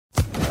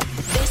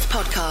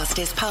podcast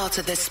is part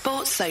of the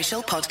Sports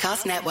Social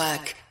Podcast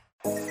Network.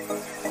 Lovely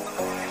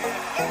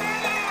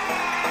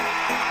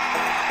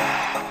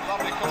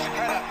crossing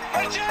header.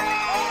 Richard!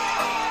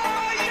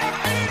 Oh, you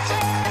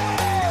beauty!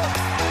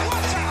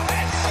 What a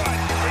headshot!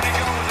 Pretty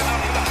goal was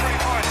enough for the 3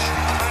 points.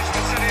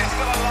 Manchester City is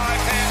still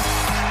alive here.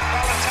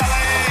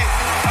 Balotelli,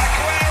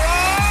 Aguero!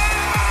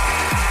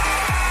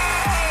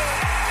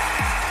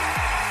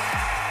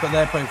 But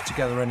they're both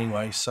together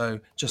anyway, so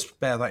just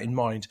bear that in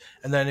mind.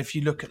 And then if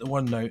you look at the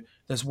OneNote,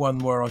 there's one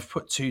where I've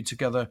put two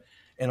together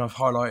and I've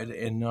highlighted it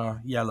in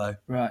yellow.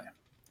 Right.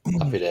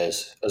 Happy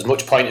days. As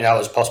much pointing out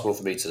as possible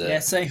for me today. Yeah,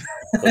 same.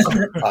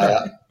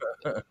 I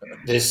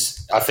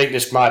think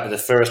this might be the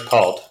first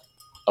pod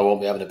I won't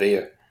be having a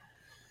beer.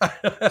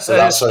 So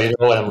that's so you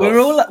know when I'm We're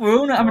all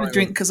not having a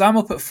drink because I'm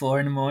up at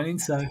 4 a.m,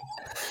 so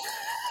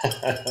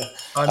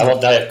I'm on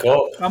Diet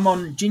Coke. I'm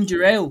on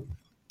ginger ale.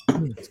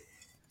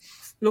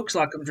 Looks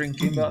like I'm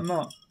drinking, but I'm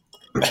not.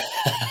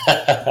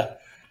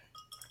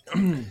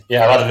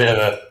 Yeah, I've had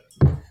a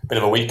bit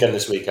of a weekend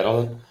this weekend.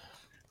 On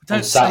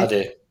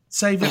Saturday.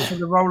 Save it for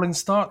the rolling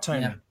start,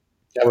 Tony. Yeah,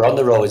 we're on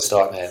the rolling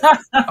start, mate.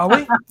 Are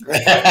we?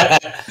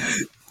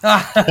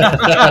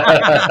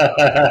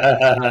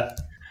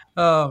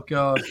 Oh,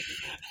 God.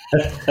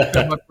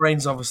 My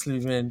brain's obviously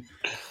been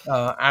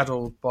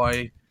addled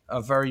by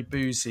a very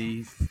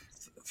boozy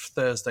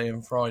Thursday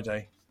and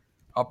Friday.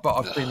 But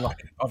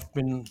I've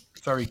been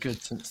very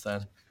good since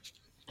then.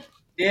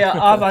 Yeah,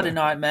 I've had a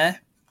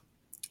nightmare.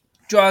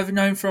 Driving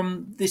home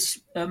from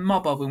this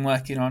mob I've been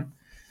working on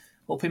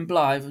up in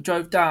Blythe, I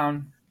drove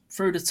down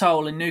through the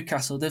toll in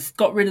Newcastle. They've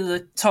got rid of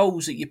the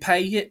tolls that you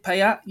pay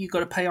at. You've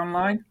got to pay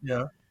online.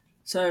 Yeah.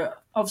 So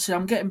obviously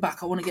I'm getting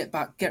back. I want to get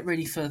back, get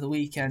ready for the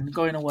weekend,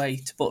 going away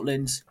to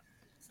Butlins.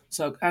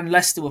 So and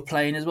Leicester were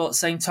playing as well at the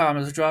same time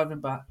as I was driving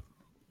back.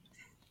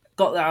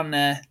 Got down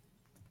there.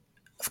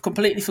 I've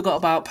completely forgot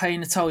about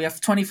paying the toll. You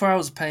have 24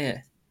 hours to pay it.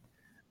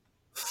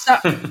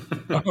 That's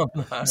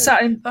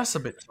a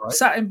bit tight.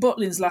 Sat in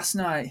Butlins last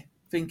night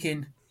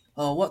thinking,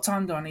 oh, what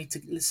time do I need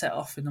to set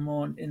off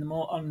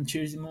on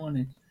Tuesday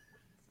morning?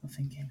 I'm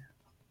thinking,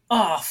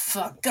 oh,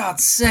 for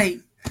God's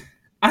sake,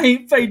 I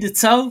ain't paid the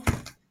toll.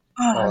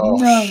 Oh,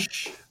 no.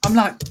 I'm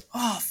like,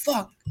 oh,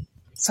 fuck.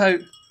 So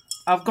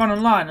I've gone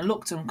online and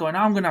looked and I'm going,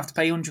 I'm going to have to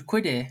pay 100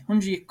 quid here,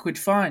 100 quid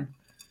fine.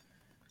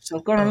 So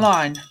I've gone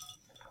online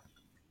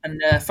and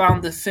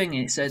found the thing.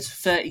 It says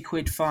 30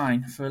 quid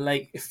fine for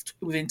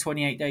within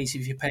 28 days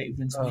if you pay it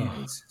within 28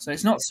 days. So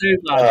it's not too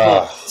bad,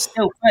 but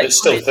it's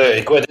still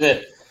 30 quid, isn't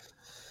it?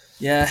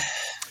 Yeah.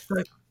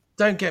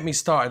 Don't get me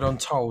started on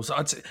tolls.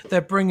 They're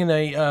bringing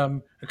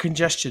a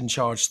congestion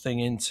charge thing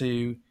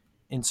into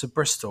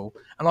Bristol,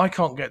 and I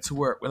can't get to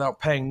work without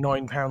paying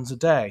 £9 a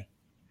day.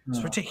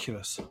 It's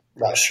ridiculous.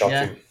 That's shocking.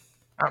 Yeah.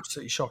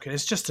 Absolutely shocking.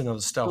 It's just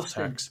another stealth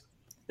tax.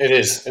 It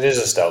is. It is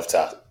a stealth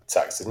tax.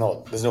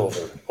 There's no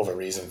other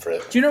reason for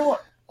it. Do you know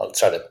what? I'll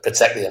try to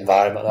protect the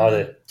environment, are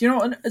they? Do you know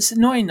what? It's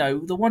annoying though.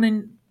 The one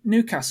in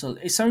Newcastle,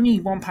 it's only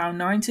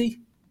 £1.90.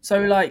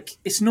 So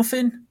it's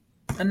nothing.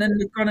 And then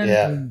they've gone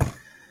and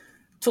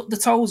took the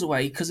tolls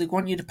away because they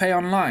want you to pay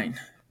online.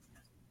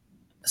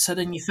 So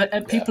then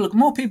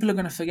more people are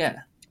going to forget.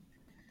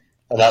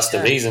 And that's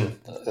the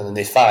reason. And then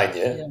they fine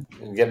you. Yeah.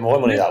 You get more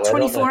money that way.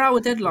 24-hour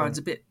deadline's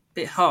a bit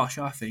harsh,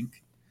 I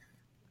think.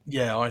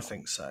 Yeah, I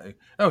think so.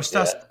 Oh, so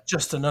that's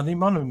just another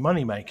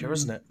money maker,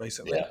 isn't it?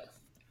 Basically. Yeah,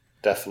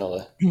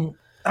 definitely.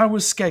 How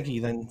was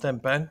Skeggy then,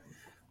 Ben?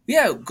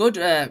 Yeah, good.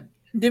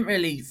 Didn't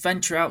really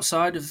venture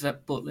outside of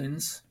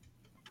Butlins.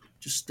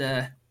 Just,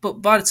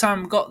 but by the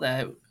time we got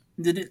there,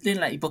 they didn't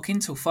let you book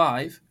in till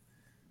 5.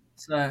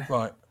 So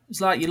right,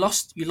 it's like you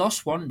lost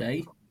one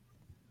day.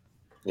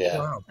 Yeah,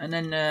 wow. And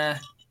then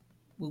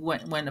we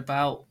went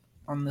about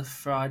on the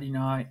Friday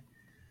night.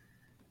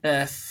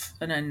 And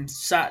then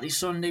Saturday,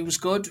 Sunday was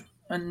good.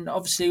 And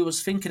obviously I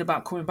was thinking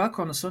about coming back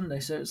on a Sunday,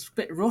 so it's a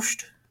bit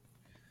rushed.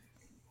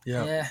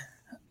 Yeah. Yeah.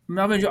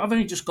 I mean, I've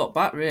only just got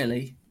back,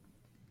 really.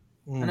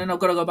 And then I've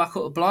got to go back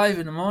up to Blythe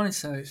in the morning,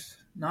 so it's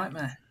a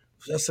nightmare.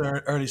 That's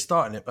an early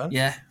start, isn't it, Ben?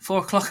 Yeah. 4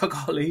 o'clock I've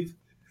got to leave.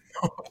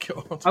 Oh,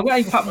 God. I've got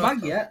to pack my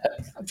bag yet.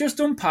 I've just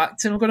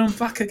unpacked and I'm going to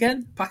unpack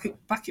again, pack it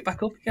back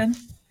up again.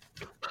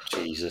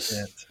 Jesus.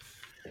 Yeah.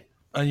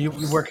 And you're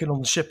working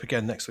on the ship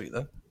again next week,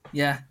 then?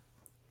 Yeah.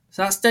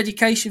 So that's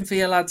dedication for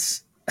you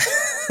lads.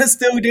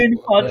 Still doing the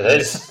pod.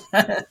 It is.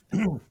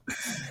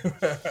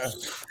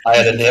 I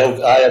had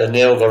a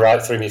nail go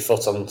right through my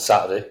foot on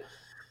Saturday.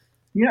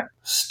 Yeah.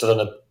 Stood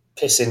on a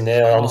pissing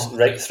nail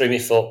right through my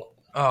foot.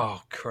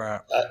 Oh,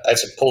 crap. I had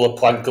to pull a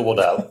plank of wood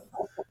out.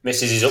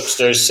 Mrs. is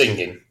upstairs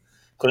singing.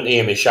 Couldn't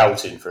hear me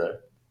shouting for her.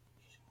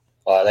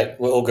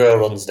 Little girl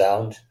runs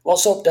down.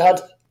 What's up,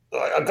 Dad?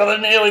 I got a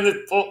nail in my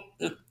foot.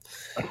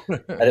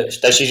 And then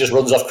she just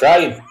runs off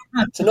crying.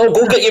 So no,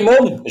 go get your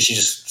mum. And she's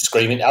just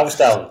screaming house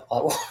down.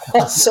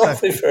 What's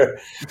up with her?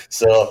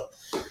 So,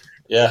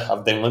 yeah,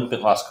 I've been limping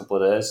the last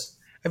couple of days.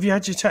 Have you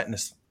had your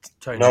tetanus,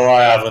 Tony? No,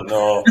 I haven't.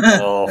 No.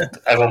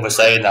 Everyone was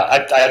saying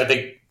that. I had a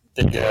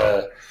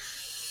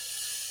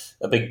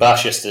big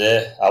bash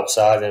yesterday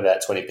outside. There were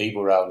about 20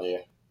 people around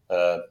here.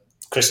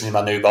 christening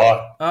my new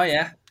bar. Oh,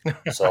 yeah.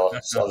 So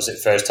obviously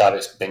the first time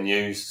it's been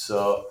used.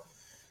 So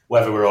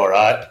weather were all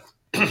right.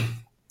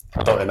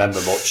 I don't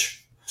remember much.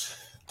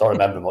 Of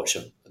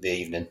the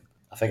evening.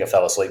 I think I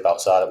fell asleep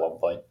outside at one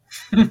point.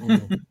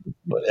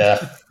 But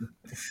yeah,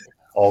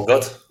 all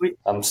good.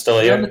 I'm still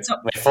here.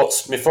 My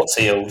foot's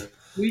healed.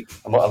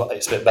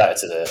 It's a bit better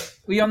today.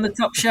 Were you on the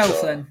top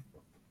shelf then?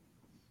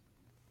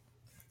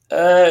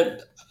 I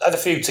had a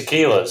few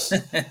tequilas.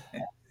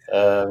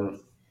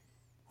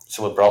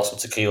 Someone brought some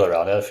tequila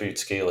around. I had a few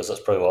tequilas. That's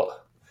probably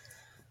what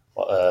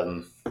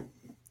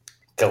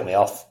killed me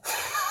off.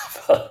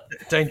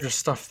 Dangerous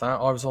stuff, that.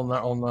 I was on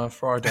that on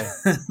Friday.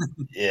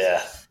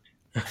 Yeah.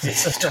 I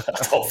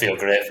don't feel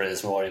great for it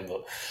this morning,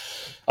 but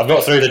I've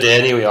got through the day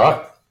and here we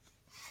are.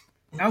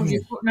 How's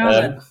your foot now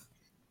then?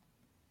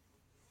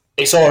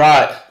 It's all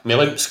right. My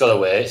limp's got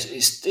away.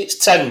 It's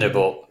tender,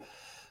 but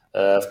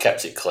I've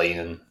kept it clean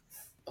and,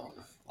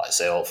 like I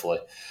say, hopefully.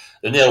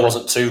 The nail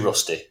wasn't too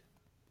rusty.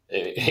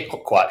 It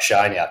looked quite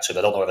shiny, actually.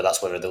 I don't know whether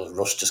the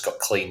rust just got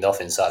cleaned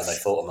off inside of my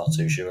foot. I'm not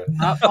too sure.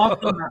 I've done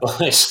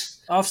that.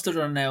 I've stood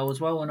on a nail as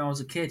well when I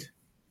was a kid.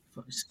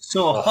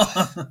 So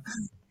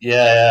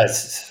yeah.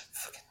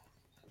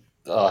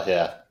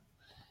 Yeah.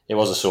 It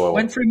was a sore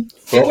one.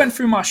 It went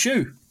through my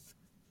shoe.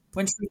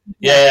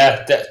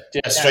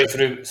 Straight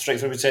through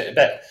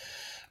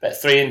about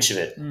 3 inch of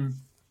it.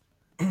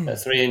 About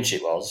 3 inch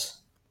it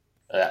was.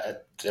 I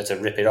had to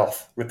rip it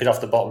off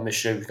the bottom of my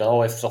shoe, go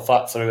all the way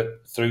flat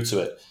through to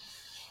it.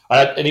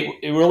 And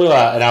it was only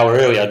like an hour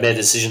earlier. I'd made a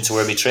decision to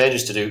wear my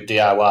trainers to do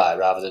DIY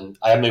rather than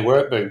I had my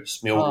work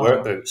boots, my old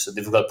work boots, and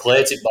they've got a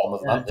plated bottom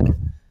of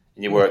them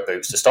in your work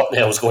boots to stop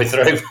nails going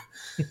through.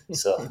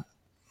 So,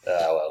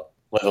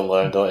 live and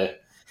learn, don't you?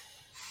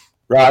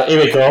 Right,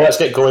 here we go. Let's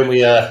get going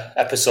with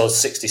episode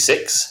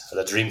 66 of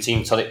the Dream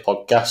Team Tonic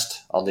podcast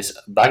on this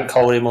bank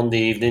holiday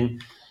Monday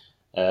evening.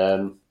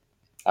 I'm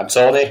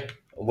Tony.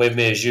 With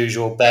me, as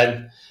usual,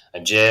 Ben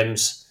and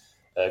James.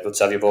 Good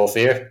to have you both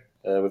here.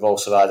 We've all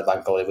survived the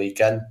bank holiday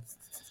weekend.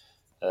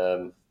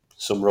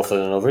 Some rougher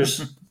than others.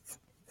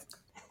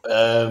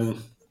 Let's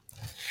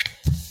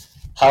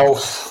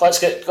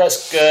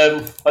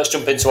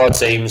jump into our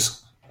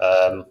teams.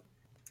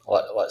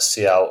 Let's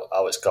see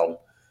how it's gone.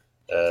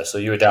 So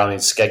you were down in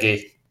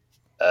Skeggy.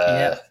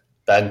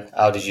 Ben,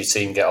 how did your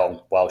team get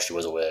on whilst you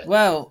was away?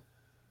 Well,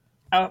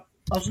 I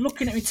was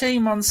looking at my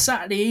team on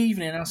Saturday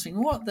evening and I was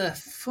thinking, what the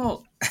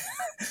fuck?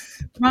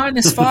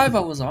 -5 I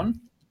was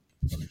on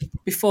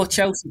before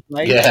Chelsea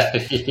played.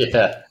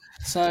 Yeah.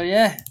 So,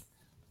 yeah.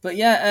 But,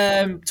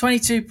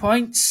 22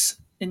 points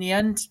in the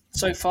end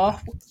so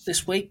far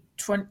this week.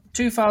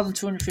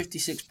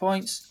 2,256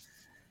 points.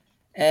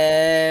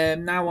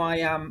 Now I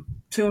am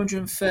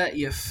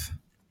 230th.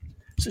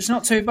 So it's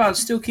not too bad.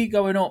 Still keep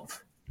going up,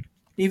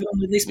 even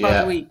with this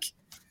bad week.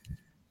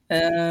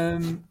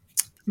 Mendy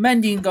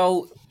in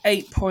goal,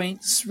 8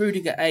 points.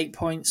 Rudiger, 8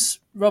 points.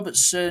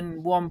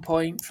 Robertson, 1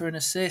 point for an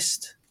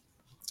assist.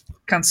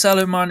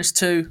 Cancelo,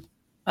 -2.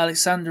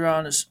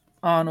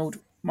 Alexander-Arnold,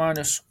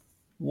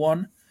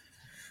 -1.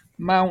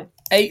 Mount,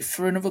 8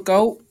 for another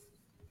goal.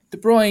 De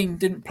Bruyne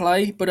didn't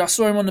play, but I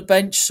saw him on the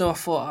bench, so I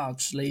thought I'll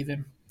just leave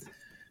him.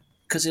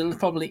 Because he'll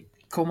probably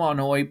come on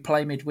or he'll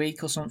play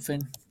midweek or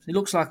something. He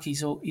looks like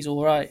he's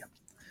all right.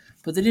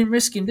 But they didn't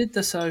risk him, did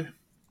they? So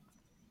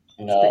it's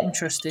a bit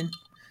interesting.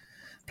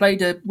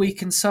 Played a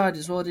weakened side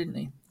as well, didn't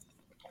he?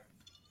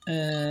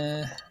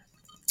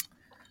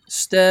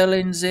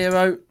 Sterling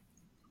 0,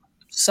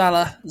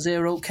 Salah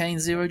 0, Kane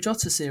 0,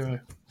 Jota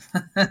 0.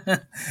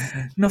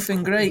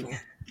 Nothing great.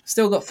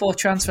 Still got 4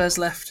 transfers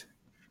left.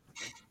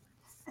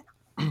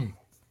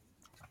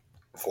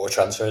 4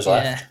 transfers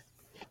left? Yeah.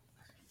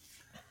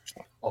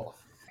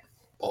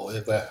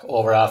 We're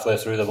over halfway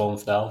through the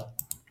month now.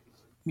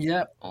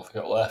 Yeah. What have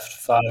we got left?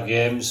 5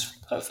 games.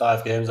 About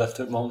 5 games left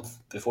a month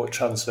before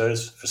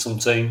transfers for some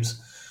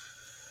teams.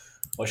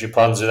 What's your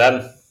plans with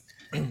them?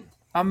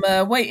 I'm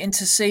waiting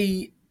to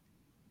see,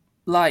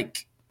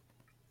 like,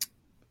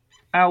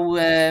 how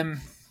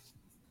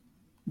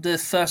the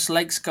first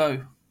legs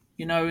go.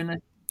 You know,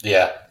 in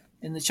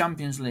the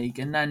Champions League,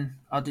 and then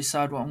I'll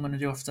decide what I'm going to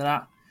do after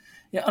that.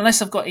 Yeah,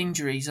 unless I've got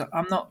injuries,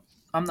 I'm not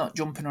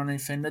jumping on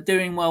anything. They're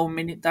doing well.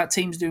 That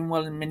team's doing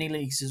well in mini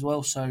leagues as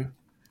well. So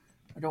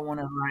I don't want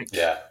to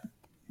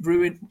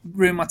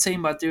ruin my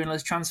team by doing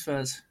those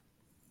transfers.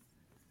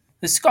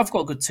 I've got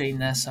a good team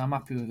there, so I'm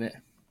happy with it.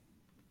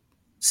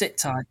 Sit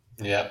tight.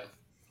 Yeah.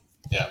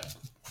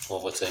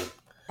 Lovely team.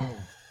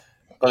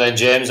 Well then,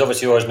 James, over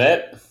to yours,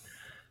 mate.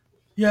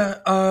 Yeah,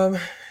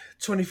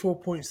 24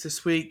 points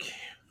this week.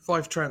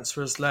 5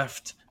 transfers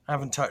left. I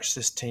haven't touched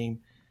this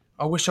team.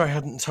 I wish I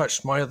hadn't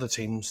touched my other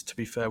teams, to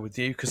be fair with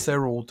you, because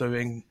they're all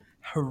doing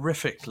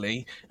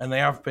horrifically, and they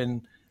have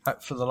been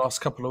for the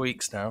last couple of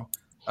weeks now.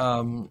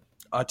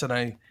 I don't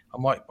know. I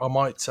might.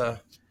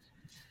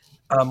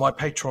 My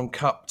Patreon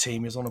Cup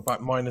team is on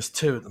about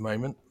 -2 at the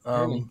moment.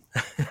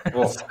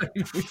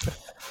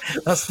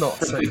 That's not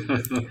safe.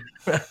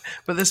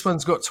 But this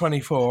one's got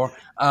 24.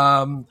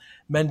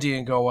 Mendy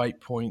in goal,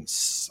 8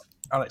 points.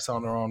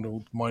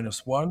 Alexander-Arnold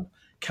 -1,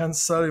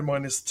 Cancelo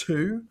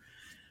 -2,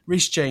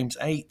 Reece James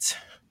 8,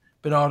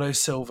 Bernardo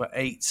Silva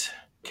 8,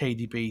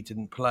 KDB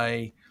didn't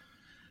play,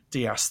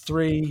 Diaz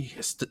 3,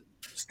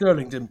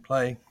 Sterling didn't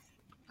play,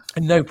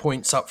 and no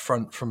points up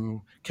front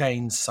from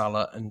Kane,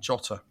 Salah, and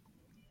Jota.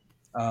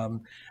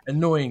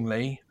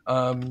 Annoyingly,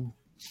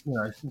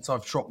 since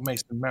I've dropped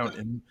Mason Mount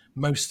in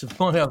most of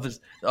my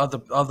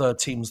other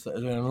teams that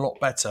are doing a lot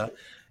better,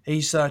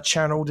 he's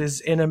channeled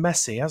his inner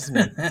Messi, hasn't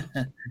he?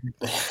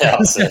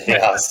 Yes, he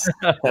has.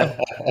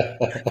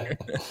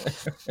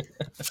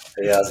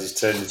 He has. He's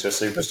turned into a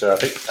superstar.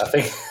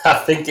 I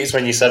think it's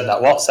when you sent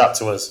that WhatsApp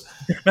to us.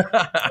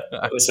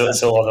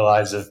 It's all on the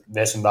lines of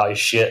Mason Mount is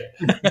shit.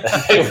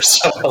 It was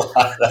something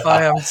like that.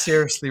 I am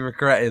seriously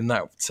regretting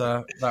that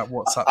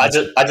WhatsApp. I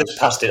just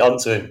passed it on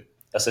to him.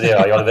 I said,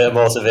 "Yeah, you want a bit of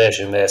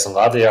motivation, Mason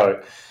lad?"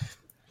 Yeah,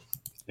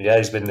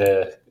 he's been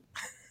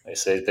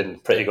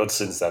pretty good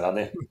since then,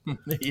 hasn't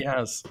he? He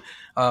has.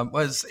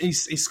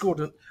 He's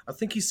scored. I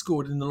think he's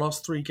scored in the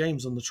last 3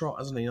 games on the trot,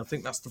 hasn't he? I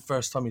think that's the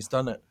first time he's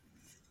done it.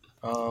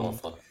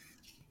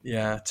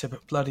 Yeah,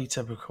 bloody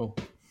typical.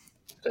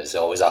 It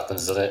always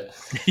happens, doesn't it?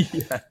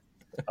 Yeah.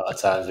 At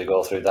times we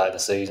go through that in the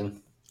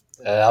season.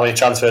 How many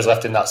transfers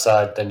left in that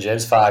side then,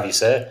 James? 5, you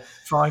say?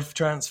 5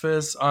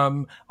 transfers.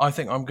 I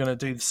think I'm going to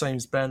do the same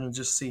as Ben and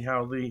just see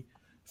how the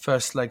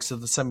first legs of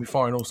the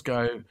semi-finals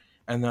go,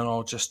 and then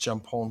I'll just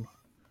jump on.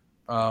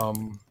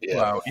 Well,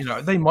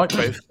 they might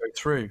both go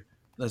through.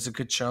 There's a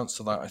good chance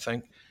of that, I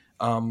think.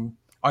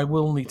 I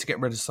will need to get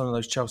rid of some of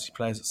those Chelsea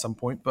players at some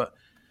point, but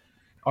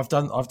I've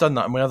done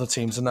that in my other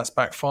teams, and that's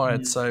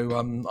backfired. So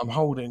I'm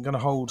going to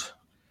hold.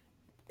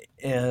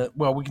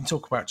 Well, we can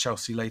talk about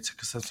Chelsea later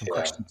because there's some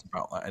questions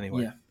about that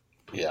anyway.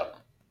 Yeah.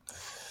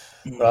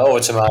 Right, over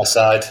to my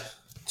side.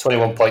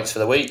 21 points for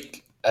the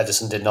week.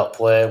 Edison did not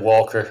play.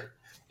 Walker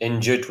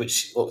injured,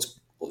 which looks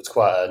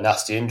quite a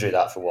nasty injury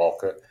that for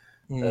Walker.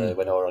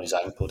 Went over on his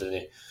ankle, didn't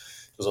he?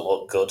 Doesn't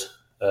look good.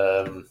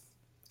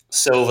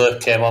 Silva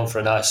came on for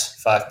a nice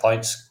 5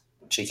 points.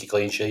 Cheeky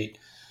clean sheet.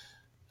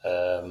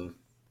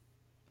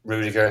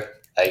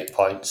 Rudiger, 8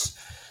 points.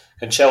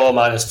 Cancelo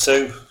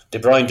 -2. De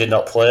Bruyne did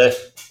not play.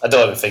 I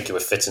don't even think he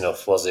was fit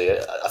enough, was he?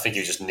 I think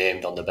he was just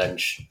named on the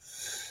bench.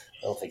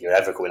 I don't think he was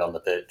ever going on the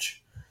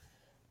pitch.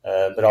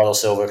 Bernardo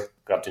Silva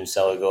grabbed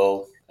himself a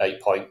goal, 8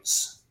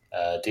 points.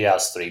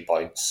 Diaz, 3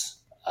 points.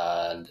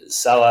 And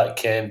Salah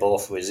came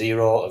both with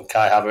 0, and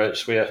Kai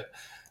Havertz with a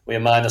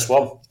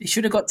 -1. He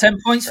should have got 10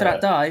 points for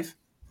that dive.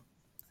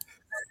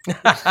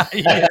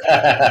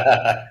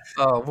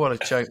 Oh, what a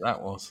joke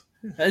that was.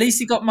 At least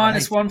he got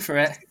 -1 for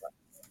it.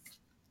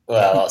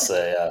 Well, that's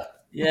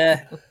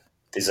Yeah.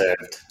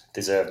 Deserved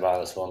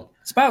 -1.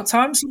 It's about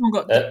time someone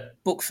got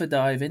booked for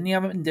diving. They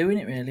haven't been doing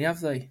it really,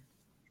 have they?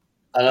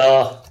 I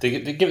know.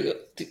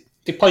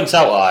 They point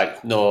out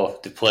like, no,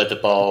 they played the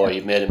ball or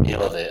you made a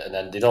meal of it, and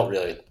then they don't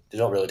really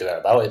do it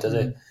about it, do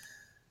they?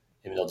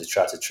 Even though they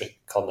try to trick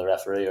on the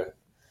referee.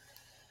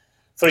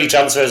 3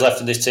 transfers left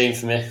in this team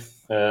for me.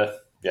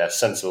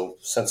 Sensible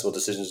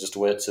decisions. Just to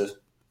wait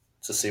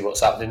to see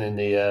what's happening in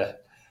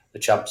the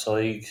Champions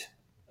League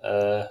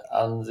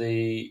and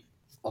the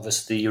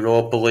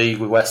Europa League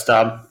with West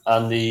Ham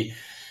and the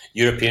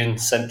European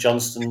St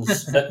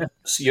Johnston's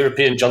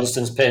European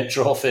Johnston's Paint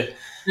Trophy.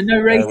 The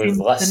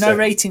no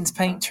ratings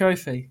paint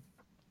trophy.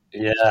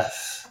 Yeah,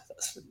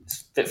 it's a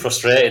bit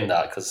frustrating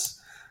that because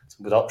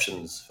some good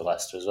options for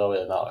Leicester as well.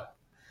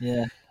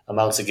 Yeah,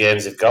 amount of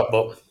games they've got,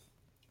 but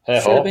hey,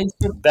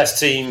 best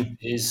team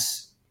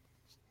is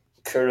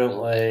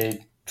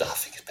currently I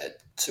think it's about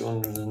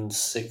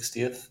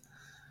 260th.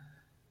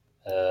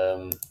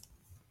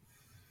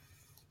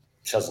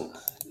 Which hasn't.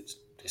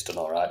 It's done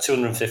all right.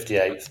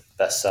 258th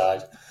best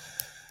side.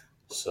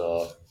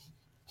 So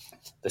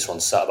this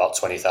one's sat about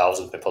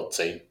 20,000 per pub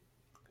team.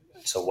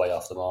 So way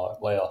off the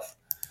mark, way off.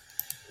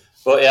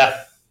 But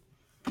yeah,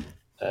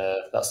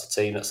 that's the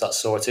team. That's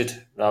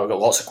sorted. Now we've got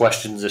lots of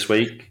questions this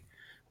week.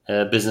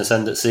 Business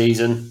end at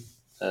season.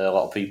 A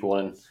lot of people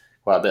wanting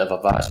quite a bit of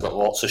advice. Got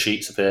lots of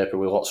sheets of paper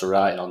with lots of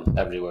writing on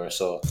everywhere.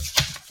 So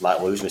I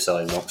might lose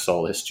myself amongst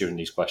all this during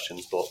these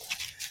questions. But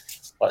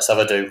let's have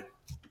a do.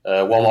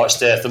 One Watch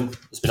Statham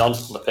has been on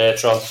the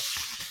Patreon.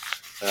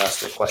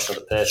 Asked a question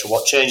on the Patreon.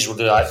 What changes would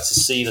you like to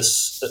see the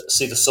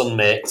Sun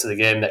make to the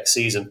game next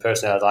season?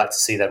 Personally, I'd like to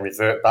see them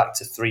revert back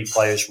to 3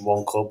 players from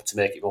one club to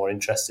make it more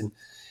interesting.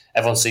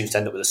 Everyone seems to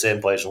end up with the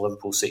same players from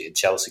Liverpool, City and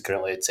Chelsea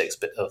currently. It takes a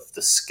bit of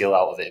the skill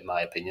out of it, in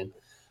my opinion.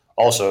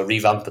 Also, a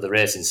revamp of the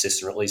rating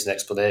system, or at least an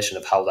explanation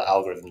of how the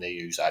algorithm they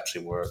use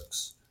actually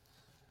works.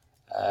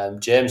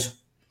 James,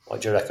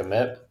 what do you reckon,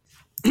 mate?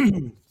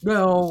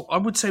 Well, I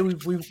would say we have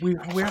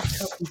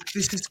covered,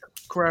 this is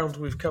ground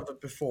we've covered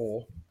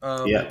before.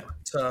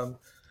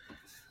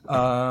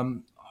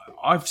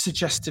 I've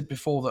suggested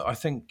before that I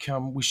think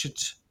we should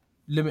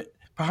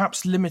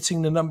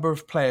limiting the number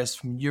of players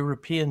from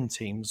European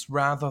teams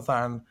rather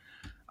than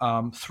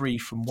 3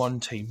 from one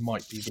team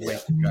might be the way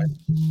to go.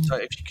 So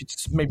if you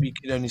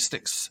could only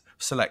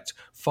select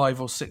 5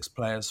 or 6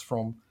 players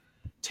from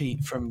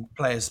from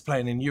players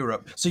playing in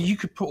Europe. So you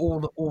could put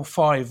all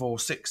 5 or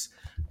 6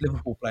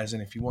 Liverpool players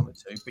in if you wanted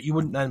to, but you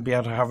wouldn't then be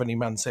able to have any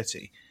Man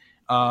City.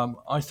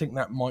 I think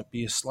that might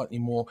be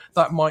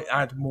that might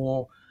add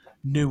more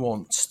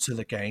nuance to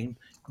the game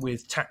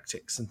with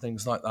tactics and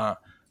things like that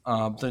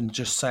than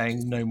just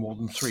saying no more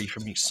than 3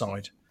 from each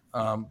side.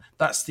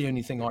 That's the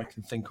only thing I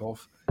can think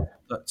of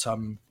that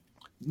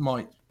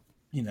might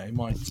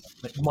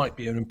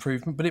be an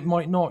improvement, but it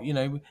might not.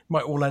 It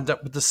might all end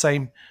up with the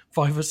same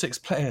 5 or 6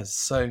 players.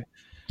 So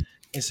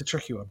it's a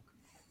tricky one.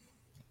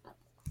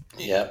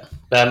 Yeah.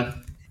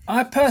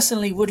 I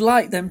personally would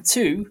like them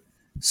to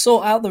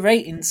sort out the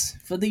ratings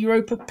for the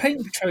Europa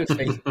Paint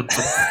Trophy.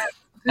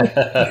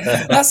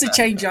 That's the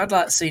change I'd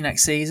like to see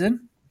next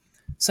season.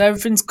 So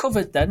everything's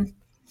covered then.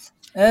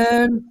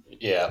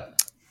 Yeah.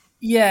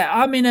 Yeah,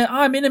 I'm in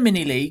a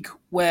mini league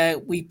where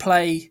we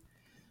play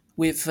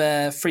with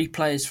 3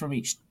 players from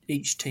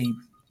each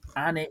team,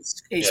 and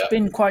it's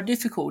been quite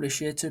difficult this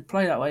year to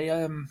play that way.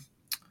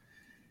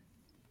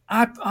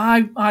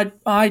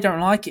 I don't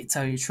like it, to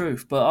tell you the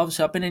truth, but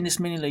obviously I've been in this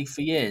mini league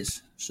for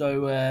years,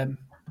 so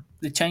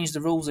they changed the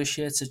rules this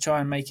year to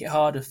try and make it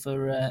harder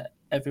for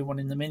everyone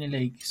in the mini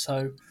league.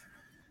 So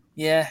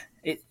yeah,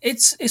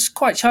 it's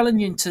quite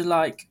challenging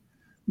to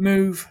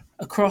move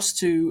across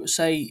to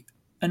say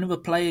another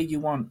player you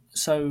want.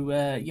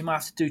 So you might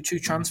have to do 2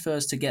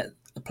 transfers to get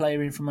a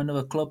player in from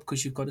another club,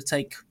 because you've got to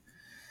take,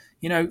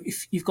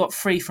 if you've got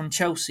 3 from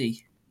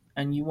Chelsea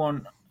and you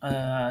want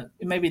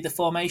maybe the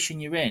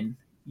formation you're in,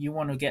 you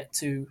want to get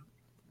to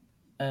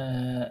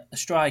a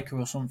striker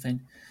or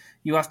something,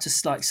 you have to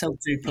sell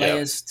 2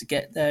 players to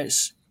get there.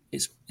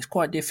 It's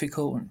quite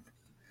difficult.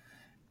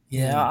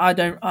 Yeah,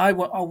 I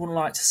wouldn't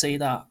like to see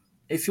that.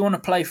 If you want to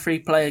play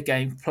 3-player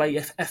game, play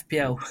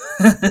FPL.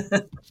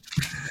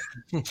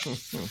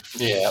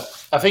 Yeah,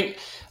 I think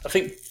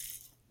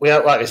we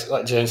have,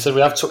 like James said,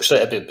 we have touched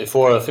it a bit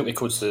before. I think we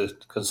come to the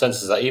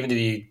consensus that even if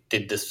you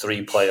did the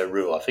 3-player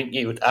rule, I think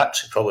you would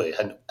actually probably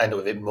end up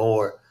with it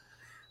more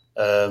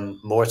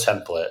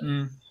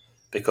template,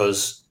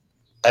 because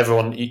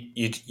everyone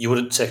you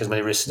wouldn't take as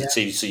many risks in the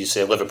team. So you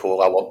say Liverpool,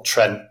 I want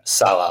Trent,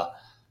 Salah,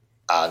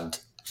 and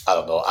I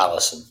don't know,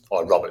 Alisson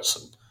or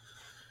Robertson,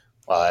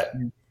 right?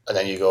 And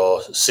then you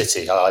go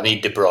City, I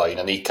need De Bruyne,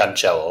 I need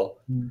Cancelo,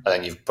 and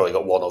then you've probably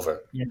got one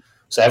other. Yeah.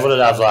 So everyone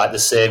would have the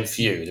same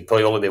few. There'd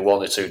probably only be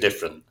 1 or 2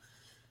 different.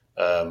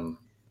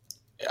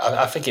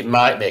 I think it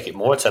might make it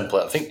more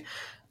template. I think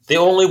the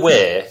only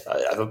way,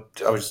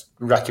 I was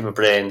racking my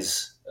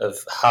brains of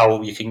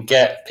how you can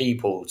get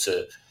people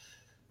to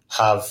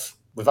have,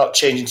 without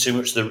changing too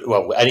much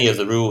any of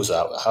the rules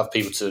out, have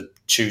people to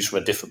choose from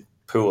a different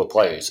pool of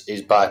players,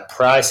 is by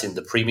pricing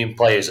the premium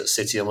players at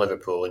City and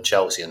Liverpool and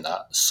Chelsea and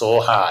that so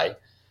high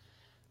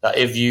that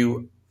if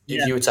you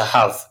were to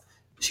have,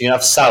 so you can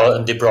have Salah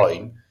and De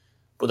Bruyne,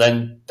 but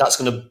then that's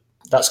going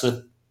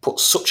to put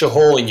such a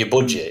hole in your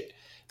budget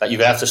that you're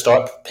going to have to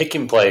start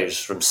picking players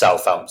from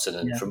Southampton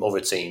and from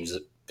other teams,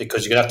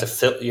 because you're going to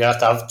have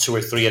to have 2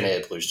 or 3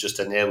 enablers just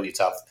to enable you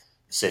to have,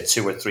 say,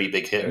 2 or 3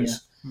 big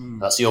hitters.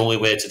 That's the only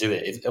way to do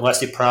it.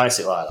 Unless you price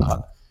it like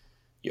that,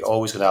 you're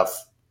always going to have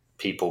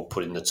people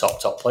putting the top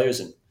players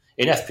in.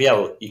 In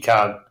FPL, you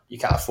can't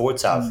afford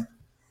to have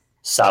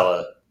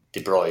Salah,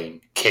 De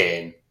Bruyne,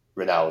 Kane,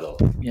 Ronaldo.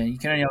 Yeah, you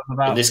can only have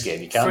about in this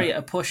game. You can 3 at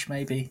a push,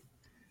 maybe.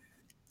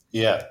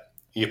 Yeah,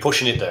 you're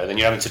pushing it there, then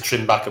you're having to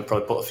trim back and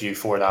probably put a few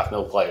 4.5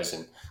 mil players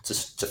in to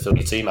fill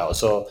your team out.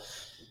 So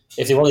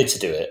if they wanted to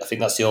do it, I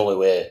think that's the only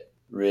way,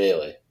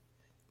 really,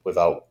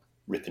 without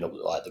ripping up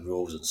the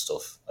rules and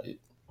stuff. I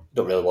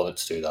don't really want it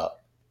to do that.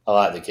 I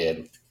like the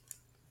game.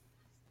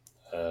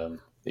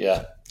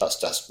 Yeah,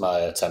 that's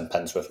my 10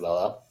 pence worth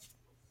about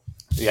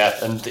that. Yeah,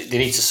 and they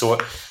need to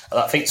sort.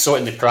 I think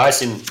sorting the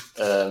pricing,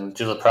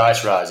 do the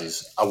price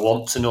rises. I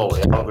want to know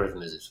what the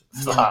algorithm is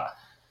for that,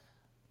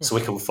 so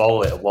we can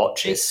follow it and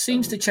watch it. It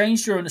seems to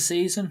change during the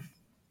season.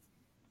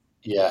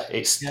 Yeah,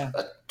 I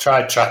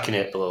tried tracking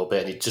it a little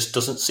bit, and it just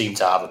doesn't seem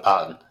to have a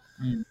pattern.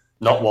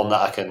 Not one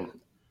that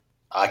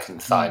I can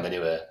find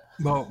anywhere.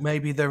 Well,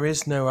 maybe there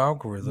is no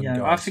algorithm. Yeah,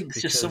 guys, I think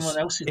it's just someone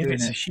else who's doing it.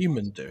 If it's a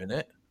human doing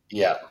it,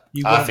 yeah,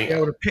 you won't be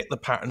able to pick the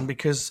pattern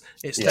because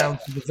it's down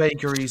to the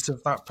vagaries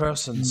of that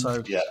person.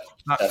 So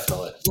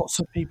definitely, lots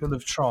of people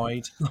have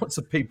tried, lots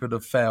of people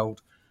have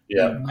failed.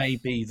 Yeah, it may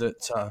be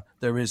that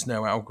there is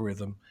no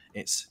algorithm.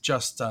 It's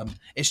just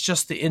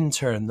the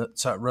intern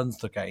that runs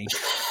the game.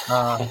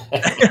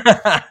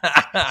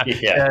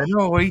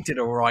 No, he did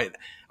all right.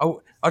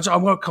 I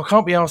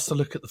can't be asked to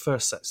look at the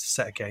first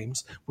set of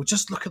games. We'll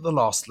just look at the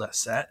last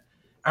set,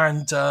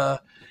 and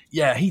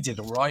he did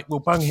all right. We'll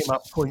bung him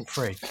up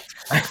 0.3.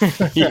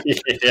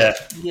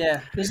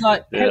 Yeah. There's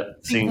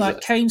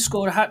Kane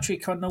scored a hat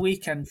trick on the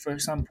weekend, for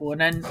example,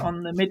 and then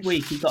on the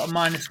midweek he got a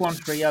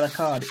 -1 for a yellow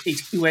card.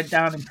 He went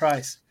down in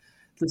price.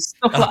 There's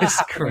stuff like it's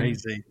that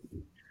crazy.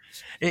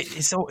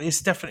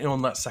 It's definitely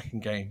on that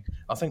second game.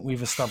 I think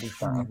we've established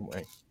that, haven't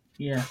we?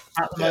 Yeah,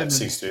 at the moment. It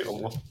seems to be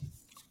almost.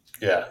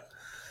 Yeah,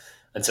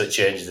 until it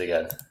changes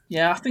again.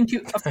 Yeah, I think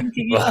it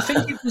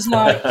was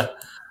like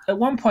at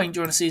one point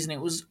during the season,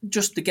 it was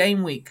just the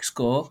game week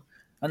score.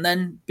 And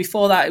then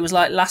before that, it was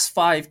like last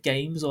 5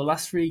 games or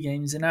last 3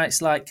 games. And now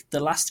it's like the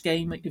last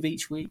game of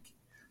each week.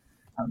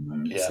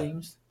 It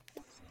seems.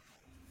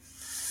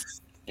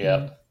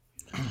 Yeah.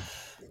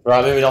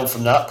 Right, moving on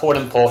from that. Porn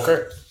and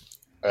poker.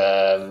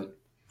 I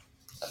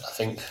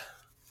think,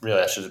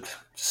 really, I should have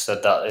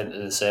said that in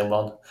the same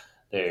one.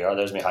 There you are.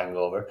 There's my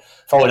hangover.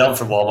 Following on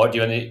from Walmart,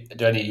 do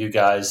any of you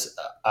guys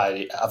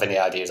have any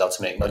ideas how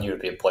to make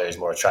non-European players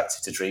more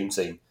attractive to Dream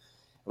Team?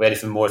 Have we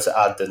anything more to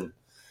add than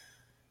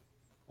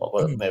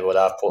what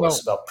I've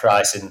put about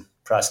pricing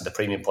the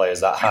premium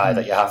players that high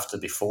that you have to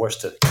be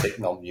forced to pick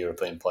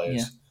non-European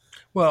players? Yeah.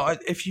 Well,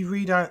 if you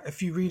read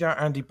out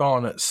Andy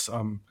Barnett's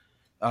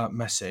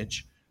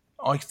message,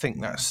 I think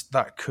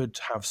that could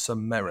have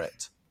some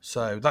merit.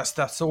 So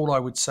that's all I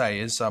would say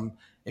is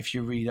if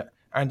you read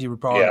Andy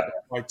Barnett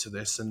replied to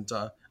this, and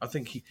I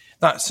think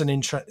that's an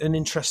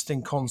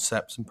interesting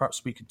concept, and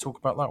perhaps we could talk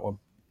about that one.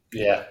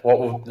 Yeah, what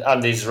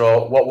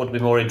would be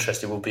more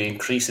interesting would be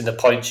increasing the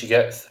points you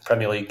get for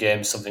Premier League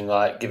games, something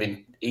like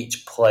giving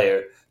each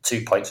player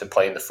 2 points for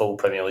playing the full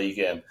Premier League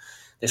game.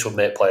 This would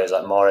make players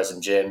like Mahrez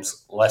and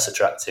James less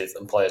attractive,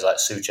 and players like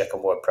Souček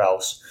and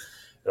Ward-Prowse,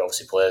 who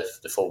obviously play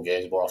the full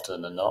games more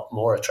often than not,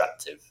 more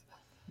attractive.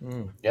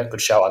 Yeah,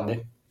 good shout,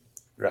 Andy.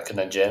 You reckon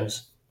then,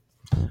 James?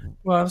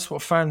 Well, that's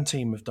what Fan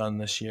Team have done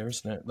this year,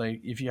 isn't it?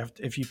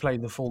 If you play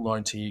the full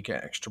 90, you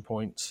get extra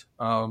points.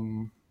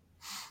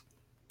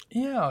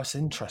 Yeah, it's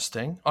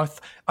interesting. I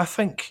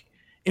think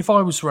if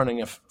I was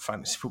running a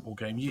fantasy football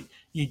game,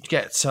 you'd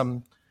get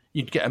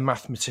a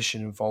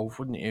mathematician involved,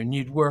 wouldn't you? And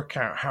you'd work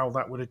out how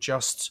that would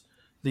adjust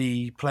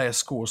the player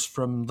scores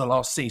from the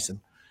last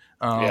season.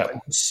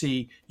 And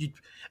see,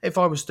 if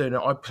I was doing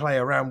it, I'd play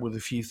around with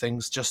a few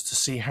things just to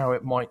see how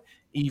it might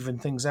even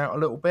things out a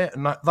little bit,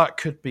 and that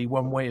could be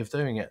one way of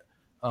doing it.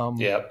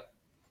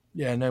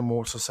 Yeah, no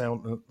more to say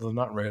than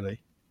that,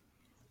 really.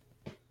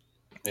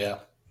 Yeah,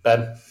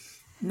 Ben.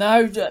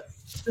 No,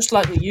 just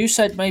like what you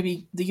said,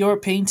 maybe the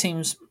European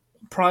teams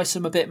price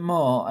them a bit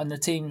more, and the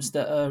teams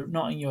that are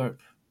not in Europe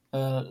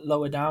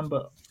lower down.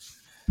 But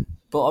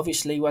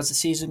obviously, as the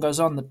season goes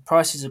on, the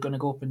prices are going to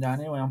go up and down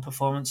anyway on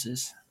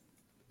performances.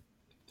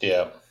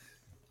 Yeah.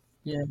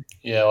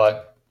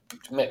 Like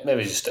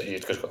maybe just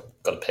you've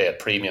got to pay a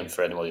premium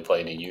for anybody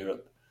playing in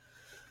Europe.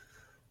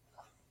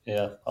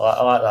 Yeah,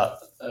 I like that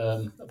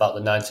about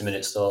the 90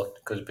 minutes though.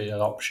 Could be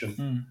an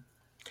option.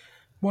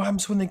 What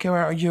happens when they go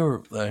out of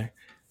Europe though?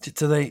 Do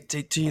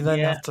you then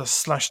have to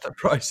slash the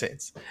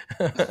prices?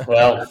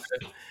 Well,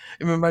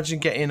 imagine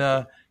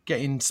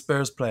getting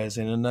Spurs players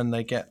in, and then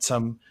they get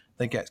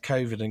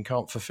COVID and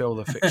can't fulfil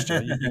the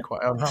fixture. You'd be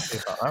quite unhappy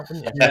about that,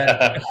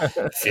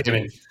 wouldn't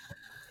you?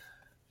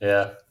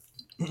 Yeah.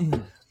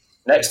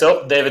 Next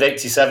up, David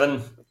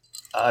 87.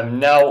 I'm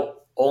now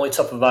only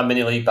top of my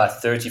mini league by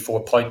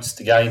 34 points.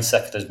 The guy in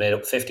second has made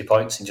up 50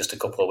 points in just a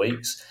couple of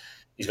weeks.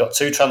 He's got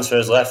 2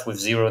 transfers left with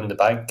 0 in the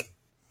bank,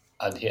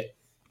 and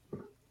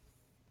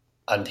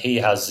he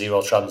has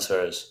 0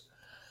 transfers.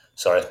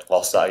 Sorry,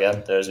 lost that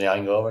again. There's my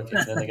hangover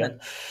kicking in again.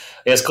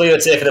 He has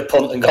clearly taken a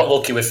punt and got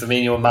lucky with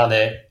Firmino and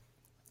Mane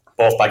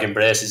both bagging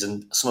braces,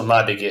 and some of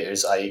my big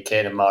hitters, i.e.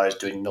 Kane and Mahrez,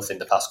 doing nothing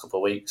the past couple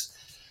of weeks.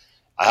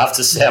 I have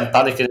to say I'm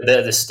panicking a bit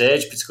at this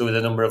stage, particularly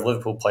with the number of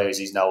Liverpool players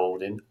he's now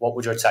holding. What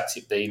would your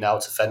tactic be now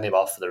to fend him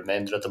off for the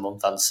remainder of the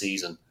month and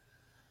season?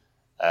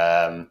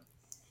 Right,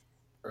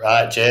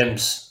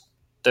 James.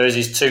 There's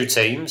his 2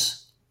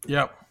 teams.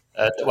 Yep.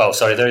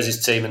 There's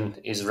his team and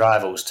his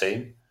rivals'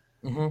 team.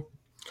 Mm-hmm.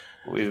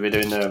 What are we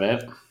doing there,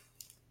 mate?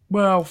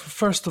 Well,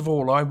 first of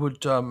all, I would...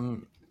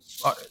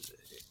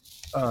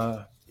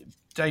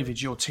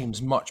 David, your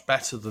team's much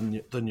better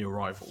than your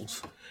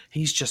rivals.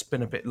 He's just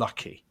been a bit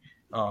lucky.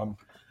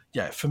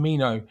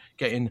 Firmino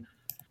getting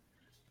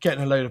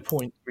a load of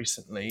points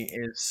recently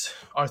is,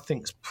 I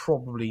think,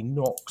 probably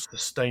not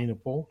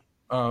sustainable.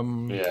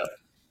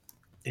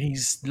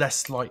 He's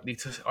less likely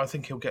to. I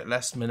think he'll get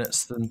less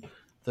minutes than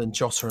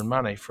Jota and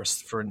Mane,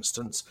 for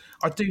instance.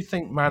 I do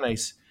think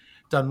Mane's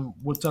done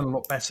a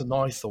lot better than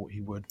I thought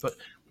he would, but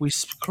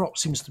Klopp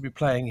seems to be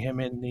playing him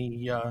in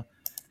the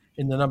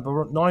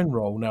number 9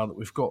 role now that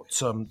we've got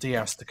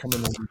Diaz to come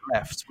in on the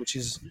left, which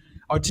is,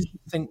 I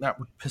didn't think that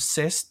would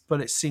persist,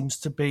 but it seems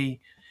to be.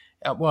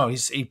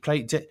 He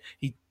played it.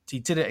 He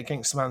did it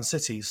against Man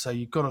City, so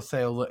you've got to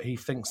feel that he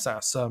thinks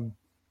that's a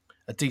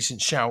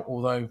decent shout.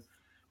 Although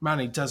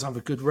Mane does have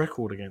a good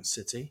record against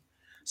City,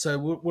 so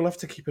we'll have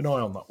to keep an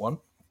eye on that one.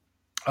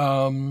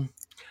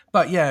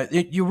 But yeah,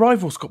 your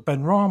rival's got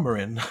Ben Rama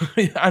in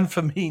and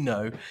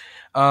Firmino,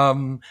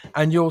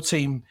 and your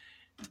team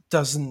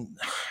doesn't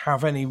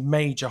have any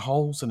major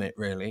holes in it,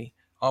 really.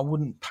 I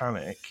wouldn't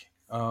panic.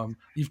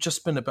 You've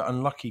just been a bit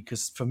unlucky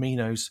because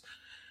Firmino's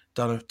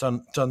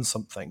done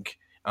something.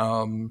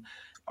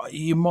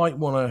 You might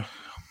want to.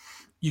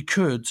 You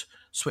could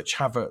switch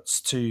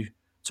Havertz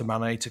to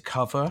Mane to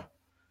cover.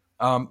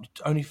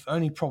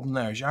 Only problem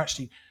there is you're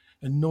actually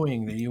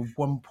annoyingly you're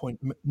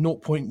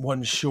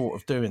 0.1 short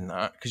of doing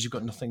that because you've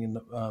got nothing in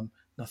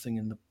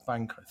the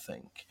bank, I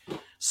think.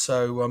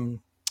 So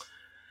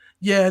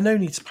Yeah, no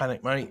need to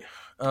panic, mate.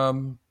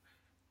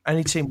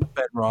 Any team with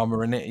Ben Rama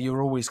in it,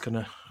 you're always going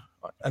to,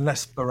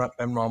 unless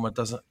Ben Rama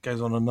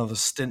goes on another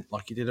stint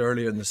like he did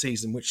earlier in the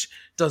season, which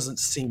doesn't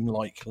seem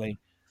likely.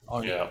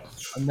 Yeah.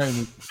 No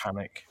need to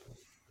panic.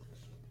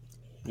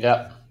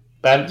 Yeah.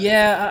 Ben?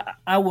 Yeah,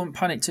 I wouldn't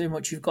panic too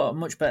much. You've got a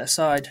much better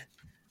side.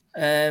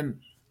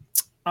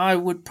 I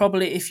would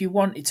probably, if you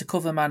wanted to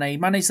cover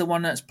Mane's the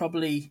one that's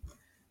probably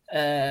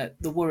the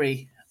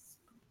worry.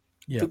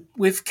 Yeah.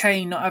 With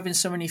Kane not having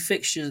so many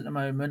fixtures at the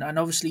moment, and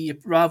obviously your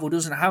rival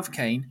doesn't have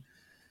Kane,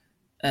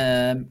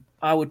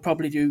 I would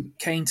probably do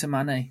Kane to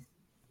Mane.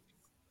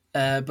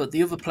 But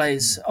the other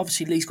players,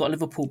 obviously Lee's got a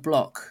Liverpool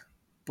block,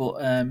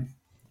 but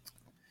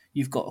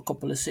you've got a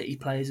couple of City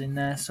players in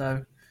there.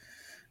 So,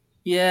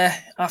 yeah,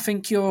 I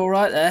think you're all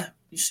right there.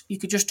 You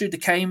could just do the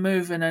Kane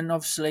move and then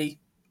obviously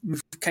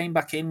move Kane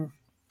back in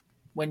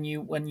when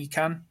you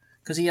can,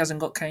 because he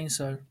hasn't got Kane.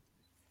 So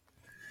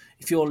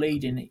if you're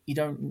leading, you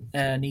don't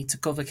need to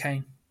cover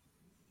Kane.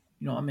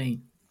 You know what I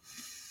mean?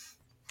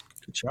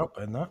 Good shout,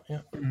 Ben. That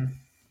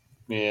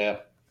Yeah.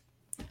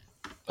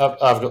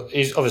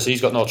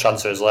 He's got no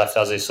transfers left,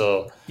 has he?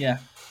 So Yeah.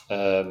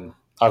 I've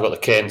got the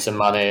Kane to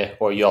Mane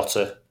or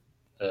Jota.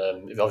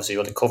 Obviously,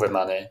 you've got to cover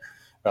Mane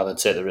rather than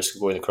take the risk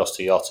of going across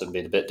to Jota and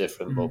being a bit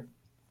different. But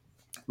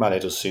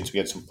Mane does seem to be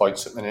getting some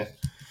points at the minute.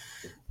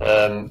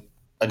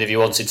 And if you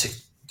wanted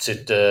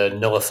to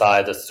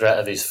nullify the threat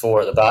of his four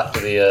at the back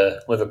of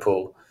the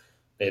Liverpool,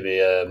 maybe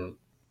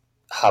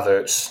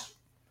Havertz.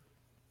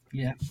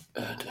 Yeah.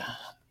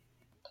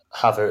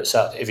 Havertz.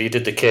 If you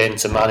did the Kane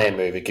to Mane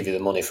move, it'd give you the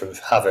money from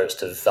Havertz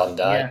to Van Dijk,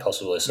 Yeah.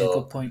 possibly. Yeah, So,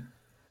 good point.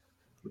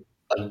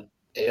 and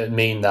it would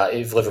mean that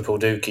if Liverpool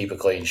do keep a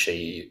clean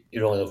sheet,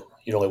 you're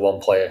only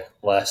one player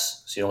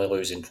less, so you're only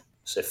losing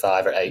say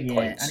 5 or 8 Yeah,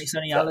 points. and it's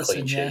only for that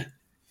clean Alisson, yeah. sheet.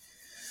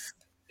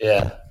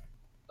 Yeah.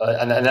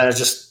 And then I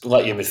just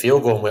let you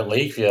midfield go and win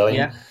league. You know,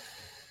 Yeah.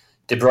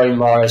 De Bruyne,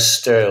 Mahrez,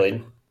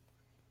 Sterling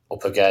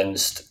up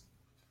against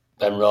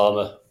Ben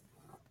Rama.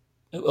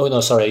 Oh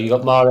no, sorry, you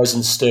got Mahrez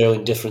and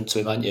Sterling different to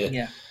him, haven't you?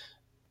 Yeah.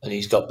 And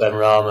he's got Ben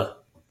Rama.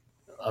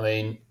 I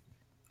mean,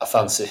 I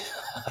fancy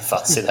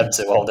them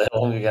two all day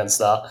long against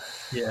that.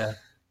 Yeah.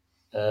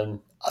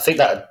 I think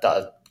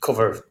that'd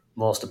cover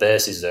most of the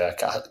bases there.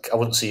 I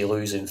wouldn't see you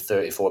losing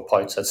 34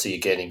 points. I'd see you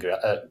gaining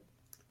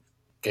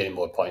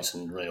more points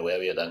and running away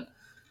with it then.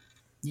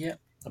 Yeah.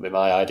 That'd be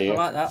my I idea.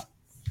 like that.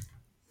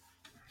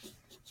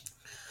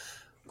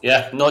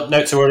 Yeah, not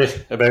to worry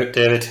about,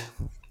 David.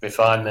 Be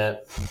fine, mate.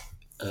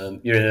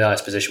 You're in a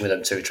nice position with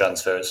them 2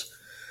 transfers.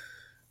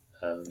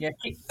 Yeah.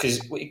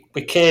 Because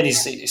with Kane,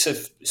 it's a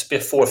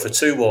bit 4 for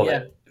 2, won't Yeah.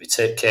 it? If you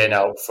take Kane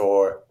out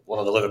for one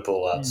of the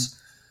Liverpool lads,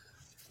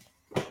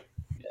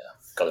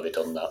 got to be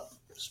done that.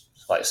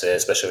 Like I say,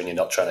 especially when you're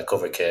not trying to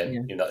cover Kane,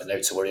 Yeah. you're not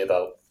out to worry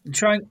about. And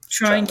try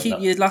and keep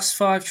that. your last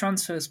 5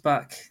 transfers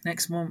back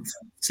next month.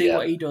 See Yeah.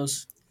 what he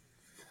does.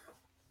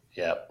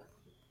 Yeah,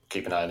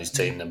 keep an eye on his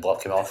team and then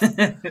block him off.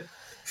 Getting to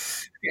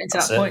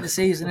That's that point it. in the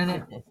season,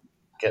 isn't it?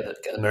 Get the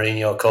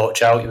Mourinho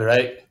coach out. You're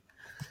right.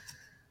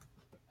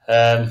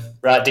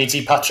 Right,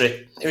 DT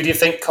Patrick. Who do you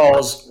think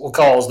will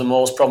cause the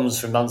most problems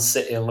for Man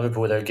City and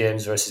Liverpool with their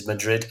games versus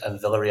Madrid and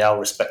Villarreal,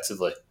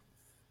 respectively?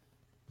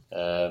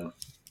 Ben,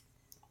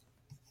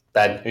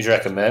 who do you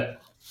reckon, mate?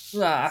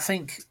 Well, I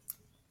think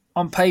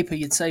on paper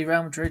you'd say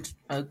Real Madrid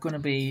are going to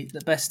be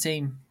the best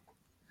team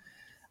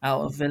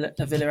out of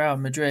Villarreal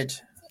and Madrid.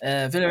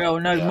 Villarreal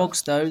are no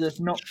mugs though. They've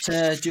knocked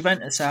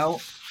Juventus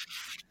out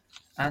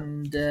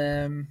and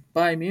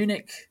Bayern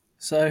Munich,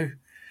 so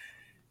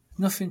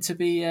nothing to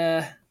be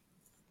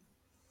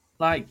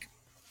like.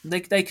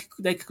 They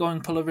could go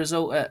and pull a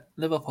result at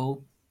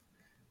Liverpool,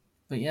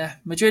 but yeah,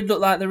 Madrid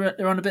look like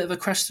they're on a bit of a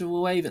crest of a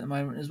wave at the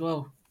moment as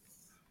well.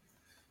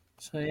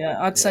 So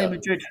yeah, I'd say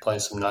Madrid.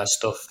 Playing some nice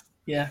stuff.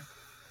 Yeah.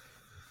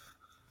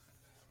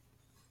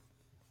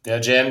 Yeah,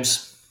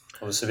 James,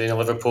 obviously being a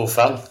Liverpool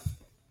fan.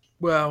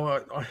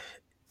 Well,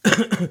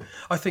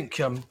 I think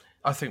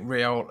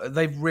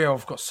Real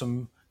have got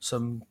some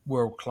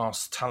world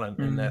class talent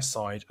in their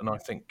side, and I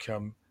think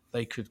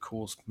they could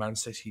cause Man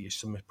City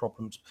some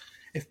problems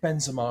if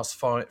Benzema's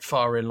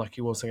firing like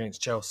he was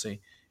against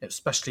Chelsea,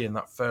 especially in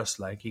that first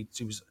leg. He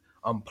was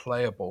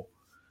unplayable.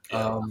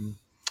 Yeah.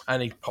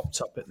 And he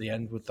popped up at the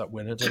end with that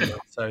winner, didn't he?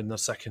 So in the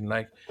second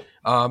leg,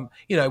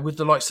 with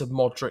the likes of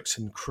Modric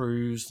and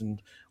Cruz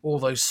and all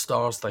those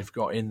stars they've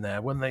got in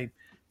there, when they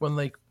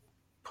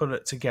put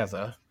it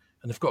together,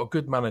 and they've got a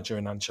good manager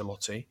in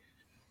Ancelotti,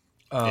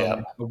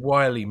 a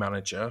wily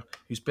manager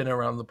who's been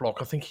around the block.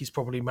 I think he's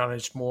probably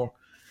managed more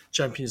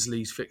Champions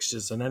League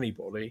fixtures than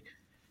anybody.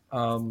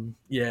 I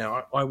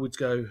would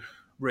go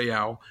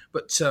Real,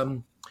 but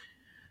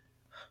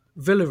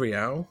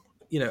Villarreal,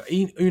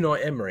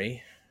 Unai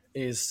Emery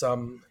is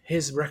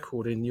his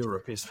record in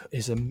Europe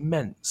is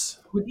immense.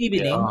 Good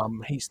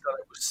evening. He's done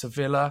it with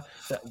Sevilla.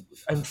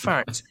 In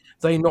fact,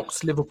 they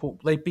knocked Liverpool.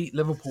 They beat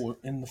Liverpool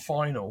in the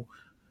final.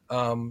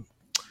 I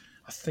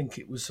think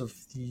it was of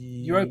the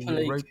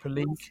Europa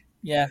League.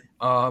 Yeah.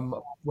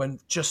 When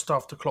just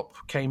after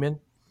Klopp came in,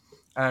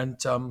 and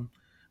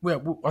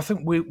Well, I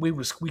think we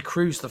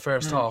cruised the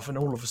first half, and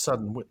all of a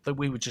sudden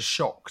we were just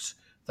shocked.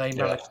 They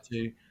managed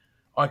to.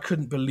 I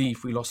couldn't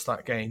believe we lost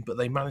that game, but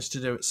they managed to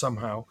do it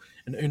somehow.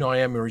 And Unai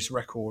Emery's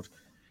record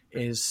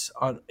is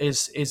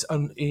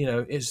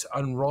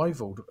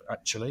unrivaled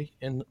actually.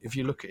 And if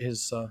you look at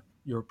his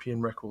European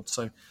record,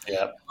 so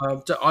Yeah.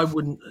 I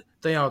wouldn't.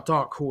 They are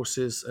dark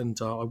horses, and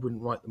I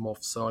wouldn't write them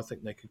off. So I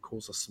think they could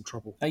cause us some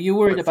trouble. Are you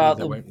worried Hopefully about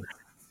they them? won't.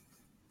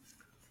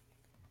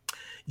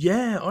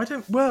 Yeah, I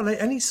don't. Well,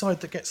 any side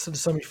that gets to the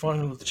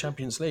semi-final of the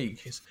Champions League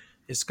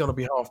is going to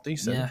be half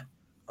decent. Yeah.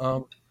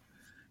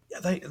 Yeah,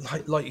 they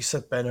like you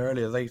said, Ben,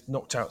 earlier. They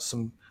knocked out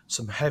some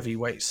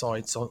heavyweight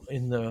sides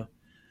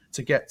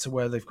to get to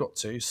where they've got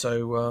to.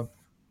 So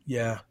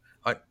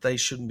they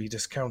shouldn't be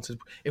discounted.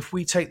 If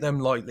we take them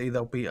lightly,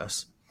 they'll beat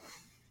us.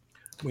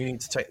 We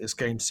need to take this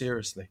game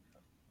seriously.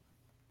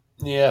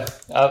 Yeah,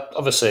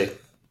 obviously,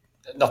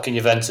 knocking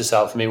Juventus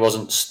out for me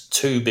wasn't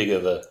too big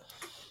of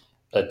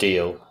a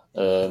deal.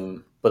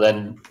 But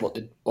then,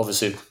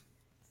 obviously,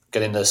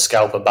 getting the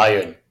scalp of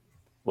Bayern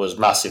was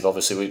massive.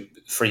 Obviously, with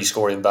free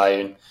scoring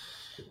Bayern.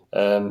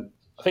 I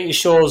think it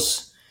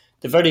shows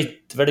they're very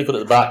good at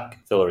the back,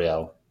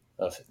 Villarreal.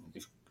 I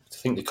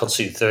think they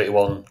conceded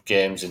 31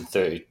 games in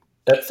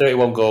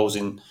 31 goals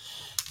in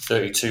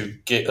 32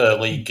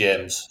 league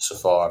games so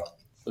far.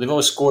 But they've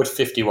only scored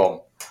 51.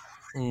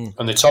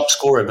 And the top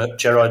scorer,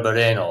 Gerard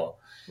Moreno,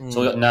 has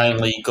only got 9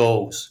 league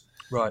goals.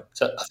 Right.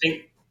 So I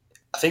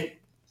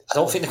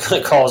don't think they're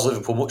going to cause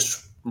Liverpool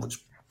much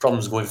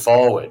problems going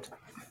forward.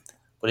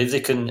 But if they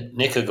can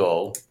nick a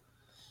goal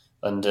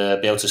and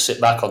be able to sit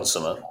back on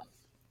something,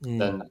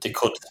 then they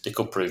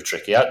could prove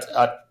tricky.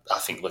 I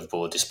think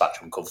Liverpool will dispatch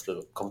them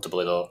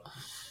comfortably though.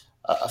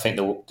 I think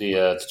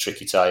the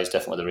tricky tie is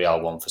definitely the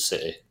Real one for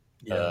City.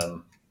 Yeah.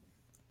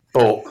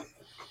 But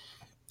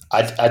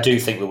I do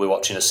think we'll be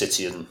watching a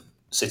City and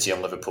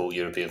Liverpool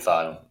European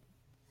final.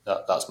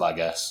 That's my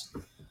guess.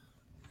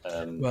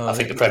 I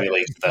think the Premier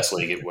League is the best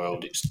league in the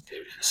world.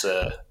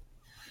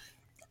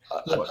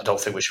 I don't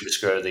think we should be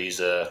scared of these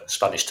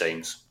Spanish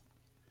teams.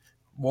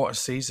 What a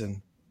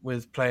season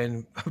with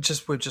playing!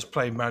 We're just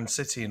playing Man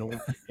City in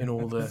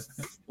all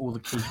the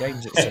key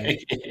games. It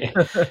seems.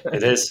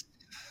 It is.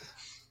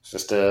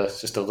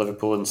 It's just a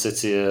Liverpool and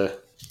City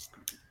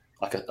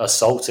like a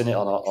assault in it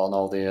on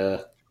all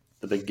the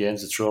big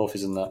games, the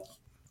trophies and that.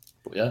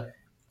 But yeah.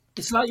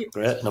 It's like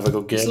great, another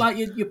good game. It's like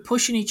you're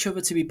pushing each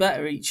other to be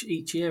better each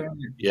year,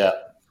 isn't it? Yeah.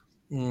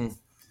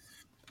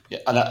 Yeah,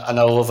 and I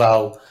love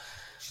how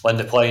when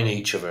they're playing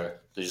each other,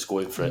 they're just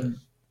going for it.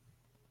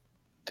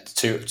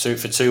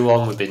 For too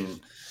long, we've been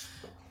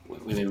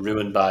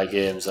ruined by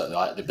games that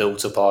like they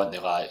built up, aren't they?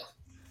 Like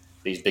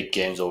these big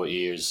games over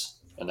years,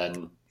 and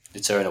then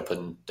they turn up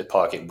and they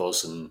park it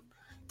bus and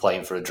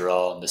playing for a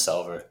draw and this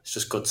over. It's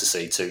just good to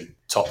see two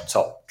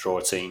top draw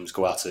teams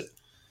go at it.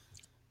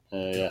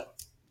 Yeah.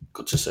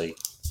 Good to see.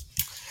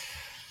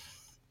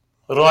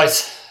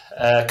 Right,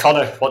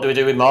 Connor, what do we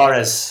do with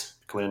Mahrez?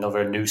 Becoming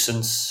another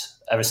nuisance.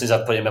 Ever since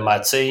I put him in my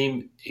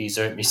team, he's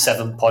earned me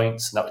 7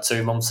 points, and that was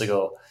 2 months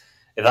ago.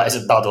 If that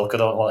isn't bad luck, I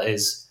don't know what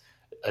is.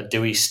 A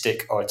dewy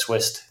stick or a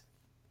twist.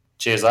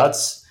 Cheers,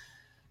 lads.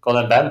 Go on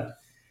then, Ben.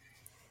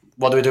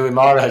 What do we do with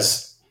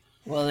Mahrez?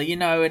 Well,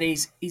 and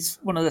he's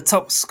one of the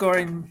top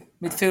scoring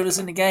midfielders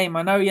in the game.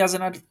 I know he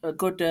hasn't had a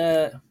good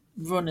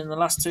run in the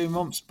last 2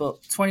 months,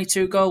 but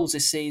 22 goals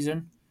this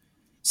season.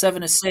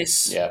 7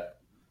 assists. Yeah.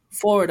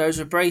 4 of those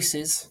were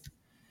braces.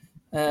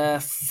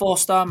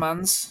 4-star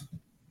mans.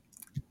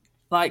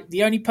 Like,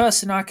 the only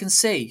person I can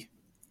see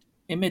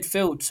in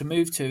midfield to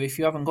move to, if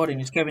you haven't got him,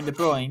 is Kevin De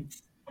Bruyne.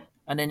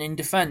 And then in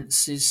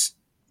defence is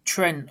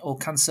Trent or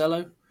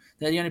Cancelo.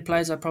 They're the only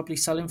players I'd probably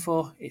sell him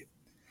for.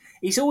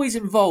 He's always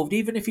involved,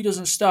 even if he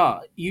doesn't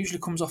start. He usually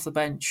comes off the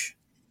bench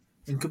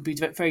and could be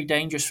very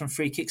dangerous from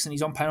free kicks, and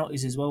he's on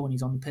penalties as well when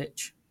he's on the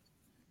pitch.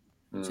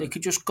 So he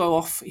could just go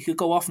off. He could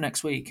go off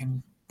next week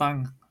and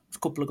bang a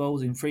couple of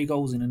goals in, 3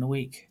 goals in a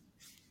week.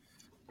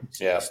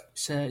 It's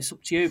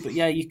up to you, but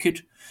yeah, you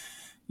could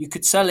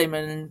sell him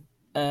and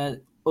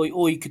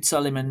or you could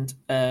sell him and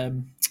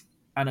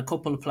a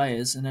couple of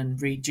players and then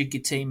rejig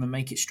your team and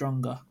make it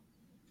stronger,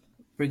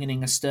 bringing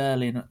in a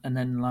Sterling and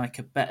then like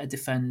a better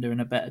defender and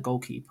a better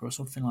goalkeeper or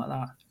something like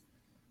that.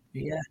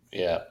 But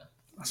yeah,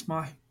 that's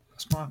my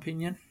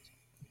opinion.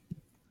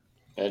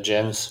 Yeah,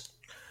 James.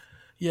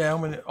 Yeah, I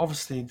mean,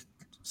 obviously,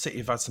 City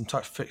have had some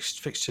tough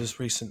fixtures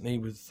recently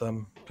with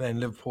playing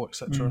Liverpool,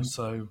 etc.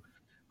 So,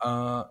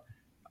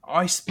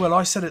 I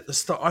said at the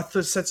start,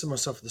 said to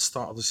myself at the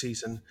start of the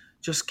season,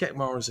 just get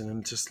Mahrez in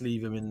and just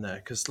leave him in there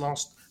because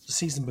the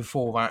season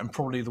before that and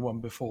probably the one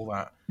before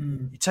that,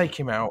 you take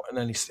him out and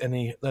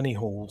then he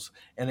hauls,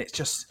 and it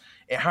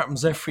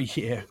happens every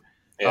year.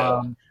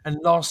 Yeah. And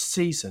last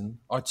season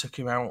I took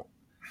him out,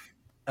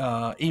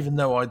 even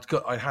though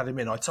I had him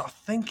in. I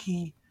think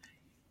he.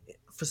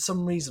 For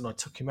some reason, I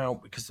took him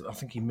out because I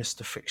think he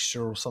missed a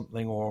fixture or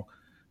something, or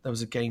there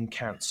was a game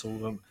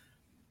cancelled.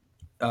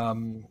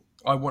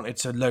 I wanted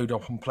to load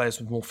up on players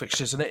with more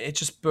fixtures, and it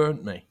just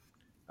burnt me.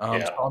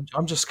 So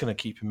I'm just going to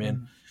keep him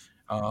in.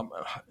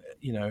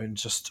 and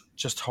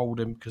just hold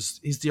him because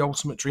he's the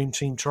ultimate dream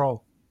team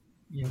troll.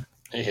 Yeah.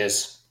 He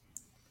is.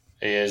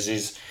 He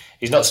is.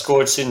 He's not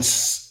scored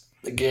since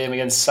the game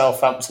against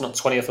Southampton on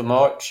 20th of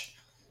March.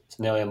 It's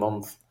nearly a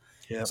month.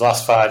 Yeah. His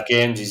last 5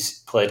 games, he's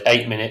played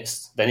 8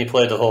 minutes. Then he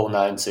played the whole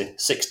 90,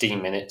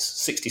 16 minutes,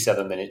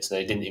 67 minutes,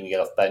 and he didn't even get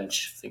off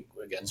bench. I think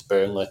against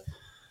Burnley.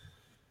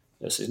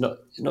 Yes, he's not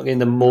getting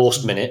the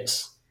most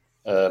minutes.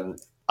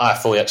 I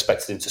fully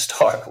expected him to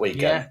start at the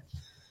weekend. Yeah.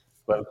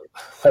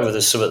 Whether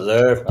there's something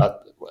there,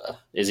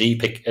 has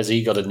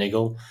he got a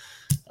niggle?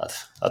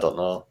 I don't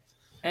know.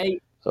 Hey,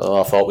 So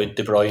I thought with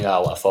De Bruyne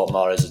out, I thought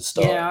Mahrez would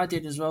start. yeah, I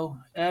did as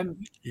well.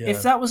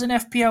 If that was an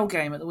FPL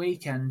game at the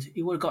weekend,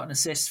 he would have got an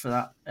assist for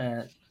that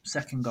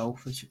second goal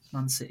for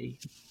Man City.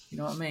 You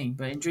know what I mean?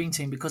 But in Dream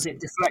Team, because it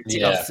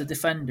deflected off the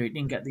defender, it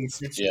didn't get the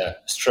assist. Yeah,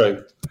 it's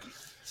true.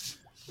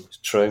 It's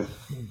true.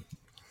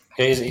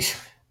 He's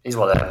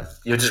one of them.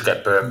 You'll just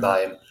get burned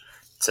by him,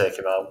 take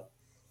him out.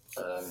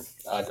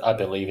 I'd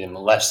be leaving him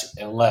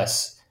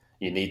unless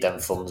you need them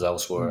funds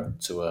elsewhere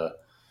to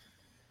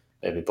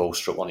maybe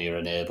bolster up one of your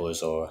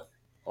enablers or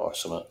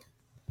something.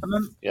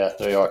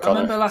 There you are, Connor.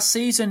 I remember last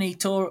season he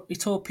tore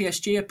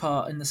PSG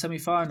apart in the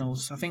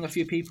semi-finals. I think a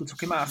few people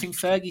took him out. I think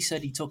Fergie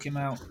said he took him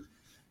out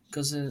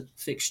because of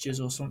fixtures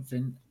or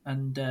something,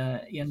 and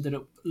he ended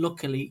up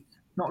but he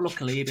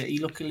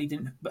luckily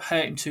didn't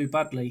hurt him too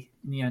badly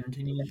in the end,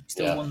 and he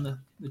still won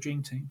the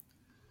Dream Team.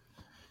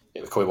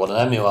 It could be one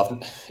of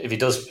them. If he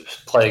does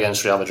play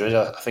against Real Madrid,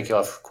 I think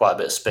he'll have quite a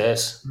bit of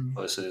space.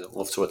 Obviously, he'll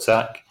love to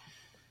attack.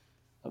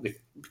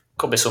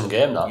 Could be some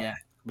game now. Yeah,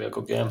 could be a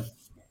good game.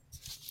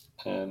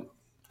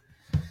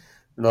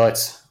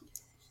 Right,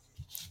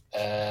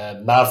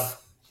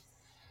 Mav.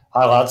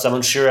 Hi lads, I'm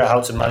unsure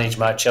how to manage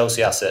my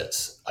Chelsea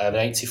assets. I have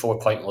an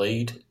 84-point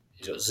lead.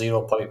 He's got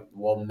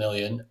 0.1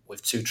 million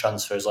with 2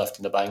 transfers left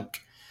in the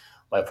bank.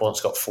 My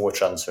opponent's got 4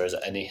 transfers.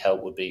 Any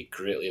help would be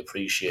greatly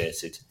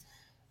appreciated.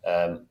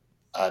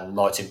 And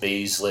Martin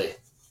Beasley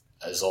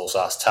has also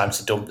asked time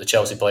to dump the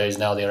Chelsea players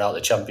now they're out of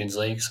the Champions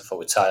League. So I thought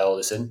we'd tie all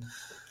this in.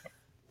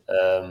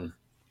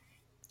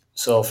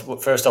 So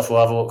first off,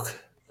 we'll have a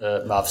look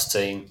at Mav's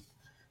team,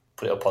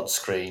 put it up on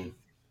screen,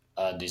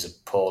 and his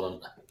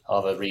opponent.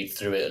 I'll have a read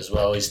through it as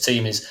well. His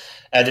team is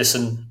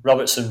Edison,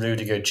 Robertson,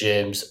 Rudiger,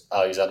 James,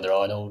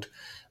 Alexander-Arnold,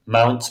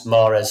 Mount,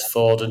 Mahrez,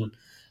 Foden,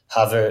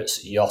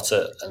 Havertz,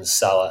 Jota, and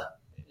Salah.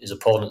 His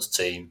opponent's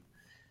team,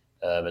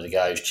 but the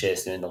guy who's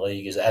chasing him in the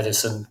league, is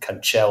Edison,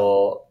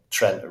 Cancelo,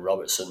 Trent, and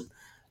Robertson,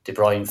 De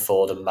Bruyne,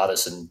 Foden,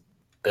 Maddison,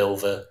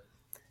 Bilver,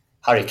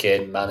 Harry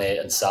Kane, Mane,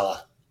 and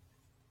Salah.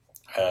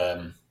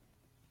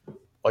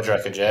 What do you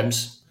reckon,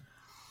 James?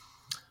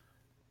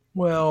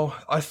 Well,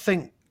 I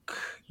think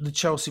the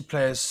Chelsea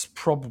players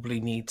probably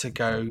need to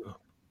go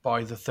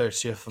by the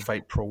 30th of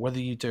April. Whether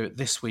you do it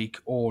this week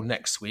or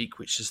next week,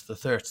 which is the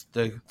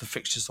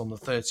fixtures on the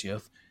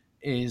 30th,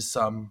 is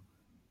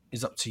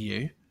up to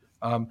you.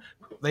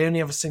 They only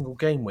have a single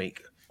game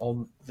week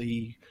on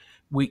the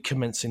week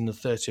commencing the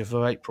 30th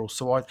of April,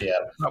 so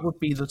that would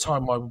be the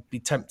time I would be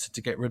tempted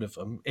to get rid of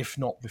them, if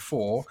not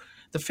before.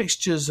 The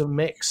fixtures are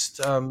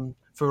mixed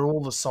for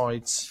all the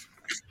sides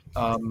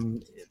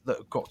that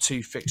have got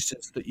 2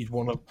 fixtures that you'd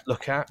want to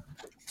look at.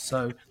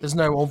 So there's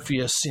no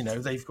obvious,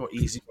 they've got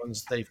easy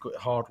ones, they've got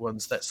hard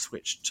ones. Let's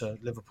switch to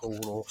Liverpool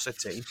or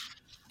City.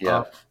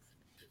 Yeah.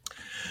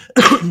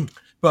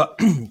 But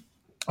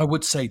I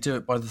would say do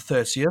it by the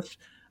 30th.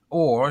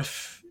 Or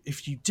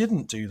if you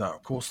didn't do that,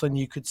 of course, then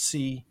you could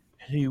see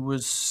who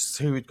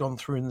had gone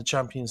through in the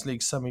Champions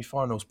League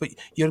semi-finals. But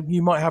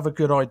you might have a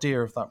good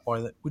idea of that by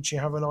then. Would you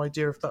have an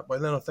idea of that by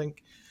then, I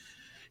think?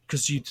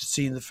 Because you'd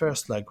seen the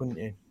first leg, wouldn't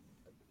you?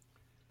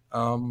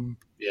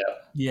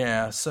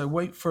 Yeah, so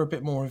wait for a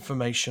bit more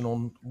information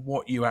on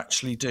what you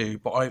actually do.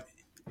 But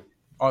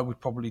I would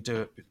probably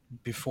do it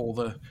before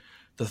the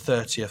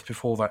 30th,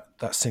 before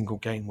that single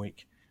game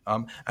week.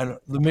 And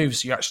the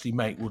moves you actually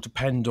make will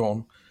depend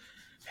on,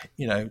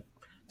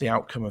 the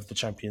outcome of the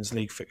Champions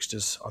League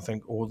fixtures, I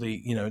think, or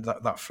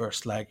that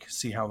first leg.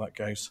 See how that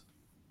goes.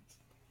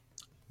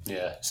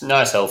 Yeah, it's a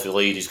nice healthy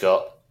lead he's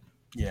got.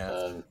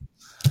 Yeah.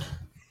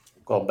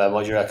 Go on, Ben.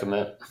 What do you reckon,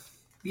 mate?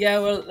 Yeah,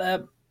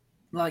 well,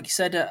 like you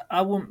said,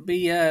 I wouldn't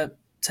be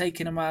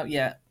taking them out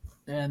yet.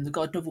 They've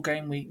got a double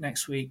game week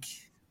next week.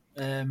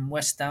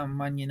 West Ham,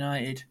 Man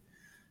United.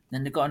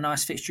 Then they've got a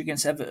nice fixture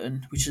against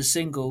Everton, which is a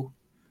single.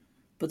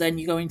 But then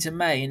you go into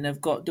May and they've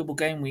got double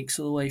game weeks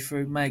all the way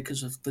through May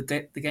because of the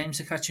games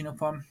they're catching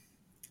up on.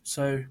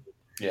 So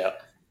yeah,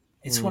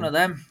 it's one of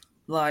them.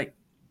 Like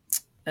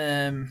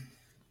Man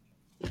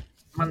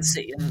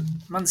City.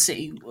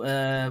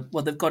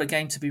 Well, they've got a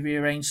game to be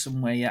rearranged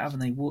somewhere yet,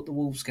 haven't they? The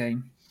Wolves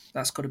game.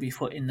 That's got to be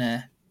put in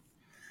there.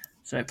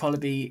 So it'd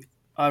probably be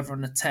either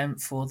on the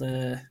 10th or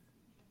the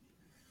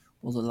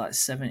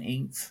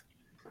 17th,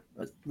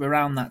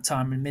 around that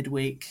time in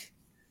midweek.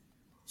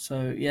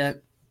 So yeah.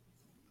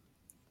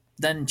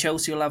 Then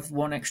Chelsea will have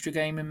one extra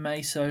game in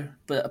May.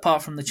 But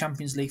apart from the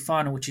Champions League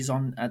final, which is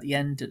on at the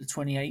end at the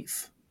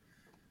 28th.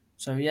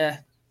 So yeah,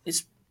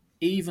 it's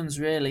evens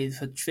really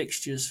for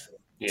fixtures.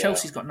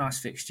 Chelsea's got nice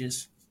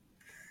fixtures.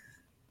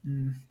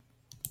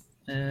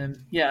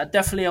 I'd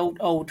definitely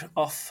hold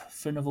off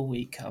for another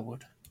week. I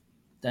would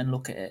then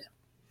look at it.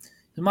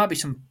 There might be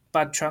some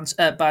bad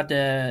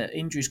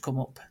injuries come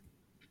up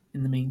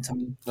in the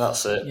meantime.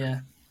 That's it.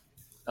 Yeah,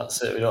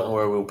 That's it. We don't know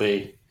where we'll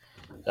be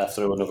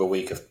after another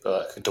week of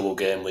a double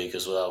game week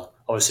as well.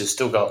 Obviously, we've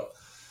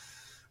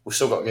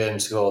still got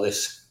games to go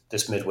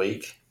this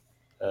midweek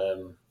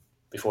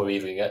before we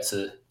even get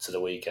to the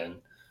weekend.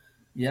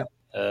 Yep.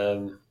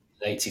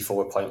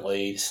 84-point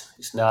lead.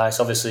 It's nice.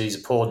 Obviously,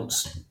 his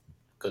opponent's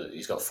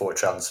he's got 4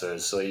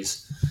 transfers, so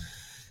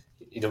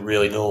you don't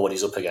really know what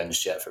he's up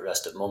against yet for the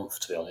rest of the month,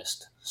 to be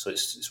honest. So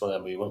it's one of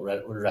them we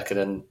wouldn't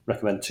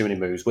recommend too many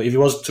moves. But if he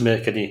was to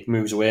make any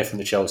moves away from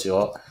the Chelsea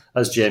lot,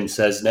 as James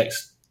says,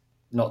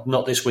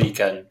 not this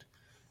weekend,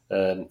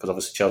 because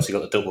obviously Chelsea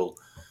got the double,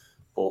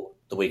 but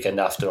the weekend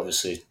after,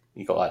 obviously,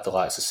 you got like the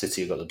likes of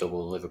City, you got the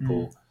double,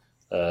 Liverpool,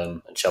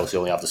 and Chelsea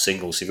only have the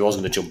singles. So if he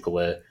wasn't going to jump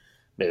away,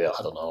 maybe,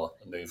 I don't know,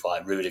 a move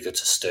like Rudiger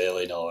to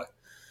Sterling or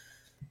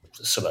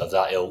something of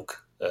that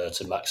ilk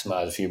to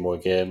maximise a few more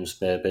games,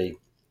 maybe.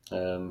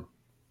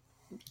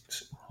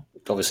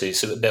 Obviously,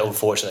 it's a bit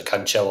unfortunate that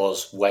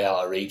Cancelo's way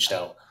out of reach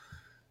now.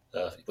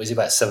 Was he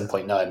about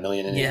 7.9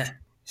 million?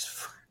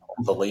 It's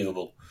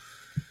unbelievable.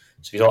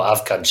 So if you don't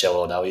have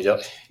Cancelo now,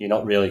 you're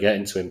not really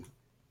getting to him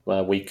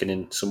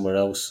weakening somewhere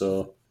else.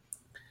 So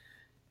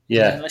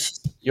yeah,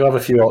 you have a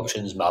few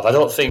options, Mav. I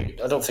don't think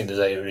there's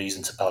any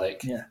reason to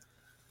panic.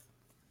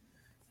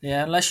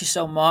 Yeah, unless you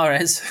sell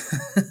Mahrez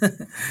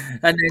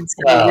and then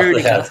sell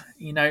Rudiger,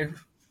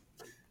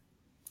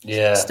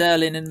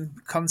 Sterling and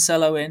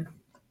Cancelo in,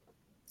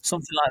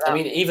 something like that. I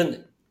mean,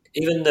 even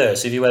there,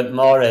 so if you went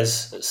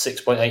Mahrez at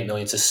 6.8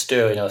 million to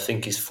Sterling, I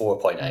think he's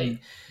 4.8.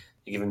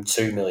 You give him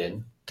 2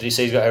 million. Did he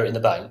say he's got out in the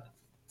bank?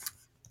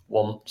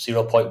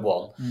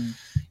 0.1.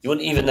 You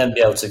wouldn't even then be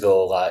able to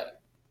go like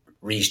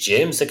Reece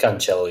James to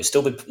Cancelo. He'd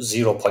still be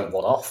 0.1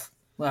 off.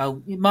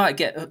 Well, you might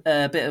get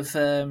a bit of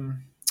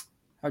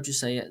how do you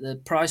say it? The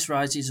price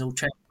rises will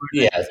change.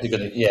 That's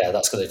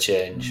going to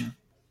change.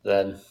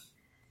 Then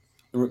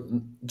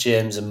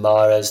James and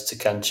Mahrez to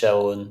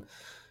Cancelo and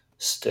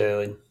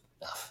Sterling.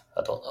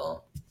 I don't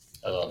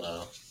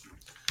know.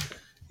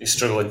 He's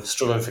struggling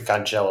for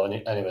Cancelo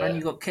anyway. And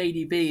you've got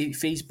KDB.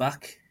 If he's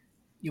back,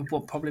 you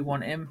probably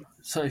want him.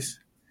 So it's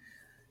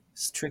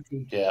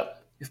tricky. Yeah.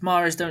 If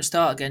Mahrez don't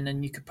start again,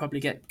 then you could probably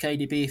get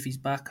KDB if he's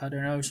back. I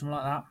don't know, something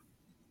like that.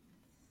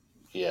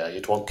 Yeah,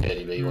 you'd want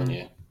KDB, wouldn't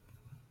you?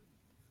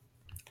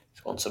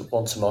 Want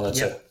to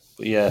monitor. Yep.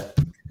 But yeah,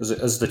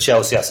 as the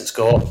Chelsea assets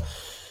go,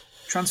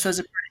 transfers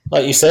are pretty.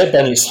 Like you said,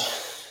 Ben,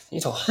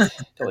 you don't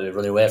really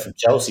run away from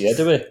Chelsea yet,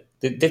 do we?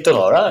 They've done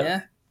all right.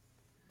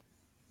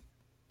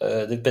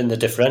 Yeah. They've been the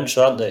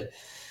differential, haven't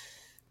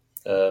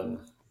they?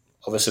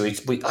 Obviously,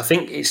 I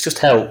think it's just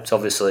helped.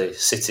 Obviously,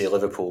 City and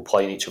Liverpool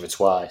playing each other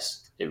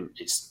twice.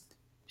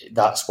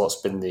 That's what's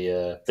been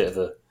the bit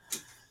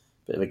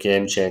of a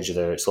game changer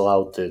there. It's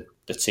allowed the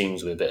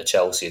teams with a bit of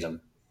Chelsea in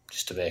them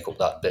just to make up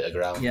that bit of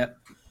ground. Yep.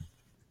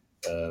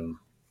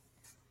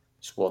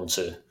 It's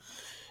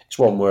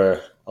one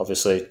where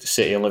obviously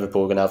City and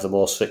Liverpool are going to have the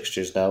most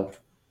fixtures now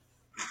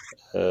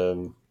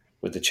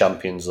with the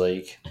Champions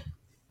League.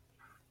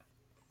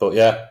 But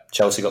yeah,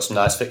 Chelsea got some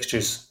nice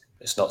fixtures.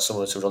 It's not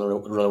somewhere to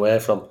run away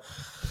from.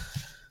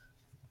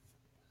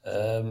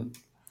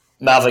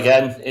 Mav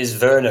again,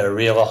 is Werner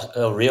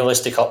a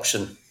realistic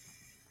option?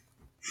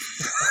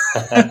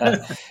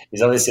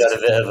 He's obviously had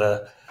a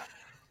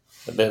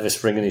bit of a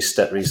spring in his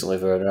step recently,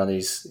 Werner, and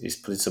he's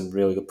put in some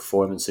really good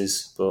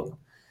performances. But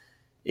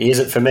he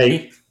isn't for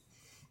me.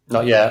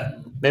 Not yet.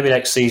 Maybe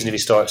next season if he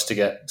starts to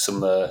get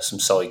some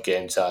solid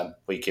game time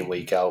week in,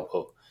 week out.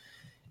 But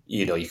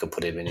you could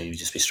put him in and he'd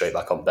just be straight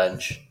back on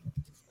bench.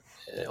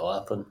 It'll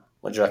happen.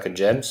 What do you reckon,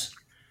 James?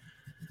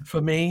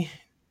 For me,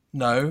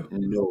 no.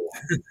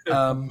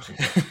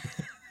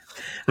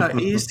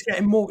 He is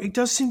getting more. He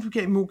does seem to be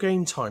getting more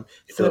game time.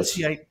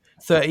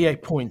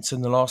 38 points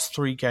in the last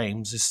 3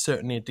 games is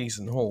certainly a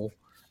decent haul.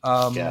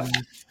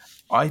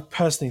 I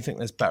personally think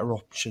there's better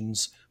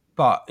options,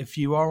 but if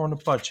you are on a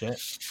budget,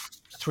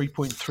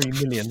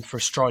 3.3 million for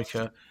a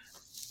striker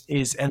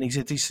he's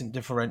a decent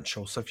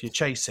differential. So if you're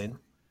chasing,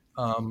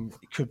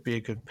 it could be a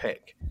good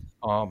pick.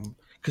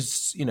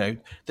 Because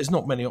there's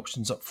not many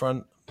options up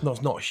front.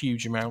 Not a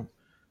huge amount.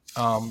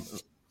 And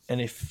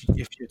if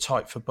you're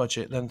tight for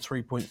budget, then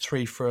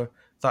 3.3 for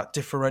that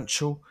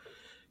differential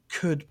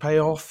could pay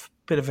off.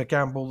 Bit of a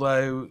gamble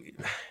though.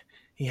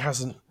 He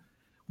hasn't.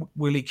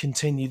 Will he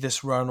continue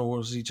this run, or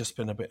has he just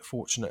been a bit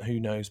fortunate? Who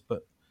knows?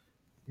 But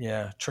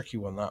yeah, tricky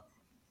one that.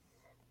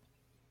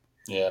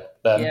 Yeah,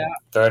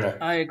 Werner.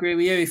 I agree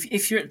with you.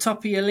 If you're at top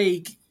of your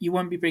league, you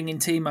won't be bringing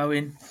Timo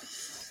in.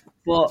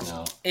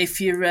 But if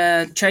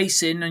you're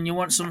chasing and you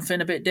want something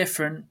a bit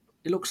different,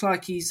 it looks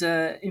like he's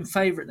in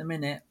favour at the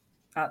minute.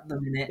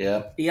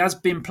 Yeah. He has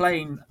been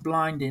playing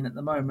blinding at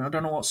the moment. I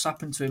don't know what's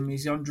happened to him.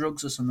 He's on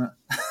drugs or something.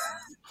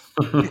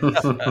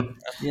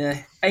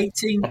 Yeah,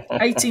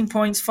 18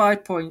 points,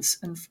 5 points,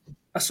 and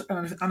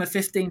and a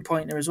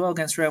 15-pointer as well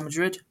against Real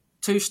Madrid.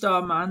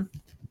 2-star man,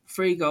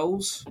 3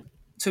 goals,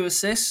 2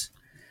 assists,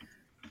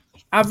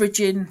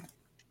 averaging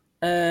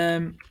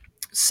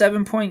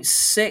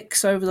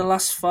 7.6 over the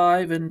last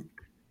 5 and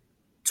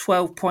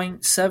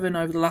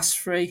 12.7 over the last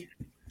 3.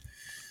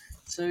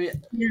 So yeah,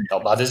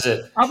 Not bad, is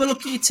it? have a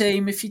look at your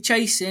team. If you're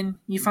chasing,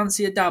 you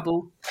fancy a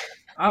dabble.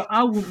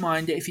 I wouldn't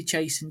mind it if you're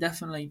chasing,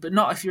 definitely, but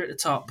not if you're at the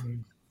top.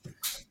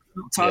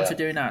 Not time for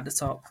doing that at the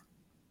top.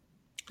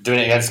 Doing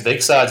it against the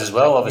big sides as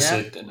well,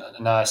 obviously.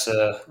 Nice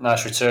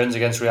returns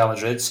against Real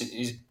Madrid.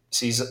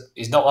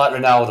 He's not like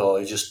Ronaldo.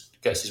 He just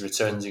gets his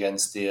returns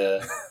against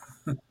the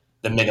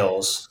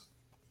minnows.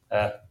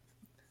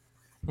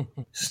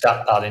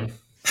 Stat padding.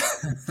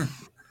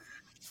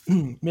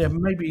 Yeah,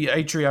 maybe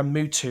Adrian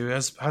Mutu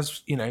has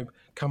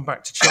come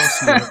back to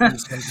Chelsea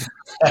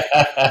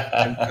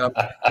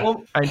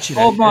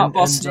or Mark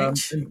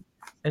Bosnich.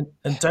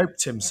 And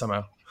doped him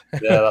somehow.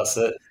 Yeah, that's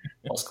it.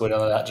 What's going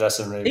on in that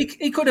dressing room?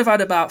 He could have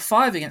had about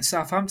 5 against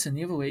Southampton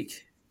the other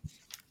week.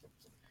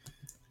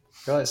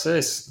 Right, so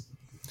it's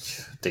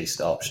a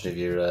decent option if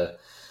you're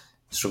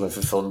struggling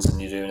for funds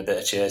and you're doing a bit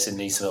of chasing,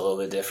 need something a little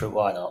bit different.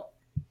 Why not?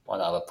 Why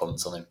not have a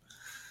punt on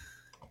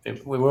him?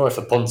 We were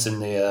for punts in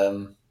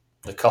the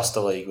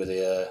Costa League with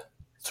the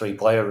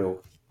 3-player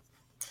rule.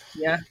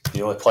 Yeah.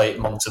 You only play it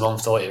month to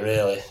month, don't you,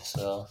 really?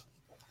 So,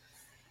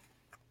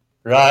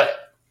 right.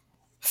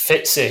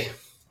 Fitzy.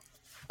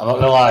 I'm not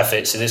going to lie,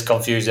 Fitzy, this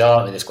confused the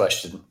army, this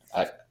question.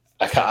 I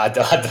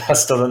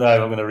still don't know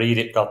if I'm going to read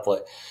it properly.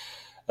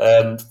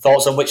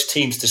 Thoughts on which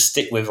teams to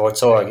stick with or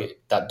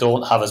target that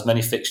don't have as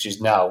many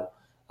fixtures now,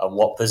 and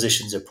what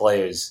positions of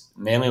players?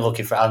 Mainly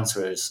looking for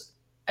answers,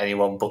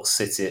 anyone but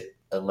City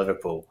and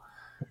Liverpool.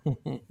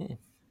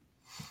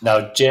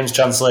 Now, James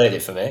translated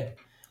it for me.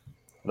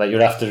 That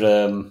you're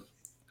after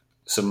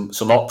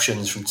some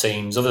options from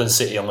teams other than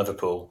City and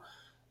Liverpool,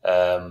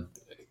 who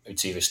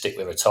to either stick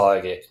with or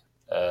target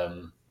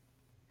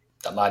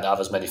that might not have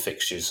as many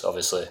fixtures,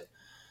 obviously,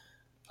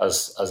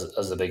 as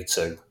the big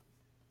two,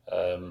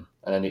 and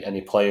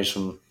any players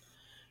from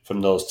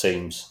those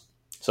teams.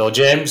 So,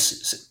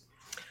 James,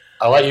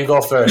 I'll let you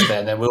go first, mate,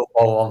 and then we'll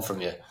follow on from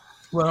you.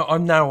 Well,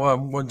 I'm now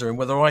wondering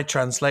whether I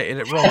translated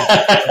it wrong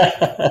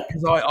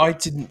because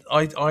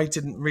I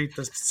didn't read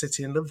the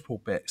City and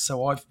Liverpool bit.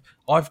 So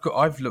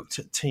I've looked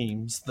at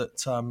teams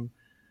that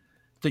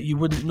that you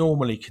wouldn't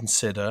normally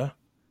consider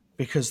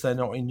because they're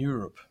not in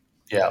Europe,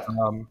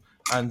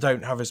 and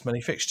don't have as many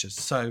fixtures.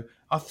 So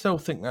I still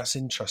think that's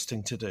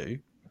interesting to do.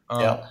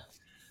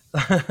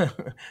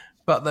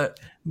 But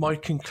my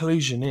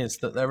conclusion is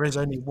that there is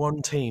only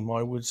one team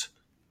I would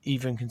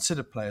even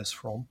consider players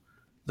from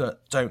that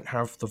don't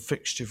have the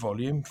fixture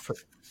volume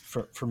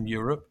from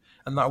Europe,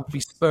 and that would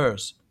be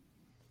Spurs.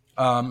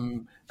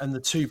 And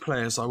the 2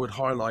 players I would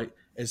highlight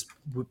as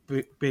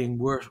being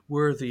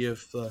worthy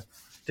of the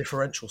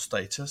differential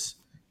status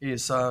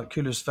is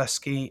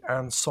Kulusevski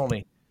and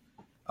Sonny.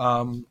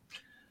 I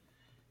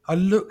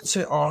looked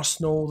at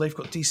Arsenal. They've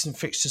got decent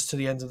fixtures to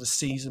the end of the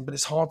season, but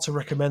it's hard to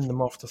recommend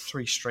them after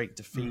 3 straight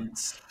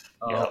defeats.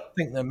 I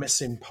think they're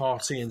missing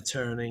Partey and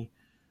Tierney.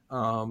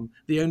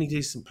 The only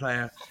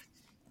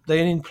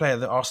player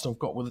that Arsenal have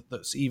got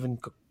that's even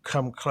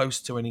come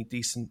close to any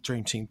decent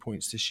Dream Team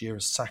points this year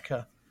is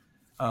Saka.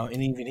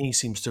 And even he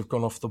seems to have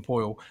gone off the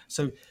boil.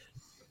 So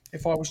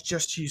if I was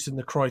just using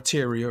the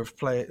criteria of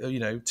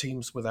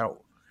teams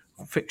without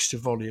fixture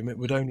volume, it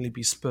would only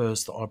be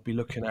Spurs that I'd be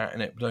looking at,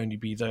 and it would only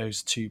be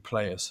those 2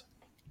 players.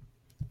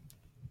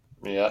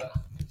 Yeah.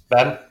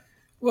 Ben?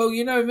 Well,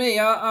 you know me,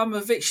 I'm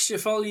a fixture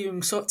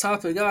volume sort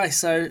type of guy,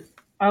 so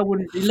I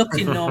wouldn't be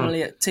looking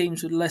normally at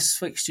teams with less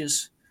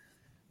fixtures.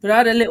 But I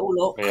had a little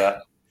look,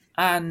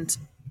 and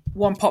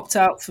one popped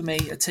out for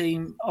me. A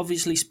team,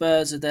 obviously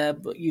Spurs are there,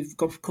 but you've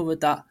covered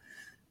that.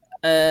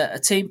 A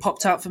team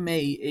popped out for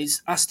me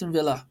is Aston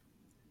Villa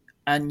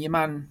and your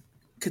man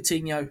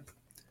Coutinho.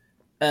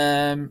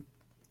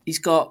 He's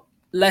got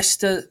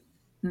Leicester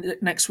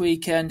next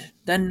weekend,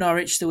 then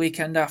Norwich the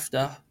weekend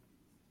after,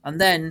 and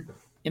then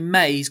in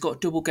May he's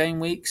got double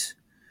game weeks.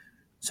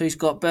 So he's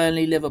got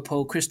Burnley,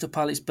 Liverpool, Crystal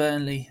Palace,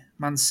 Burnley,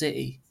 Man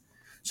City.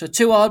 So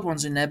 2 hard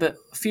ones in there, but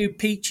a few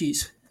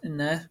peaches in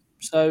there.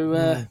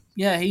 So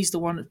he's the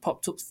one that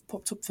popped up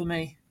for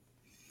me.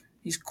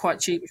 He's quite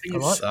cheap.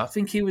 I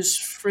think he was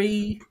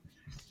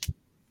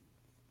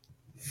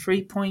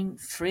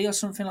 3.3 or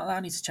something like that. I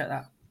need to check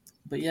that.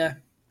 But yeah,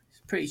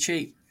 it's pretty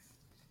cheap.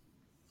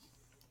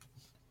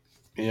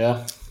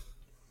 Yeah.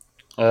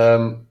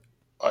 Like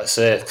I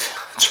say,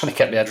 trying to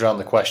get my head around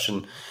the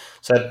question.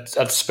 So I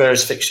had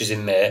Spurs fixtures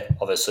in May.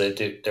 Obviously,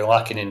 they're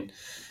lacking in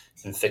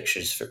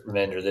fixtures for the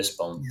remainder of this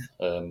month.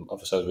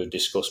 Obviously, as we've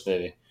discussed,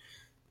 we'll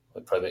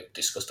probably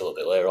discussed a little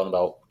bit later on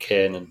about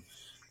Kane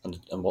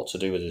and what to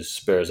do with his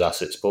Spurs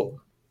assets. But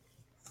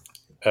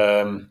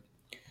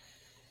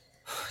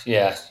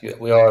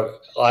we are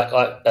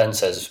like Ben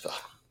says,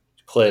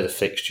 play the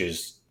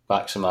fixtures,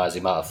 maximise the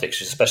amount of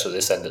fixtures, especially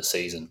this end of the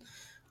season.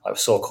 Like, we're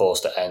so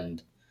close to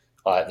end.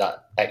 Like,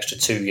 that extra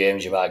 2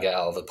 games you might get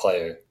out of a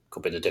player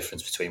could be the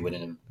difference between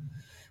winning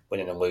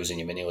winning and losing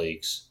your mini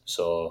leagues.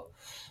 So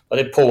I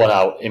did pull one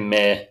out in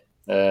May.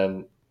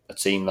 A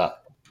team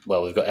that,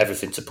 well, we've got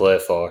everything to play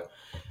for.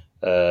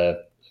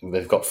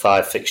 They've got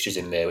 5 fixtures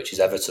in May, which is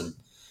Everton.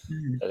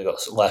 They've got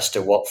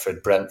Leicester,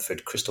 Watford,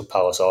 Brentford, Crystal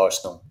Palace,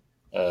 Arsenal.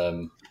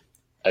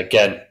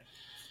 Again,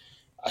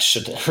 I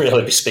shouldn't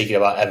really be speaking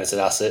about Everton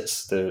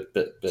assets. They're a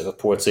bit of a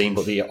poor team,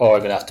 but they are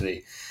going to have to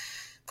be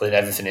putting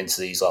everything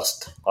into these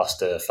last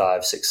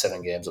 5, 6,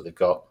 7 games that they've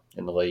got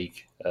in the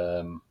league.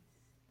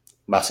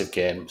 Massive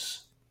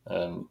games.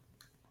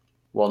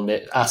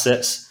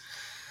 Assets.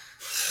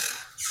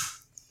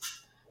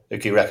 Who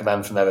can you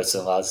recommend from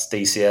Everton, lads?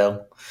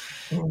 DCL,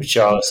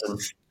 Richarlison.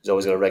 He's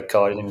always got a red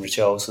card in him,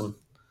 Richarlison.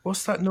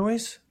 What's that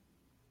noise?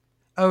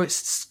 Oh,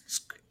 it's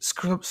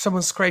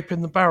someone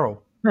scraping the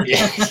barrel.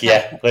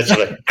 Yeah,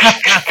 literally.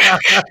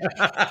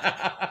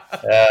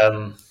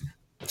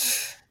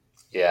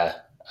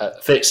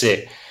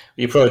 Fitzy,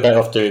 you're probably better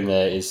off doing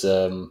there is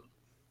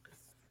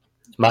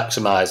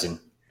maximising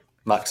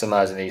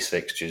these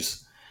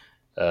fixtures.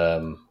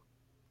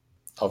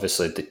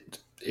 Obviously,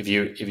 if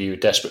you're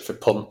desperate for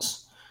punts,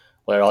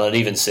 where I'd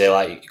even say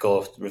like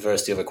go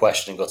reverse the other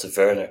question and go to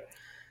Werner. I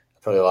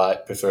probably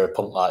prefer a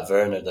punt like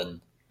Werner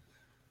than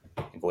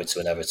going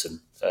to an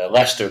Everton.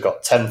 Leicester have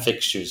got 10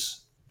 fixtures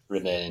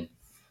remaining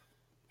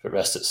for the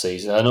rest of the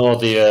season. I know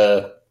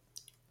the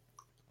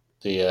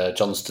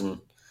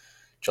Johnston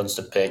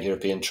Paint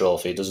European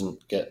Trophy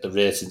doesn't get the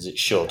ratings it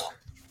should,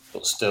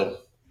 but still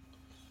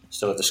if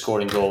they're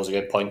scoring goals, they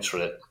get points for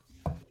it.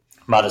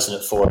 Maddison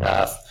at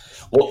 4.5.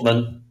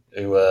 Lookman,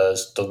 who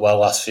has done well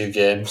last few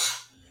games,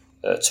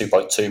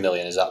 2.2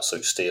 million is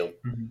absolute steal,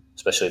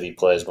 especially if he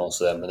plays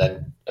most of them.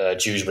 And then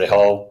Dewsbury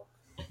Hall,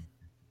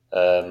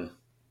 who's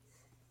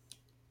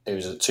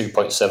at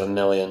 2.7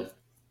 million.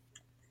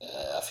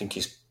 I think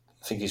he's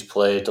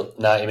played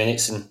 90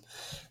 minutes and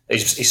he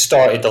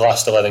started the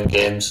last 11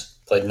 games,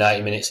 played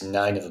 90 minutes in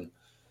 9 of them,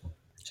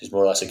 which is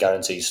more or less a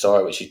guaranteed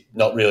start, which he's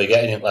not really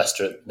getting at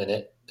Leicester at the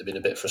minute. They've been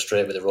a bit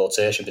frustrated with the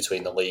rotation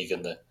between the league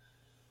and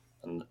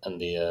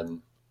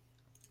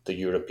the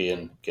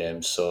European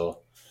games.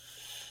 So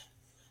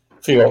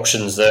a few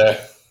options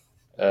there.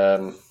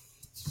 That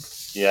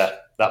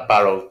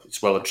barrel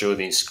is well and truly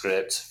being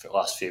scraped for the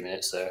last few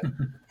minutes there.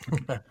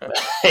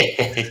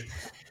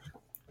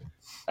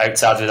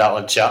 Outside with that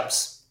one,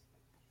 chaps.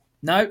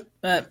 No,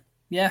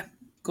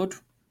 good.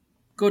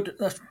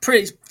 That's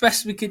pretty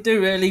best we could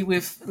do, really,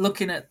 with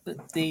looking at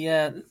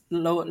the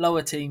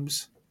lower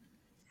teams.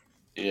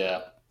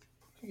 Yeah.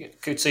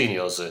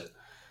 Coutinho's a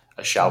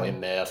shout in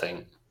May, I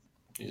think.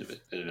 He's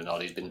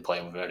been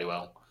playing very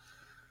well.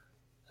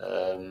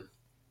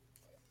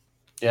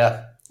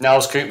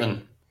 Niles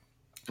Koopman,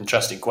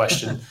 interesting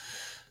question.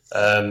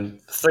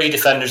 3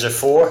 defenders of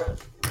 4.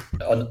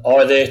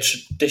 Are they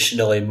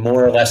traditionally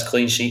more or less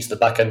clean sheets at the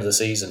back end of the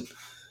season?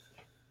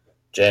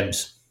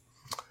 James?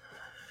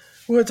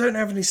 Well, I don't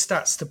have any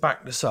stats to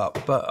back this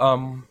up, but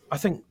I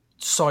think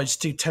sides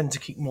do tend to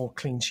keep more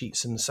clean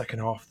sheets in the second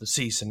half of the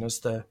season as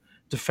the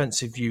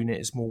defensive unit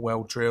is more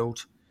well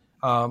drilled.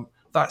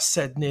 That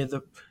said, near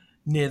the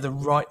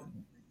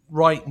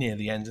right near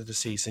the end of the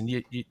season,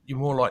 you're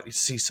more likely to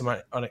see some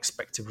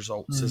unexpected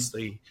results as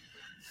the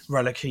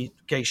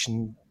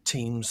relegation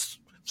teams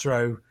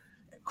throw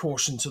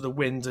caution to the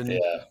wind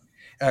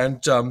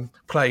and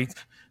play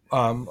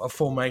a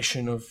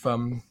formation of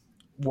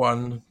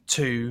 1,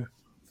 2,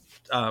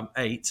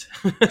 8,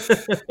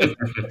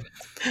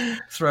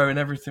 throwing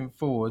everything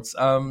forwards.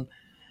 And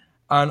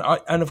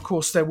of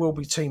course there will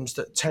be teams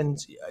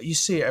that you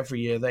see it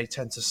every year, they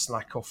tend to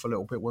slack off a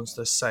little bit once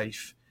they're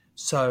safe.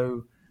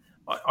 So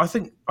I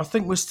think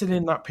we're still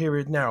in that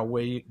period now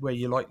where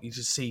you're likely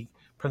to see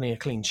plenty of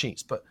clean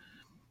sheets, but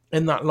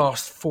in that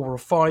last 4 or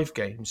 5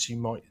 games you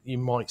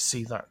might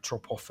see that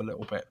drop off a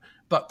little bit.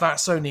 But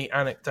that's only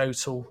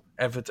anecdotal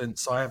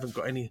evidence. I haven't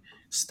got any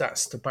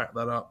stats to back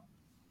that up.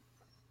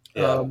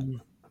 Yeah.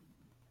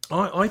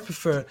 I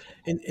prefer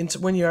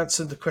when you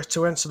answer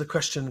the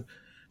question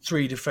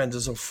 3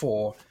 defenders of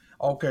 4.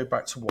 I'll go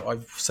back to what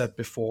I've said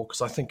before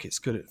because I think it's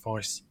good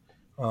advice.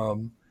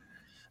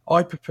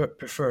 I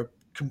prefer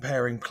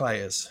comparing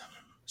players.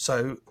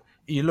 So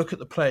you look at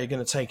the player you're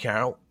going to take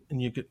out,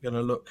 and you're going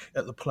to look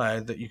at the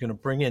player that you're going to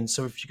bring in.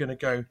 So if you're going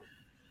to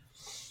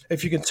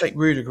take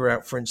Rudiger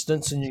out, for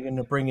instance, and you're going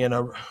to bring in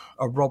a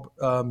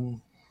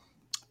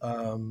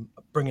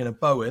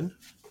Bowen,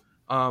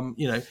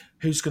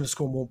 who's going to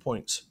score more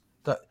points?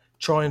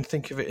 Try and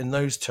think of it in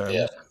those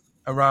terms,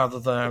 rather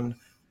than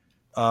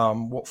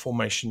what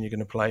formation you're going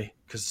to play,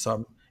 because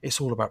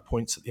it's all about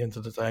points at the end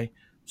of the day.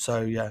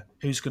 So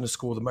who's going to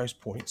score the most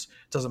points?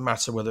 It doesn't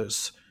matter whether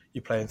it's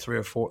you're playing 3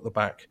 or 4 at the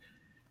back.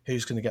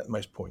 Who's going to get the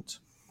most points?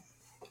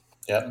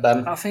 Yeah,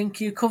 Ben. I think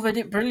you covered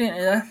it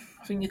brilliantly there.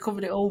 I think you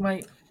covered it all,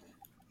 mate.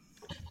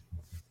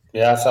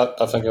 Yeah, I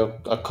think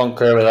I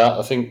concur with that.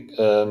 I think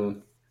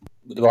the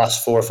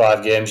last 4 or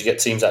 5 games, you get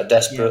teams that are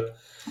desperate,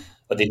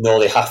 but they know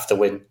they have to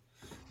win.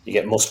 You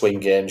get must-win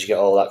games, you get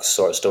all that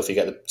sort of stuff. You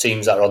get the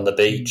teams that are on the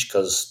beach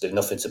because they've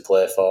nothing to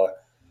play for.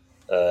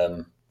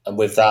 And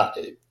with that,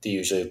 they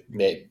usually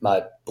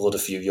might blood a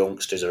few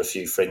youngsters or a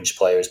few fringe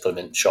players, put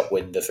them in shop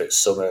window for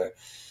summer.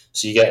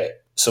 So you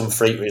get some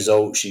freak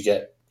results. You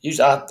get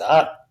usually,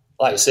 like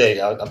I say,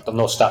 I've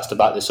no stats to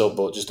back this up,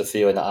 but just a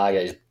feeling that I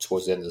get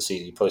towards the end of the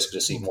season, you're probably going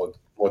to see more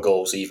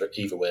goals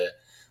either way,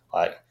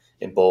 like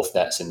in both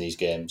nets in these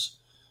games.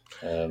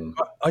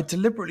 I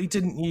deliberately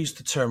didn't use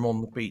the term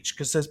on the beach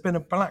because there's been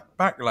a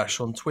backlash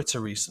on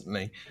Twitter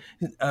recently.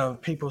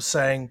 People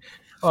saying,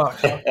 I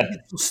think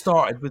it all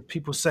started with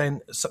people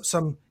saying,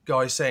 some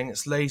guys saying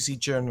it's lazy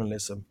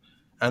journalism,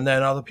 and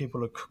then other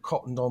people have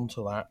cottoned on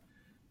to that.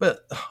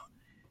 But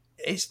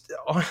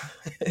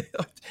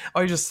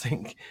I just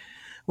think,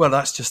 well,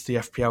 that's just the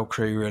FPL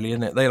crew, really,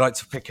 isn't it? They like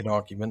to pick an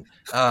argument.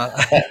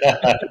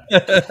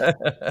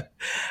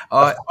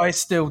 I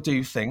still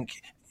do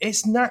think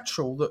it's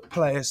natural that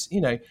players,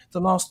 the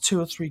last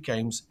 2 or 3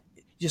 games,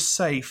 you're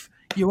safe.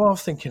 You are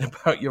thinking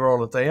about your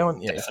holiday,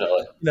 aren't you?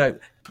 Definitely.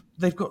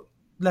 They've got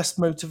less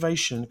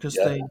motivation because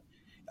Yeah.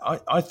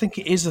 I think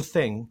it is a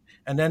thing.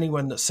 And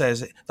anyone that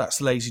says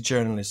that's lazy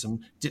journalism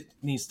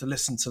needs to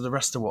listen to the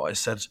rest of what I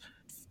said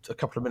a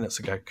couple of minutes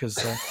ago because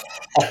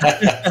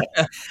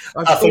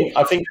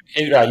I think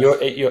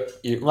your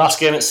last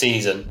game at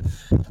season,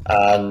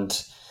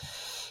 and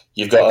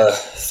you've got a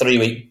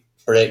 3-week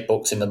break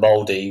booked in the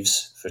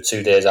Maldives for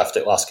 2 days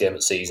after last game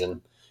at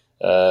season.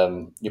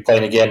 You're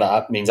playing a game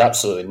that means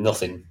absolutely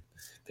nothing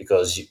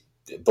because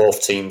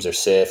both teams are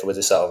safe with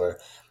this over.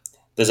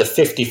 There's a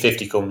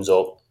 50-50 comes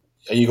up.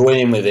 Are you going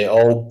in with it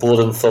all blood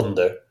and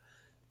thunder,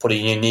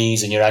 putting your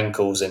knees and your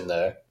ankles in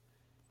there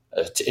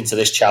into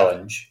this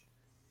challenge,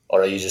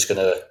 or are you just going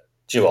to,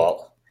 do you know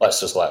what?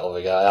 Let's just let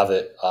the guy have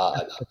it.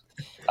 I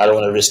don't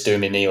want to risk doing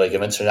my knee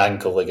ligament or an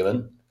ankle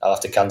ligament. I'll have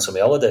to cancel my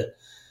holiday.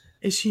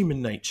 It's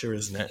human nature,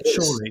 isn't it?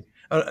 Surely,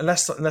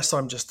 unless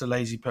I'm just a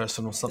lazy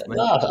person or something.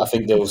 No, I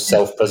think they'll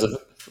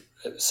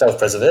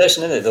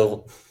self-preservation, isn't it?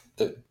 They'll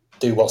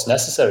do what's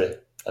necessary,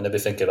 and they'll be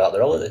thinking about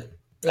their holiday.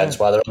 Yeah. Hence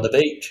why they're on the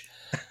beach.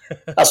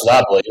 That's what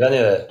I believe,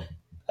 anyway.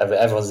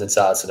 Everyone's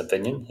entitled to an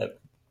opinion.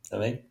 I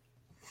mean,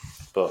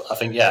 but I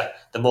think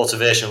the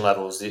motivation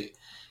levels.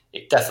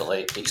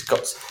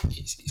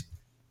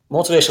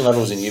 Motivation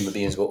levels in human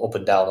beings go up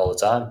and down all the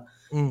time.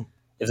 Mm.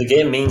 If the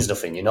game means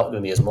nothing, you're not going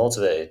to be as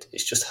motivated.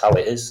 It's just how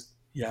it is.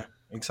 Yeah,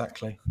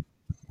 exactly.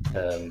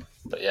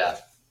 But yeah.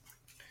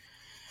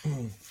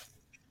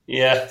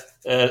 Yeah,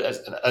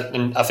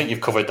 and I think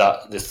you've covered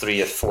that, the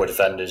 3 or 4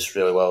 defenders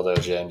really well there,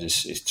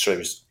 James. It's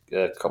true.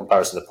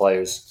 Comparison to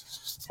players.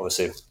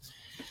 Obviously,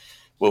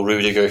 will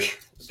Rudiger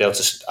be able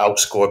to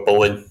outscore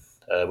Bowen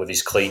with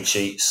his clean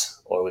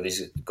sheets or with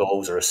his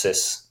goals or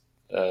assists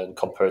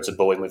compared to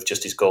Bowen with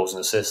just his goals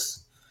and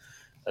assists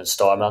and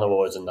Starman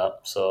awards and that?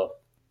 So,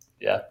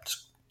 yeah,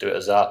 just do it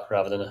as that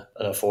rather than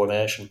a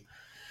formation.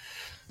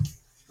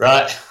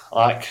 Right,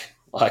 like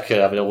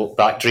having a look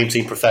back, Dream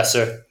Team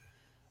Professor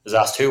has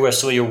asked, who were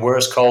some of your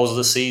worst calls of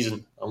the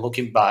season? And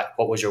looking back,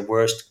 what was your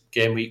worst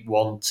game week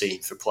 1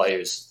 team for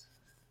players?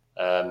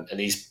 And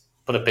he's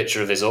put a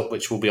picture of his up,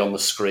 which will be on the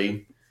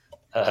screen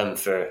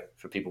for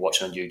people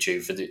watching on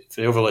YouTube. For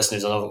the other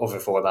listeners on other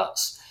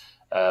formats,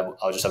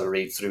 I'll just have a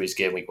read through his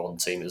game week 1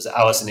 team. It was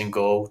Alisson in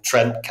goal,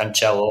 Trent,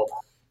 Cancelo,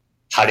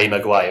 Harry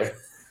Maguire,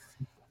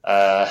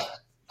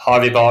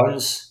 Harvey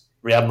Barnes,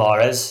 Riyad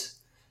Mahrez,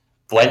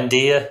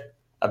 Buendia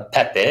and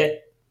Pepe,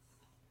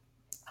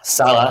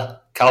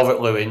 Salah,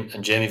 Calvert-Lewin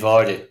and Jamie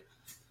Vardy.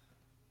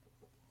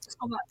 It's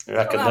not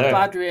that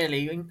bad,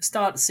 really.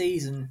 Start the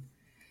season,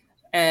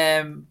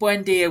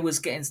 Buendia was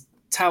getting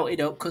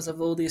touted up because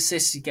of all the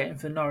assists he's getting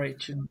for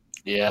Norwich.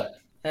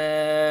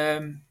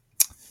 And,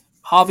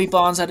 Harvey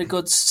Barnes had a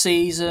good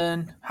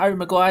season. Harry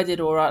Maguire did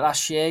all right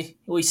last year. He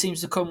always seems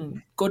to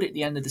come good at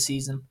the end of the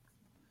season.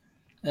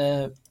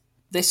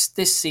 This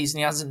season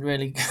he hasn't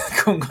really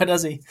come good,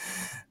 has he?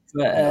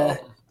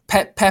 But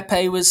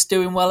Pepe was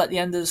doing well at the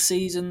end of the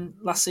season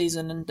last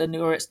season, and the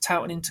Norwich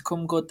touting him to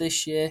come good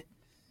this year.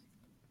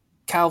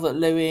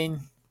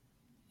 Calvert-Lewin,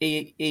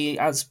 he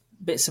has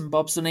bits and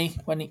bobs, doesn't he?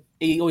 When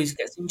he always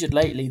gets injured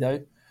lately,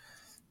 though.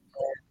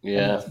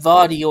 Yeah. And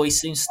Vardy always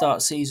seems to start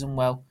the season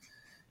well.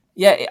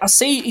 Yeah, I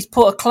see he's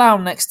put a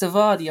clown next to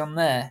Vardy on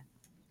there.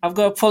 I've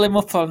got to pull him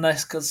up on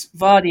this because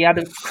Vardy had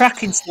a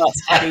cracking start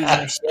to the season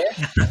this year.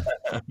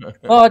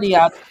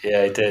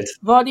 Yeah, he did.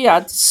 Vardy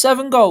had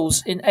 7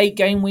 goals in 8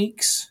 game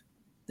weeks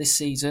this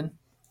season,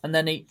 and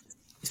then he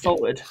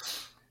faltered.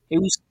 He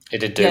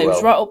did do well. He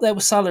was right up there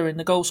with Salah in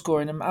the goal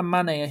scoring and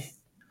Mane.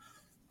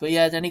 But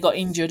yeah, then he got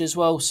injured as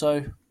well,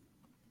 so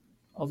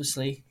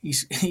obviously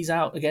he's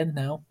out again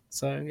now.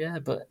 So yeah,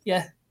 but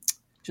yeah,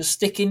 just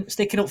sticking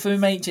up for me,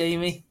 mate,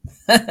 Jamie.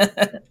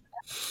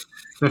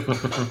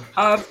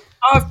 I've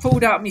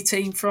pulled out my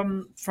team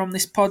from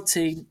this pod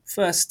team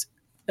first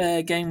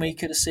game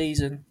week of the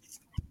season,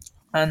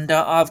 and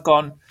I've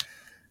gone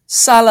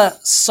Salah,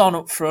 Son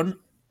up front,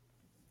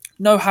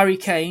 no Harry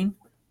Kane,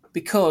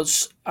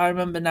 because I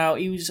remember now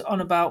he was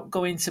on about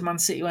going to Man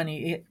City when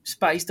he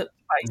spaced up.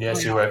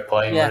 Yes, you weren't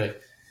playing, were you?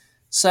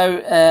 So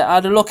I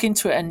had a look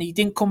into it, and he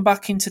didn't come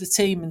back into the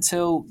team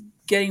until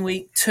game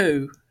week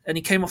 2 and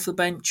he came off the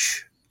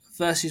bench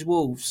versus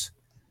Wolves,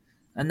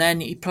 and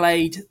then he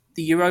played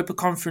the Europa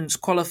Conference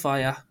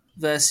qualifier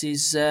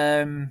versus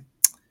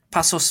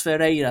Passos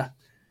Ferreira,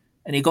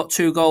 and he got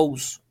 2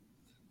 goals.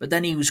 But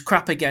then he was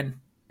crap again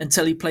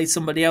until he played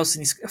somebody else,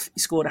 and he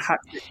scored a hat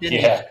trick, didn't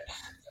he? Yeah.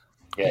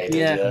 Yeah, he did,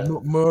 Yeah. yeah.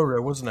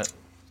 Mura, wasn't it?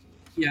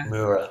 Yeah.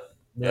 Mura.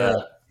 Yeah.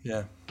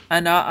 Yeah.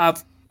 And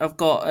I've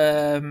got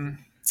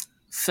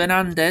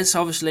Fernandez,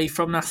 obviously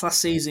from that last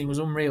season, was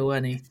unreal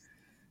when he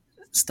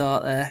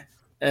start there.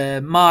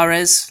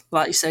 Mahrez,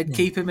 like you said,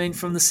 keep him in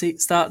from the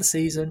start of the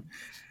season.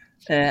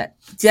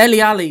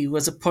 Dele Alli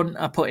was a punt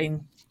I put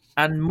in,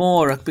 and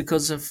Mora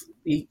because of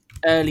the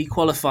early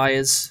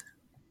qualifiers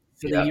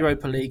for the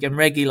Europa League, and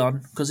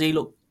Reguilon because he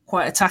looked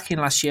quite attacking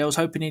last year. I was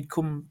hoping he'd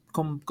come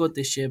good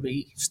this year, but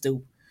he's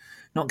still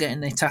not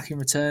getting the attacking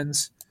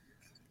returns.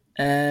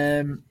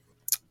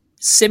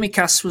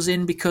 Simicast was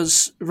in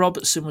because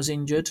Robertson was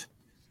injured.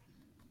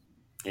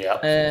 Yeah.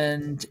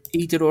 And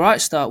he did all right to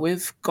start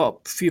with.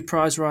 Got a few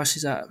prize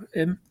rises out of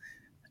him.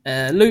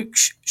 Luke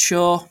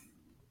Shaw,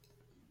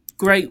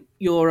 great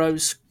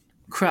Euros,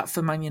 crap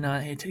for Man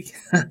United.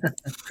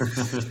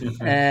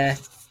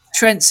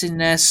 Trent's in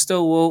there,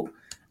 stalwart.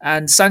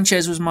 And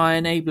Sanchez was my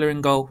enabler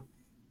in goal.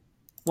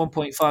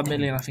 1.5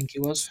 million, I think he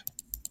was.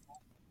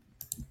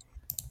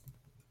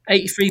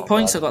 83 Not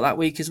points bad. I got that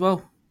week as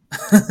well.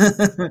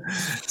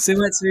 So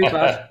went too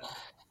bad.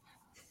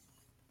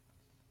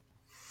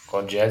 Go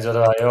on, James, what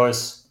about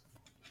yours?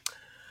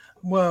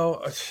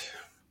 Well,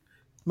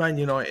 Man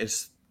United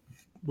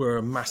were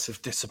a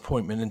massive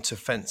disappointment in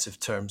defensive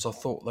terms. I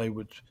thought they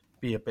would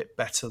be a bit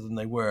better than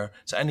they were.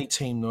 So any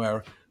team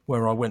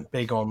where I went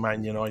big on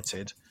Man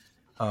United,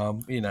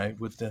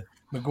 with the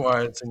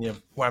Maguires and your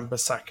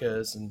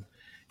Wan-Bissakas, and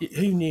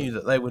who knew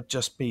that they would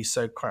just be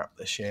so crap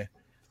this year?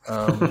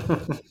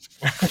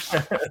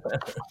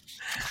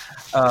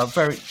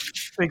 Very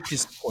big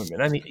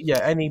disappointment.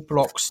 Any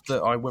blocks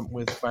that I went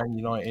with Man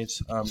United,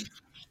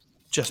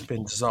 just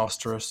been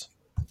disastrous.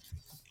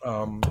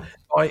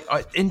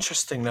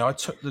 Interestingly, I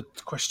took the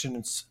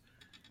questions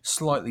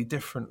slightly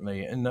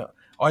differently, in that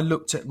I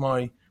looked at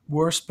my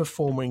worst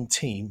performing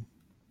team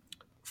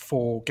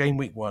for game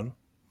week 1,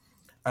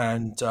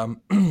 and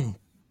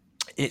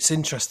it's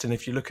interesting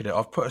if you look at it.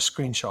 I've put a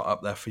screenshot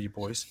up there for you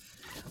boys.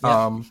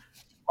 Yeah.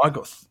 I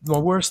got my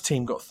worst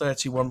team got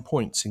 31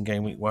 points in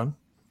game week 1,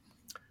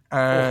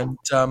 and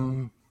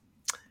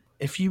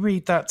if you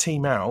read that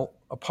team out,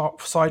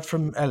 aside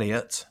from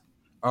Elliott,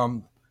 I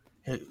know,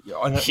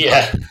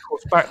 Yeah. of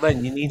course, back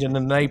then you need an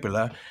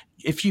enabler.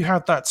 If you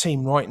had that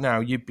team right now,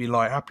 you'd be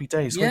like happy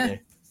days, wouldn't you?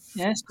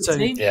 Yeah, it's a good So-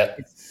 team. Yeah.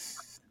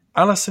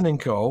 Allison in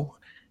goal,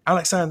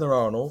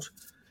 Alexander-Arnold,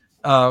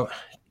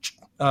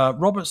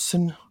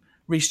 Robertson,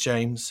 Reece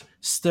James,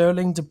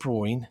 Sterling, De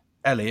Bruyne,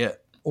 Elliott,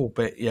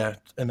 albeit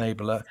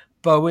enabler,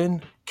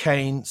 Bowen,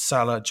 Kane,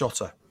 Salah,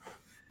 Jota,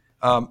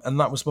 and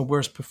that was my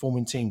worst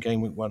performing team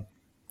game week 1.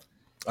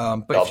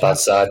 But Not a bad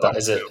side, that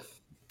is it.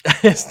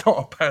 it's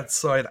not a bad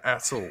side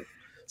at all.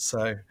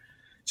 So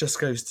just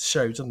goes to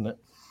show, doesn't it?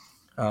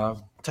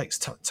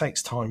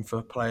 Takes time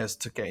for players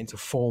to get into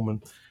form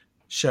and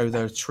show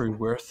their true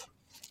worth.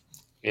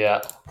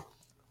 Yeah.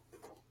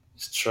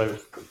 It's true.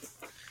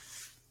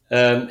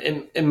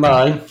 In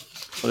mine,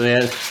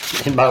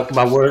 in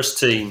my worst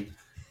team,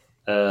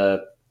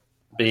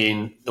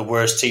 being the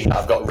worst team that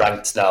I've got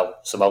ranked now.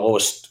 So my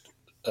lowest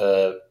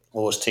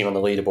team on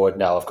the leaderboard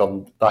now. I've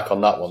gone back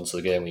on that one to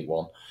the game week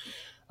 1,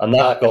 and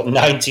that got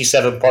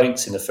 97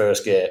 points in the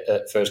first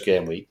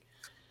game week.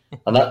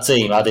 And that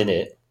team had in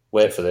it,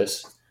 wait for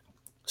this,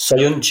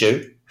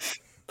 Soyuncu,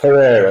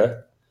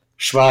 Pereira,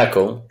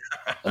 Schmeichel,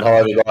 and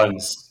Harvey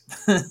Barnes.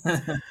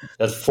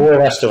 There's 4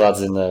 Leicester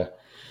lads in there.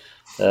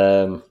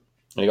 And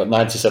he got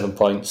 97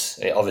 points.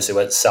 It obviously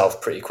went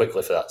south pretty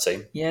quickly for that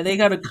team. Yeah, they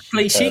got a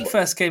clean sheet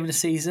first game of the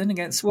season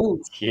against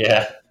Wolves.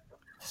 Yeah.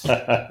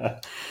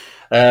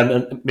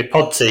 And my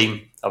pod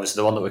team,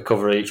 obviously the one that we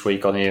cover each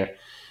week on here,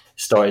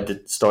 started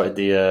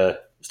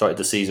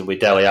the season with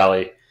Dele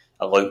Alli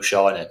and Luke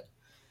Shaw in it.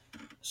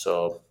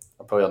 So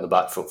I'm probably on the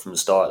back foot from the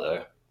start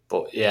there.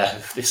 But yeah,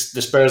 the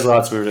Spurs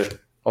lads were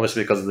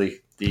obviously because of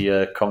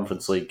the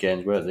Conference League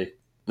games, weren't they?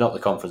 Not the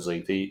Conference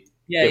League.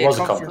 It was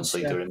a Conference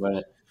League during,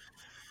 wasn't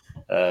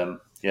it?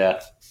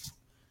 Yeah.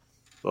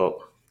 But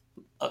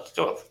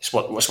it's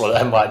one of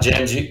them. Like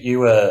James,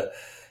 you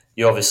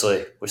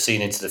obviously were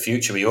seeing into the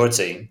future with your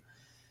team.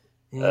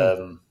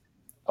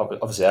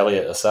 Obviously,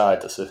 Elliott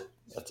aside, that's a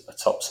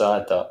top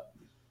side. That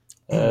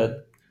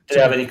did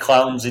you have any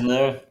clowns in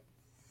there?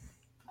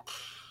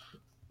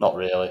 Not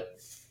really.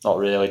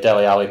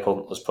 Dele Alli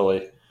punt was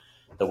probably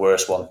the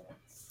worst one.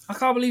 I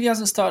can't believe he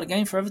hasn't started a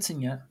game for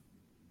Everton yet.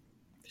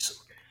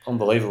 It's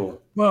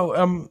unbelievable.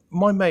 Well,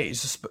 my mate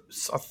is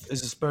a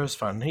Spurs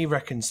fan. He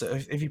reckons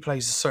that if he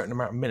plays a certain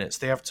amount of minutes,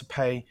 they have to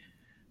pay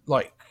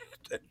like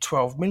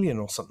 12 million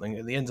or something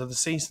at the end of the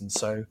season.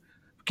 So,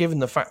 given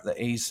the fact that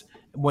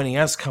when he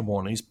has come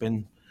on, he's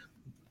been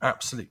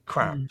absolute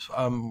crap.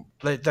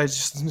 They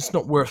just, it's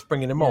not worth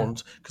bringing him on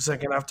because they're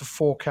going to have to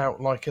fork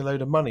out like a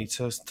load of money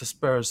to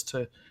Spurs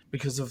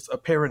because of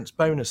appearance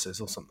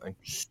bonuses or something.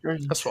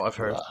 Strange. That's what I've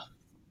heard.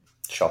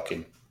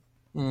 Shocking.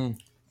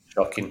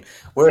 Shocking.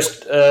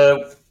 Worst.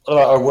 What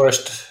about our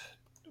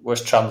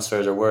worst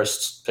transfers or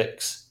worst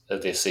picks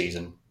of this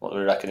season? What are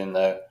we reckoning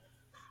there?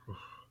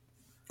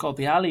 Got to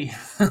be Ali.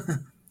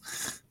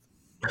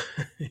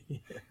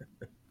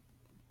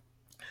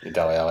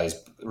 Dele Alli's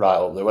right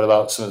up there. What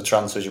about some of the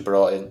transfers you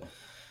brought in,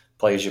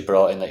 players you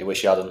brought in that you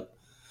wish you hadn't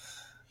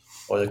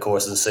over the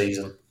course of the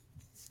season?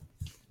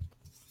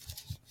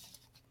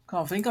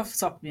 Can't think off the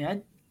top of my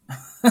head.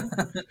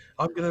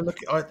 I'm going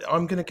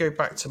to go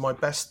back to my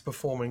best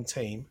performing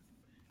team,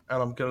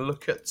 and I'm going to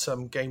look at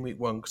game week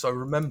 1 because I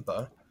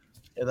remember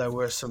there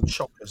were some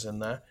shockers in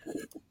there,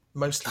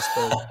 mostly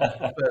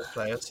Spurs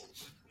players.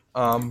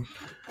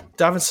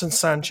 Davinson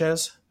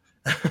Sanchez,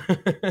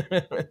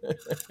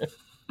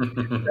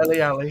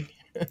 Dele Alli,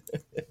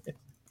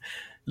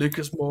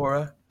 Lucas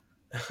Moura,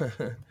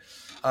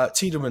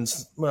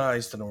 Tiedeman's. Well,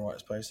 he's done all right, I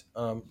suppose.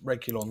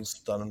 Reguilon's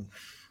done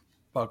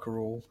bugger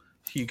all.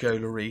 Hugo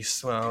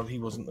Lloris, well, he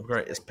wasn't the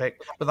greatest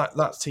pick, but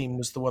that team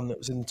was the one that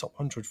was in the top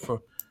 100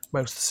 for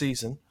most of the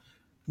season.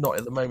 Not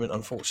at the moment,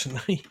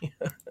 unfortunately.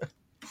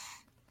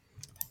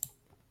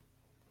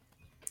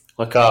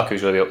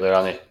 Lukaku's going to be up there,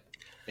 hasn't he?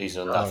 He's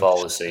done that for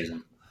all the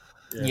season.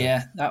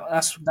 Yeah,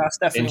 that's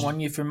definitely one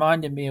you've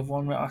reminded me of.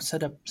 One I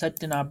said,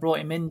 didn't I brought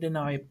him in, didn't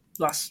I,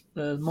 last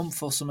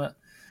month or something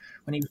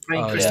when he was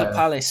playing Crystal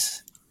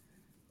Palace.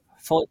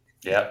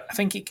 I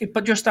think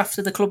but just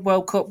after the Club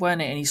World Cup,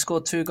 weren't it? And he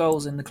scored 2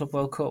 goals in the Club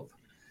World Cup.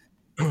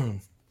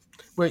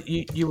 Well,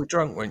 you were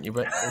drunk, weren't you,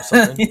 or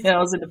something? Yeah, I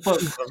was in the pub.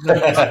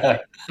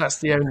 That's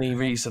the only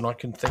reason I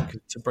can think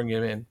of to bring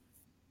him in.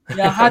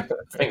 Yeah, I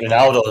think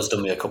Ronaldo has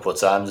done me a couple of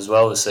times as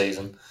well this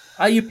season.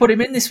 Oh, you put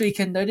him in this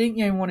weekend, though, didn't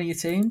you, in one of your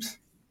teams?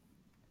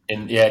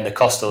 In the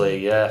Costa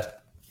League, I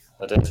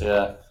did,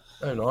 yeah.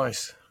 Oh,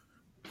 nice.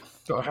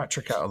 Got a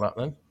hat-trick out of that,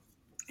 then?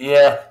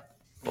 Yeah.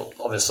 Well,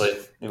 obviously,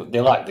 they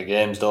like the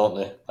games, don't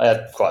they? I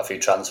had quite a few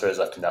transfers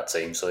left in that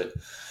team, so it's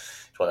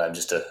one of them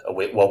just a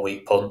 1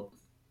 week punt.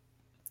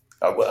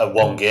 A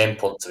 1 game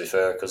punt, to be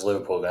fair, because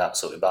Liverpool are going to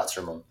absolutely batter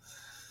them on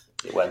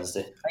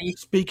Wednesday.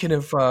 Speaking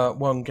of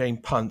 1 game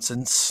punts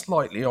and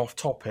slightly off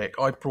topic,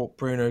 I brought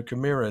Bruno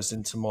Guimaraes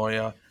into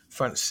my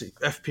fantasy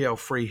FPL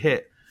free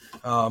hit.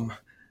 I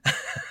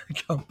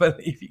can't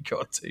believe he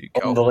got 2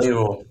 goals.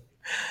 Unbelievable.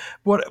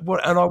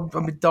 And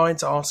I'm dying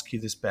to ask you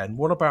this, Ben.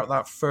 What about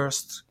that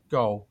first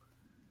goal?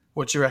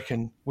 What do you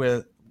reckon?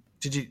 Have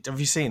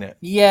you seen it?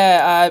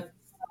 Yeah,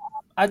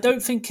 I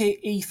don't think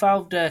he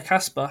fouled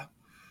Casper.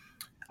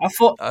 I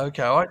thought.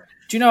 Okay,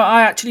 do you know?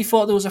 I actually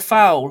thought there was a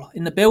foul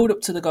in the build-up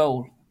to the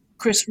goal.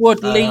 Chris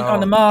Wood leaned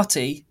on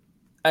Marty,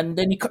 and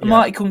then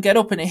Marty couldn't get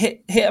up, and it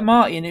hit a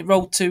Marty, and it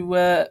rolled to.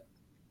 I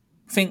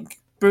think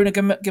Bruno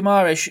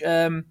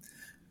Guimaraes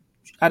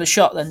had a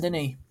shot then, didn't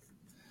he?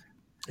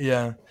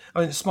 Yeah. I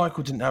mean,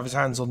 Schmeichel didn't have his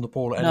hands on the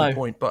ball at any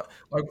point, but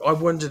I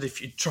wondered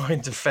if you'd try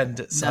and defend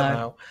it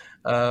somehow.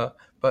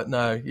 But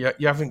no,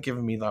 you haven't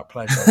given me that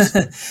pleasure.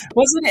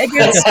 Wasn't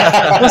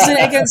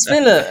it against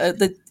Villa?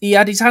 He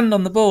had his hand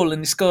on the ball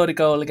and he scored a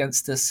goal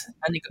against us.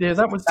 And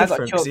that was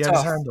different because he had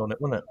his hand on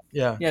it, wasn't it?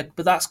 Yeah. Yeah,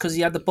 but that's because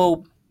he had the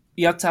ball.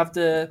 You had to have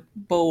the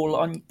ball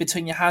on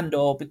between your hand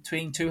or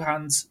between 2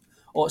 hands,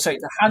 or sorry,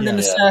 the hand and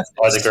the surface.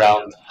 By the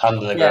ground, hand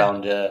on the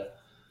ground. Yeah.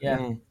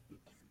 Yeah.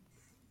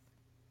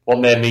 What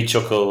made me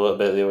chuckle a little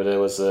bit the other day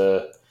was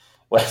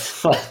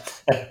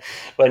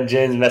when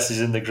James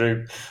messaged in the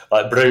group,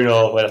 like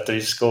Bruno went after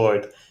he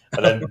scored,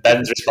 and then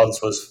Ben's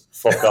response was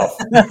 "fuck off."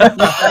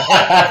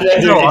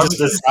 Just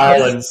the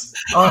silence.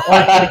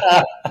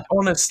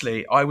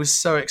 Honestly, I was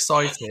so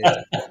excited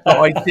that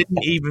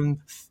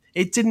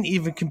it didn't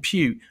even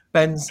compute.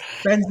 Ben's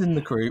in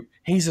the group.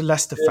 He's a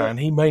Leicester fan.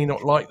 He may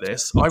not like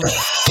this. I was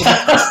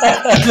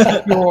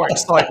pure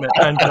excitement,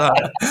 and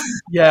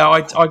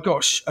I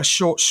got a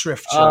short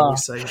shrift, shall we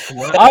say?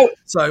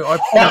 So I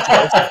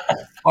apologise.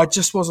 I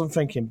just wasn't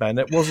thinking, Ben.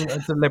 It wasn't a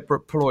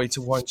deliberate ploy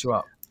to wind you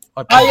up.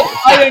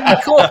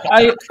 I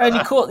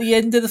only caught the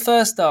end of the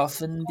first half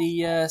and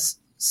the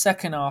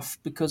second half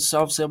because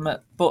obviously I'm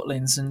at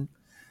Butlins and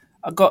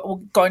I got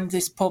into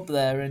this pub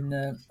there and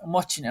I'm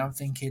watching it. I'm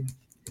thinking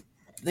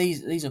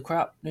these are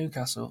crap,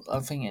 Newcastle.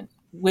 I'm thinking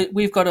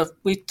we've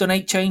done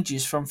 8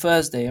 changes from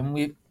Thursday and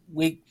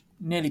we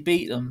nearly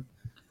beat them,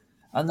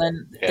 and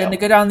then they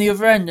go down the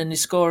other end and they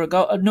score a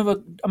goal.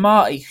 A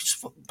Marty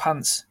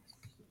pants.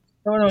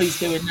 I don't know what he's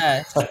doing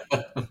there.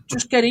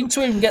 Just get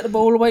into him and get the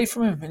ball away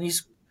from him. And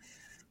he's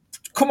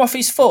come off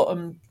his foot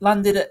and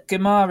landed at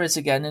Guimaraes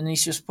again, and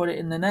he's just put it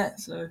in the net.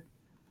 So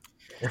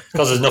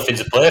because there's nothing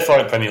to play for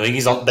in Premier League,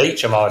 he's on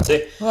beach,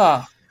 Marty.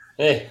 Wow.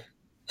 Yeah.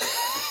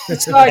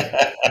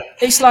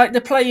 It's like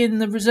they're playing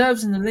the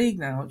reserves in the league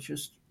now. It's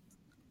just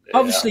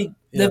obviously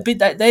they've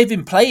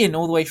been playing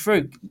all the way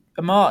through,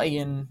 Marty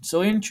and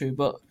Soyuncu,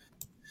 but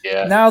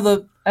now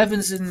the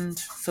Evans and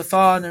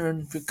Fofana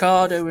and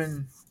Ricardo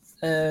and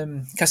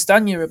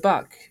Castagna are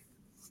back.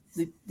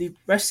 they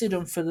rested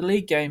them for the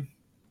league game.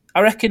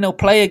 I reckon they'll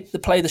play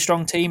the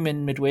strong team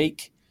in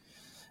midweek,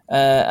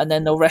 and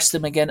then they'll rest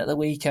them again at the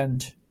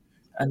weekend,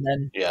 and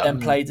then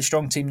play the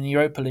strong team in the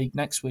Europa League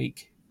next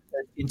week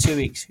in 2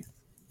 weeks.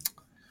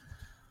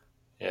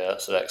 Yeah,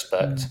 that's what I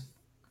expect.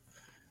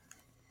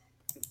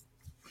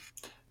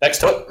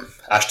 Next up,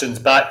 Ashton's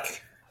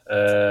back.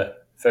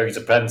 Fergie's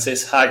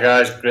apprentice. Hi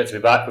guys, great to be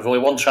back. With only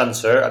one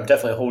transfer, I'm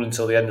definitely holding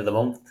until the end of the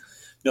month.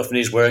 Nothing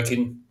is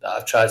working that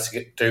I've tried to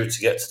get to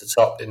the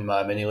top in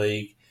my mini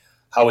league.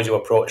 How would you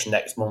approach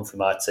next month with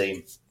my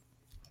team?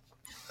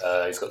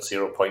 He's got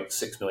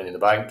 0.6 million in the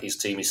bank. His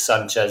team is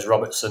Sanchez,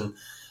 Robertson,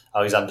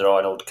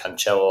 Alexander-Arnold,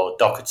 Cancelo,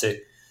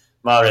 Doherty,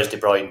 Mahrez, De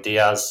Bruyne,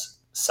 Diaz,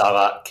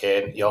 Salah,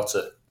 Kane,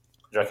 Jota. Do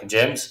you reckon,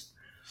 James?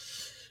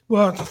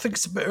 Well, I think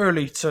it's a bit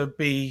early to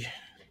be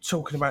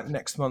talking about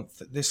next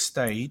month at this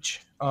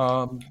stage.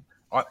 And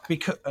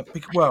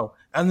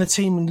the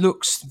team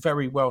looks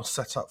very well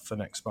set up for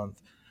next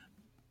month.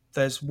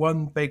 There's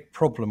one big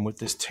problem with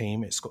this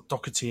team. It's got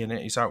Doherty in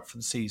it. He's out for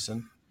the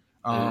season.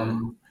 I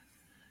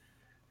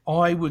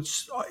would,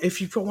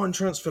 if you've got one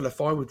transfer left,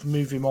 I would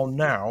move him on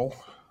now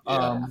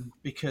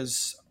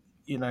because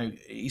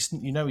he's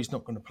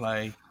not going to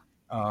play.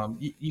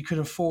 You could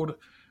afford.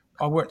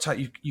 I worked out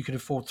you could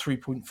afford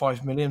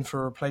 3.5 million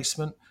for a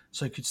replacement,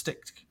 so you could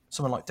stick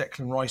someone like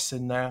Declan Rice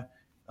in there.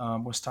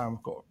 West Ham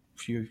have got a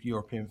few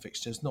European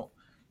fixtures, not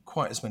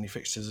quite as many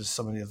fixtures as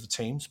some of the other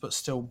teams, but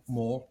still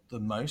more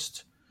than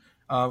most.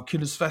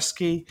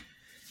 Kulusevski,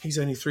 he's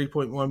only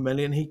 3.1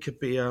 million. He could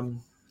be a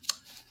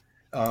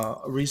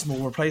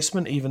reasonable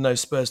replacement, even though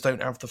Spurs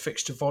don't have the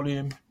fixture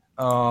volume.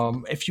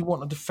 If you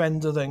want a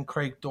defender, then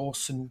Craig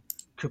Dawson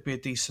could be a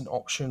decent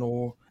option,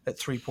 or at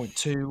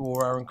 3.2,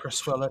 or Aaron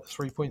Cresswell at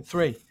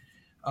 3.3.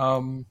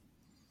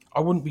 I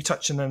wouldn't be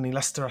touching any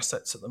Leicester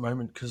assets at the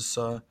moment because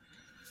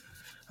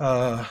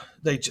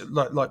they,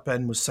 like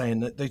Ben was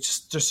saying, that they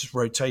just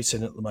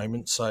rotating at the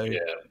moment. So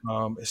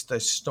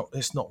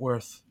it's not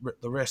worth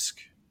the risk.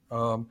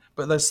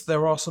 But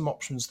there are some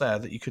options there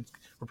that you could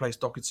replace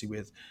Doherty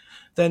with.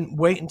 Then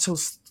wait until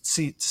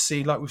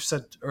see, like we've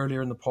said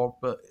earlier in the pod,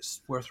 but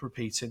it's worth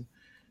repeating.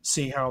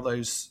 See how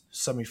those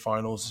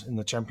semi-finals in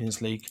the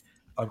Champions League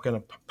are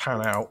going to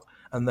pan out,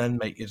 and then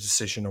make your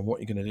decision on what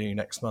you're going to do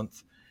next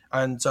month.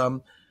 And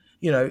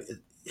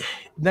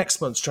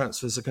next month's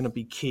transfers are going to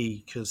be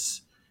key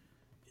because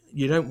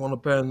you don't want to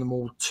burn them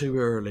all too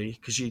early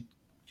because you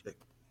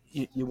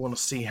want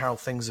to see how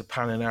things are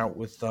panning out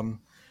with the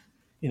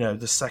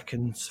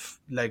second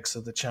legs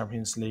of the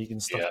Champions League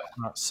and stuff like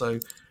that. So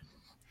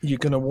you're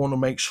going to want to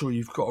make sure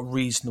you've got a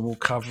reasonable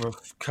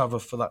cover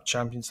for that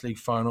Champions League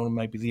final and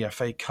maybe the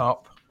FA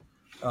Cup.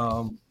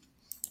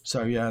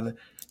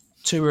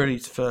 Too early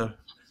for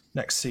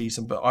next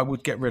season, but I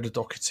would get rid of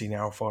Doherty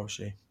now if I was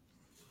you.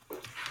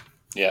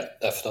 Yeah,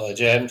 definitely,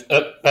 James.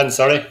 Ben,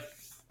 sorry.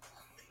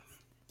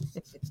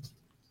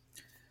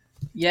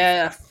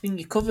 Yeah, I think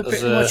you covered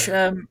pretty much.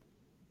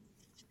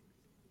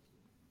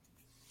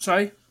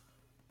 Sorry?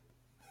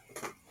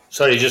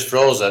 Sorry, you just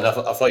froze then. I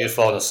thought you'd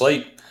fallen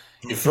asleep.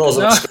 You froze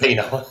on the screen.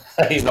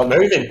 He's not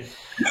moving.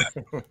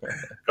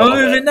 I'm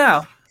moving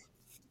now?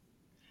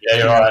 Yeah,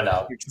 you're all right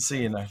now. We can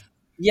see you now.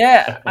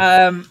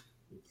 Yeah,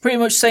 pretty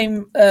much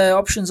same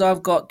options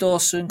I've got.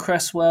 Dawson,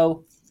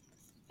 Cresswell,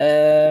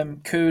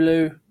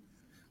 Kulu.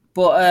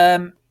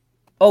 But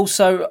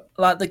also,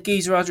 like the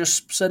geezer I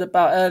just said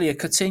about earlier,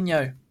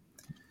 Coutinho.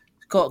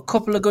 Got a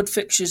couple of good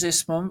fixtures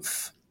this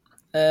month.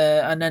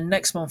 And then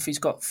next month he's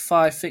got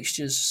 5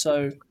 fixtures.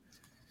 So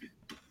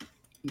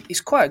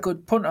he's quite a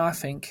good punter, I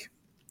think.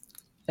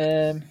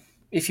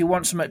 If you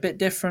want something a bit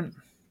different.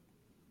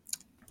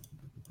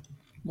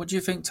 What do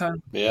you think,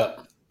 Tom? Yeah,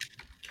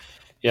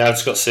 I've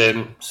just got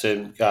same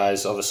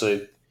guys.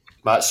 Obviously,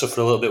 might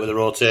suffer a little bit with the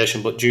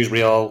rotation, but Jules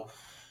Riol,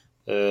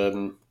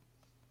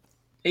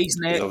 he's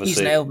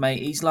nailed,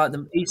 mate. He's like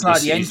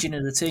the engine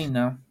of the team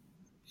now.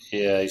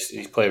 Yeah,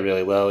 he's playing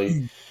really well.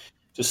 He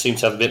just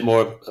seems to have a bit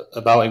more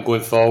about him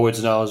going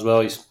forwards now as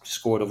well. He's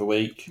scored over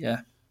week.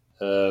 Yeah,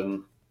 got a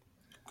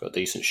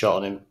decent shot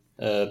on him.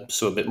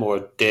 So a bit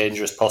more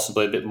dangerous,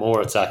 possibly a bit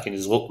more attacking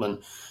as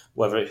Lookman.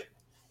 Whether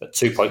at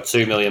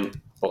 2.2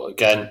 million. But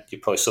again, you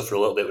probably suffer a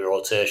little bit with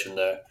rotation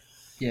there.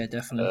 Yeah,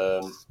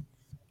 definitely.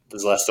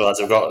 There's Leicester lads.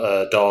 I've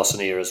got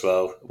Dawson here as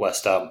well.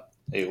 West Ham.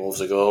 He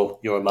loves a goal.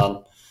 You're a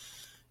man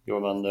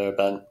there,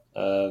 Ben.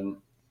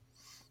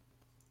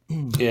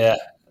 Yeah.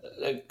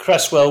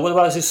 Cresswell, what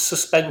about his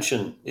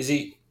suspension? Is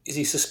he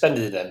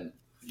suspended in them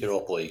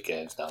Europa League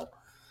games now?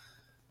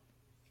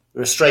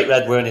 They're a straight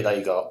red, weren't it, that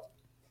you got?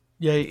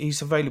 Yeah,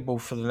 he's available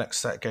for the next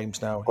set of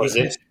games now.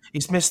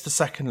 He's missed the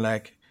second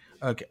leg,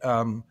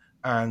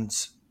 and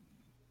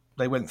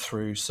they went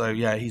through. So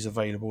yeah, he's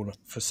available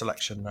for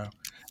selection now.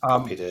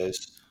 Happy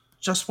days.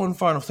 Just one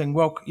final thing.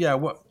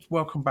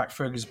 Welcome back,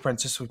 Fergie's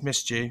Apprentice. We've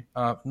missed you.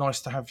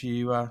 Nice to have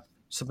you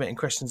submitting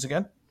questions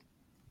again.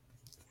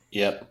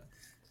 Yep.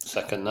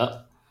 Second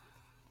that.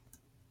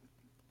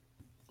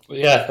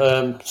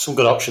 some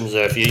good options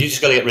there for you. You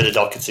just got to get rid of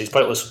Doherty. It's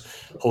pointless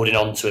holding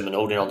on to him and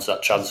holding on to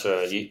that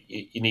transfer.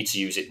 You need to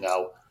use it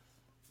now.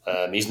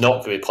 He's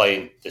not going to be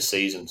playing this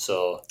season,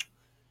 so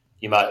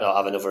you might not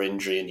have another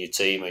injury in your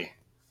team.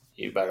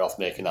 You're better off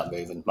making that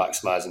move and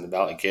maximising the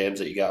amount of games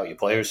that you get out of your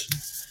players.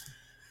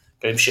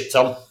 Get him shipped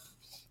on.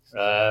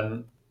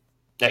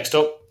 Next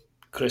up,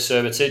 Chris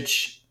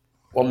Hermitage,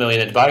 1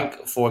 million in the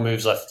bank, 4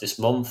 moves left this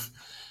month.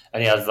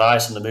 Any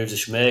advice on the moves I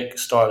should make?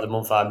 Start of the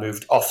month, I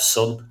moved off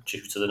Son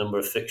due to the number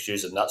of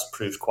fixtures, and that's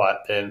proved quite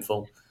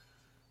painful.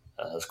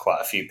 There's quite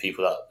a few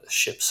people that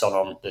ship Son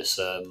on this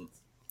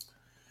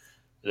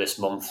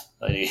month.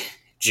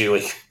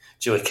 Julie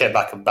came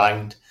back and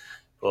banged.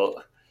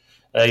 But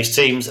his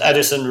teams: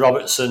 Edison,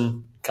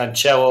 Robertson,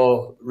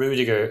 Cancelo,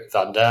 Rudiger,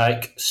 Van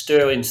Dijk,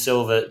 Sterling,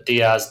 Silva,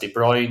 Diaz, De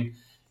Bruyne,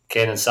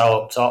 Kane and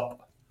Salah up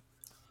top.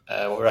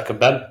 What do you reckon,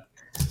 Ben?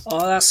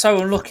 Oh, that's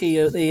so unlucky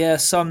at the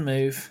Son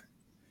move.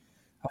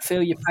 I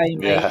feel your pain,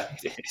 mate. Yeah,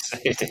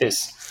 it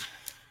is.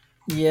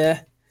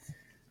 Yeah.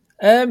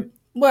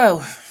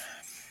 Well,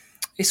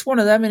 it's one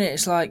of them, innit?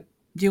 It's like,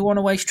 do you want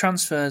to waste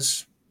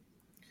transfers?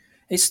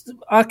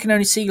 I can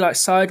only see like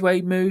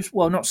sideways moves.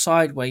 Well, not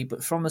sideways,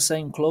 but from the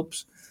same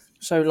clubs.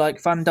 So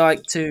like Van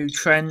Dijk to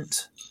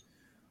Trent,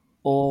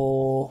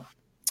 or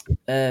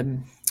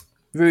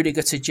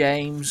Rudiger to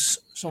James,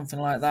 something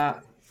like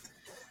that.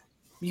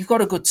 You've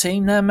got a good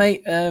team there,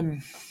 mate.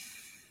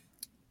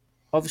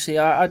 Obviously,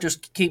 I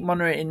just keep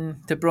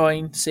monitoring De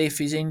Bruyne, see if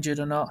he's injured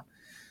or not.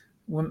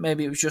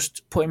 Maybe it was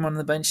just put him on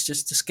the bench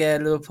just to scare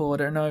Liverpool. I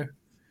don't know.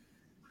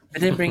 I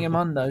didn't bring him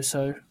on though,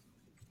 so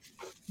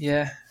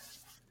yeah,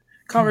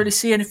 can't really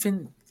see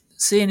anything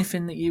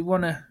that you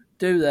want to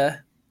do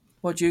there.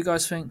 What do you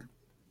guys think?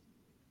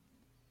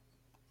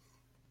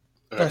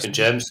 I reckon,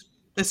 James.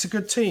 It's a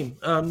good team.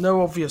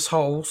 No obvious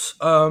holes.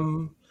 I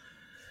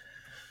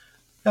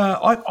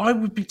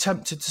would be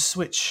tempted to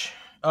switch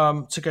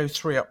to go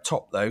 3 up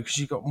top though, because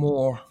you've got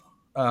more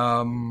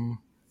a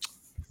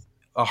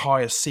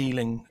higher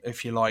ceiling,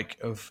 if you like,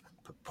 of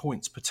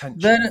points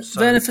potential.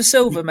 Werner for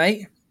Silva,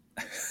 mate.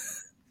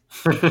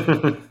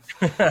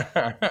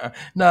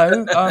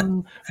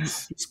 No,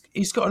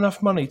 he's got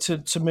enough money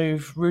to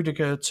move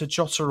Rudiger to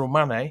Jota or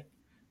Mane.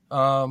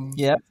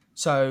 Yeah.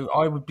 So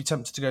I would be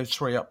tempted to go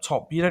 3 up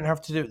top. You don't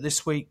have to do it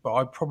this week, but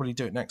I'd probably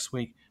do it next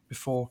week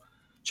before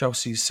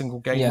Chelsea's single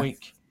game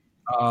week.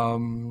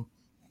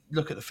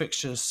 Look at the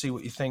fixtures, see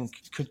what you think.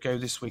 Could go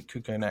this week,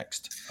 could go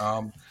next.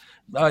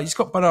 He's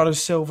got Bernardo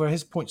Silva.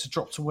 His points have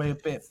dropped away a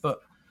bit,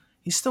 but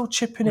he's still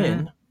chipping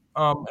in.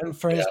 And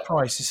for his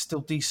price, he's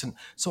still decent.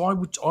 So I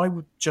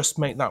would just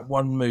make that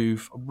one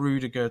move,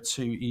 Rudiger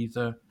to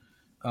either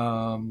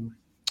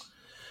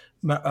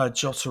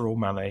Jota or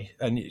Mane,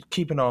 and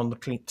keep an eye on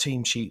the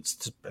team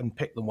sheets and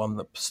pick the one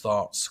that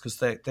starts, because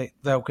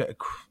they'll get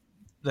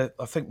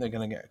I think they're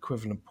going to get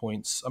equivalent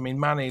points. I mean,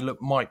 Mane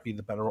might be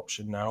the better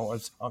option now.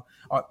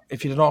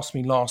 If you'd asked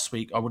me last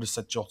week, I would have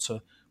said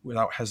Jota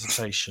without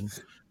hesitation.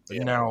 But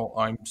now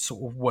I'm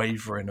sort of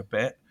wavering a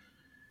bit.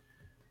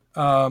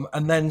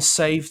 And then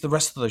save the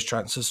rest of those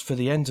transfers for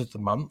the end of the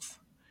month.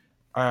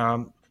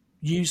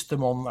 Use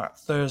them on that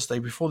Thursday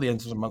before the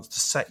end of the month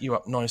to set you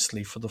up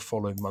nicely for the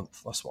following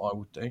month. That's what I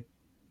would do.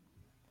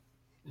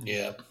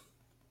 Yeah.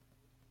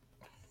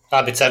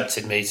 That'd be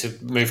tempting me to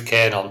move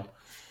Kane on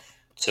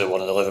to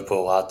one of the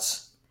Liverpool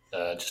lads,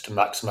 just to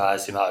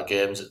maximise the amount of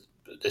games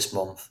this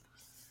month.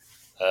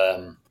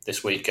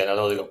 This weekend, I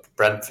know they've got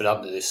Brentford,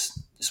 haven't they,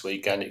 this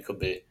weekend. It could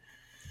be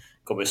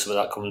some of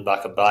that comes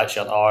back and bites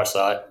you on our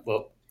side,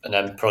 and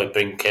then probably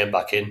bring Kane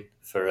back in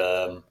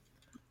for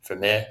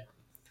May.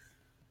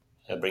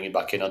 Bring him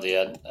back in at the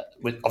end.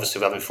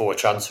 Obviously, having 4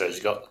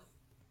 transfers, he's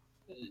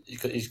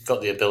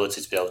got the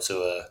ability to be able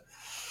to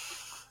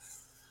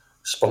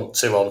spunk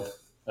 2 on,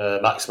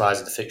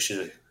 maximising the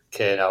fixture.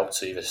 Kane out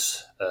to either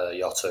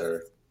Jota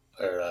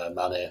or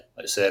Mane.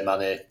 Like I say,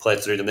 Mane played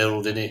through the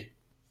middle, didn't he?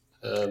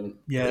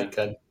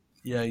 Weekend.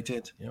 Yeah, he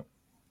did. Yeah.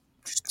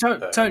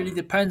 Totally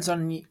depends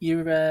on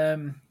your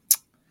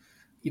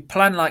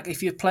plan. Like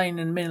if you're playing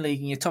in the mini league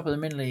and you're top of the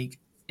mini league,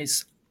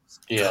 it's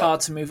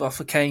hard to move off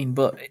of Kane.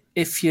 But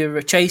if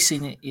you're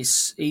chasing it,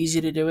 it's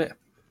easy to do it.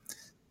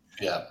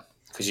 Yeah,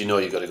 because you've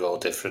got to go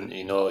different.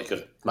 You've got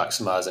to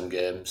maximise them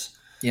games.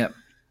 Yeah.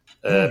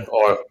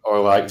 Or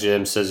like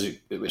James says,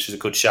 which is a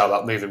good shout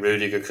about moving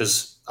Rudiger,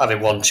 because having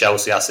one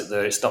Chelsea asset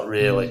there, it's not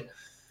really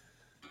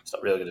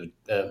going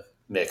to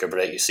make or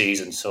break your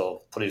season.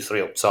 So putting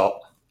 3 up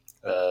top,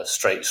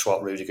 straight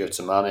swap Rudiger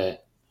to Mane,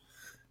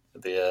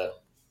 it'd be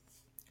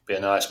a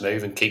nice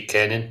move, and keep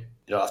Kane in.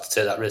 You don't have to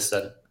take that risk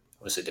then.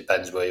 Obviously, it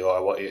depends where you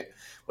are, what you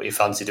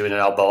fancy doing,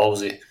 and how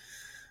ballsy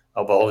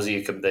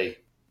you can be.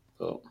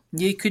 But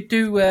you could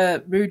do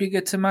Rudiger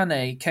to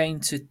Mane,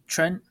 Kane to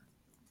Trent.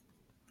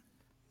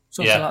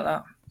 Something like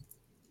that.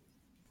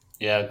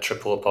 Yeah,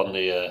 triple up on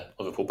the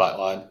Liverpool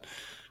backline.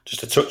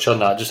 Just to touch on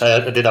that,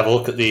 I did have a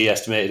look at the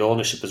estimated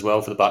ownership as well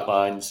for the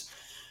backlines.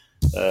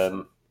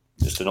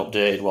 Just an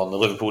updated one. The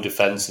Liverpool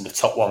defence in the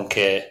top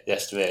 1K, the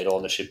estimated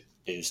ownership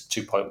is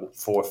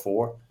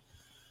 2.44.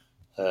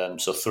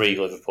 So 3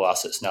 Liverpool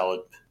assets now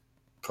would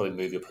probably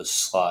move you up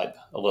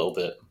a little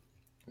bit.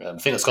 I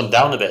think that's gone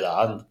down a bit,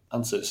 that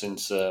hasn't it,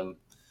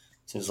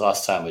 since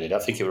last time we did. I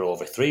think you were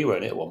over 3,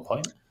 weren't it, at one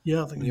point?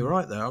 Yeah, I think you're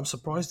right there. I'm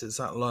surprised it's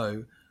that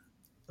low.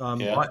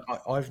 Yeah.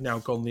 I've now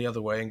gone the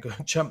other way and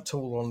jumped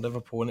all on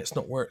Liverpool, and it's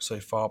not worked so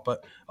far.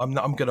 But I'm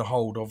going to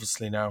hold,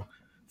 obviously, now.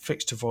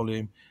 Fixture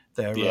volume,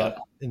 they're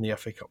in the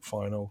FA Cup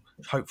final.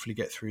 Hopefully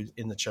get through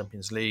in the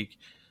Champions League.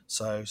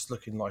 So it's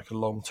looking like a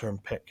long-term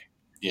pick.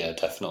 Yeah,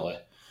 definitely.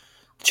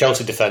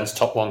 Chelsea defence,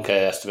 top 1K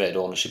estimated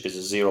ownership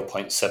is a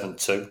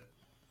 0.72.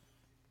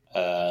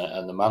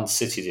 And the Man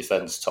City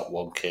defence, top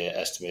 1K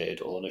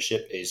estimated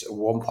ownership is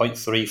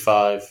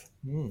 1.35.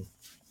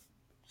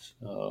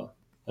 So,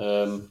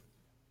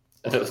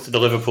 the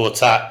Liverpool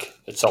attack,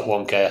 the top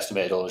 1K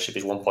estimated ownership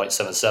is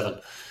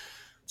 1.77.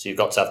 So you've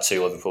got to have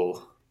 2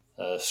 Liverpool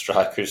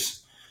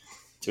strikers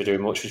to be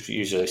doing much, which is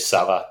usually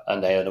Salah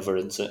and another,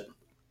 isn't it?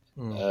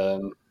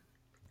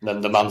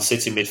 Then the Man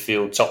City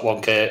midfield, top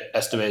 1K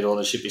estimated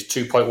ownership is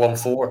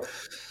 2.14.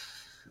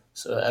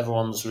 So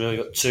everyone's really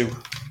got two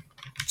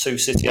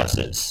City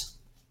assets.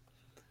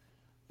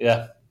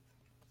 Yeah.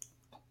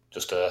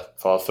 Just thought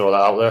I'd throw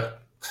that out there.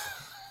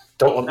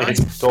 Don't want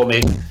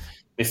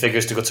me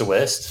figures to go to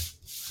waste.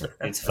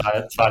 Need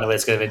to find a way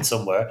to get them in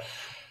somewhere.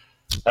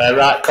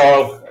 Right,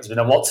 Carl has been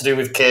on what to do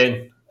with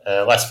Kane.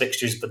 Less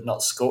fixtures, but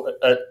not score.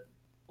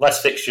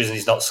 Less fixtures, and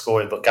he's not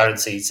scoring, but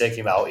guaranteed. Take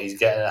him out, he's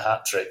getting a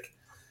hat trick.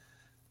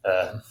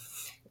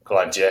 Go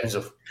on, James.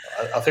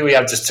 I think we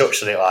have just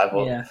touched on it,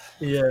 but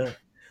yeah.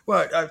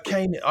 Well,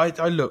 Kane.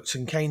 I looked,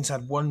 and Kane's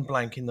had 1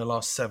 blank in the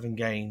last 7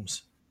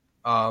 games.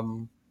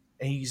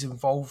 He's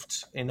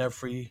involved in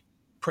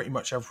pretty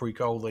much every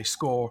goal they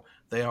score.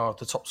 They are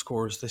the top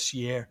scorers this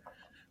year,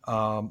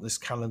 this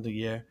calendar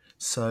year.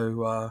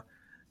 So,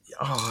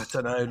 I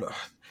don't know.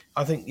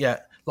 I think,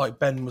 like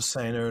Ben was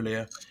saying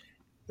earlier,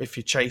 if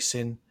you're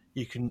chasing,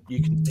 you can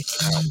take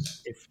it out.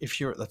 If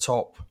you're at the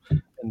top,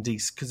 and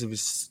he's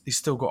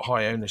still got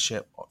high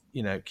ownership,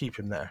 keep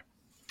him there.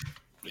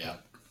 Yeah.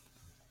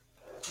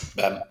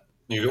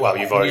 You've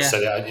already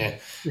said it, haven't you?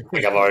 I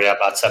think I've already had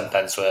about 10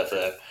 pence worth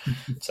there,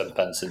 10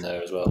 pence in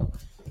there as well.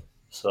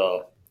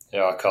 So,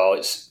 I call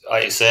it.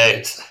 Like you say,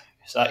 it's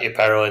at your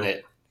peril, isn't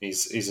it?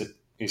 He's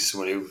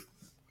someone who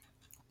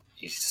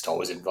he's just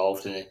always involved,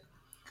 isn't he?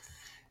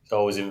 He's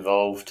always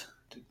involved.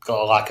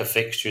 Got a lack of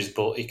fixtures,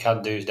 but he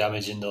can do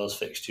damage in those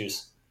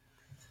fixtures.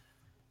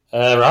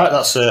 Right,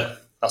 that's a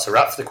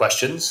wrap for the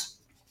questions.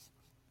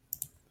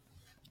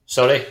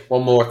 Sorry,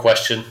 one more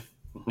question.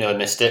 Nearly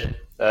missed it.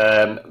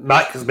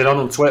 Mike has been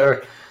on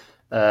Twitter.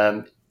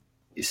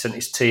 He sent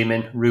his team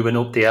in, Ruben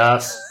up the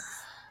arse.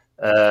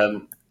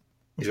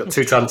 He's got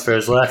 2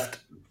 transfers left,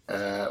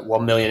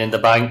 1 million in the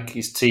bank.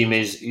 His team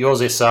is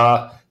Jose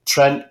Sarr,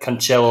 Trent,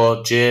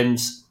 Cancelo,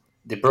 James,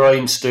 De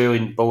Bruyne,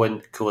 Sterling,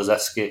 Bowen,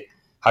 Kulusevski,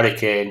 Harry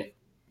Kane,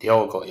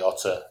 Diogo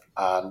Jota,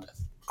 and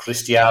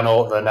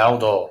Cristiano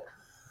Ronaldo.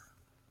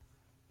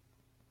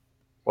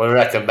 What do you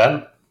reckon,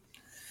 Ben?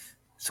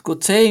 It's a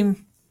good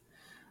team.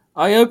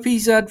 I hope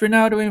he's had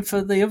Ronaldo in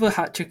for the other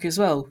hat-trick as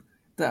well.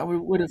 That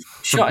would have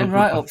shot him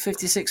right up,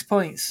 56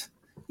 points.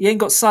 He ain't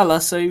got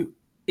Salah, so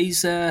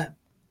he's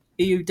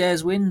he who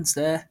dares wins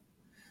there.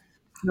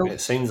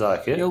 It seems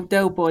like it. The old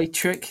Del Boy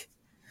trick.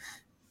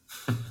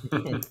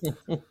 Well,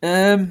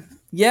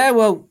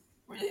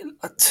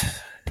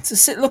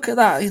 to look at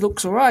that, he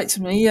looks all right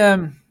to me.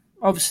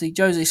 Obviously,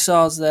 Jose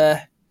Sarr's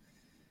there.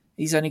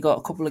 He's only got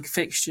a couple of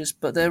fixtures,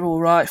 but they're all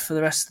right for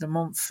the rest of the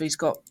month. He's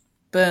got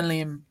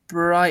Burnley and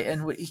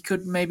Brighton. He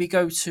could maybe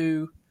go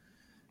to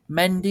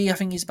Mendy. I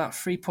think he's about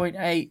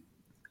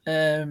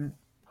 3.8.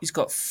 He's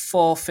got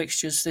 4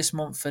 fixtures this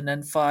month and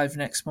then 5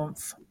 next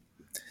month.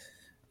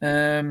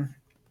 And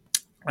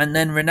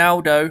then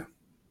Ronaldo,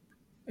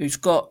 who's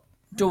got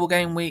double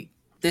game week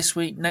this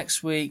week,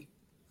 next week,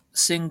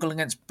 single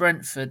against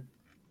Brentford.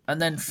 And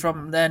then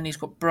from then he's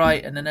got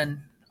Brighton and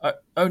then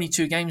only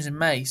 2 games in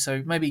May.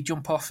 So maybe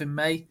jump off in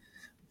May.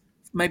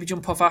 Maybe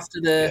jump off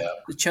after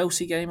the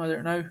Chelsea game, I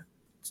don't know,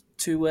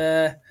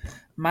 to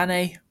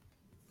Mane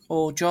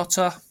or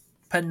Jota,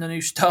 depending on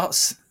who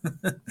starts.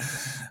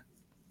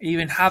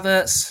 Even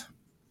Havertz.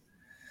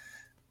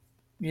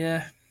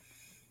 Yeah.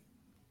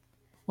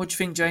 What do you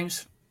think,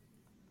 James?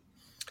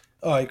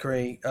 I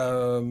agree.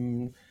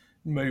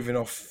 Moving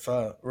off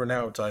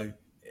Ronaldo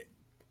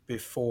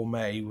before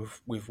May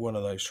with one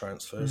of those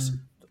transfers,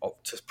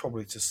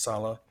 probably to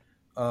Salah.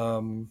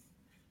 I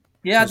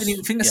didn't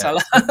even think of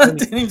Salah. I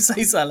didn't even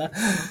say Salah.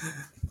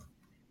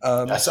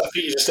 I think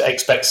you just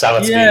expect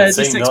Salah to be in the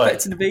team, just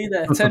expecting to be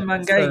there.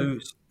 10-man game.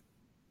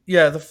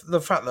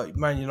 The fact that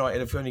Man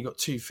United have only got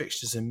 2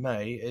 fixtures in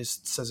May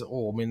says it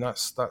all. I mean,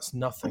 that's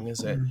nothing,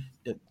 is it?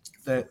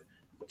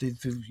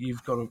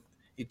 You've got to,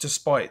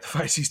 despite the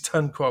fact he's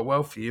done quite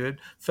well for you, and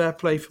fair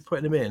play for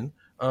putting him in.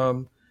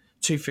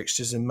 2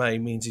 fixtures in May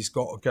means he's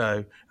got to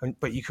go,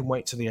 but you can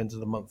wait till the end of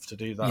the month to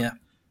do that.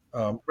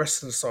 Yeah.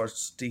 Rest of the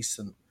side's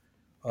decent.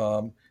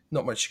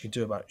 Not much you can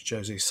do about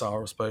Jose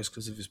Sarr, I suppose,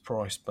 because of his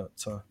price, but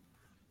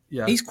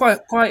Yeah, He's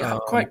quite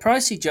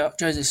pricey,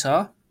 Jose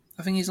Sarr.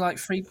 I think he's like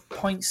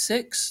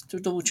 3.6 to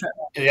double check.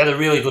 He had a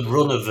really good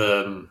run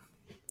of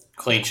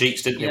clean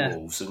sheets, didn't Yeah. they,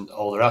 Wolves? And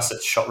all their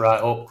assets shot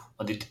right up.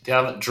 And they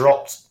haven't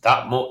dropped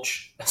that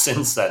much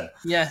since then.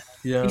 Yeah.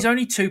 yeah. He's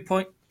only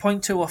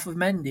 2.2 off of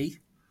Mendy.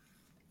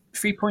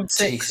 3.6.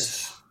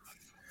 Jesus.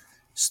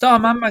 Star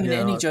man magnet, Yeah,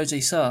 isn't he, Jose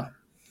Sarr?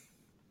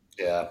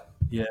 Yeah.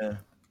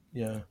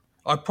 Yeah.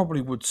 I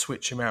probably would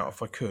switch him out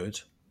if I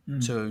could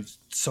to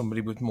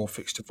somebody with more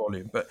fixture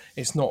volume, but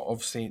it's not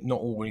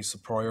always the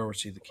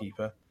priority, the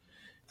keeper.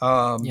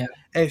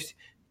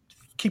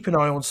 Keep an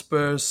eye on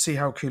Spurs, see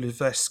how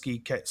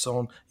Kulusevski gets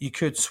on. You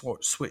could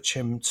switch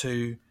him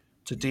to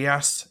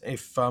Diaz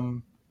if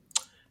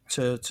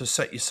to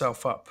set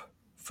yourself up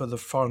for the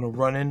final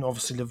run-in.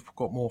 Obviously, Liverpool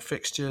got more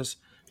fixtures,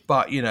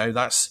 but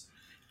that's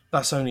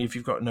only if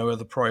you've got no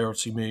other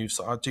priority moves.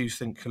 I do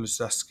think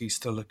Kulusevski is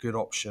still a good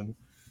option,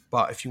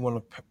 but if you want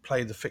to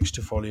play the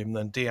fixture volume,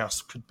 then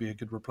Diaz could be a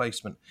good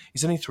replacement.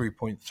 He's only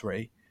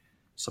 3.3,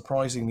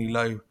 surprisingly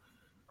low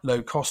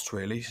cost,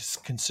 really,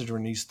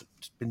 considering he's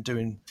been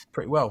doing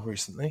pretty well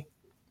recently.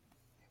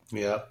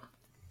 Yeah.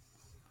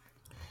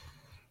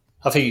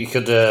 I think you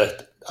could.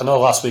 I know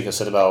last week I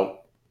said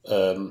about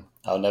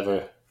I'll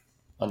never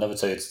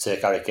tell you to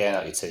take Harry Kane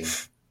out of your team,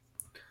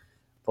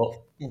 but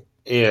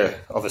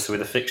here, obviously,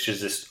 with the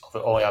fixtures,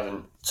 only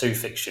having 2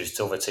 fixtures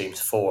to other teams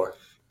 4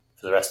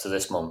 for the rest of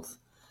this month,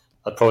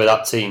 I'd probably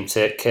that team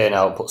take Kane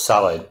out and put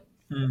Salah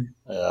in.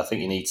 I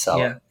think you need Salah.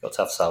 Yeah. You've got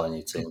to have Salah in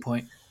your team. Good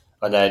point.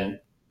 And then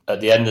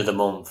at the end of the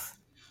month,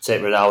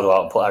 take Ronaldo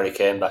out and put Harry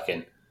Kane back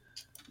in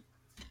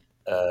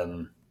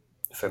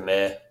for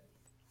May.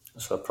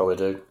 That's what I'd probably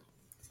do.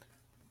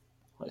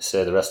 Like I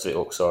say, the rest of it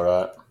looks all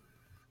right.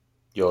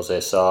 Jose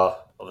Sarr,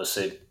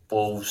 obviously,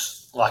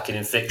 Wolves lacking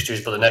in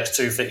fixtures, but the next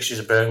 2 fixtures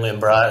are Burnley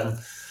and Brighton.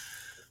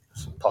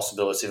 Some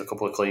possibility of a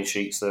couple of clean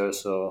sheets there.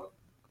 So,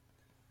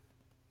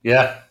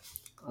 yeah,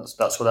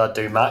 that's what I'd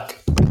do, Mac.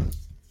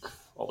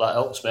 Hope that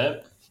helps,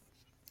 mate.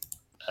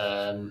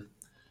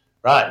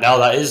 Right, now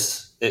that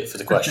is it for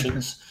the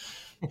questions.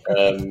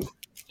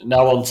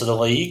 Now on to the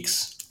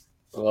leagues.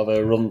 We'll have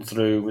a run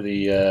through with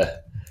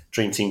the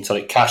Dream Team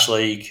Tonic Cash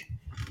League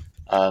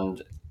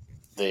and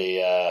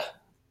the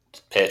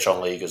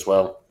Patreon League as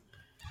well.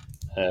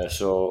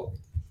 So,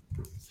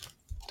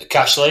 the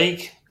Cash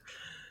League.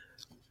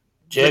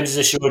 James, is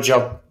this your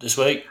job this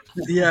week?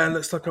 Yeah, it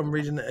looks like I'm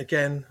reading it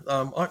again.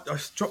 I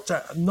dropped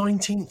out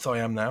 19th. I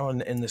am now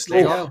in this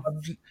league. wow.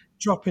 I'm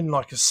dropping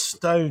like a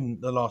stone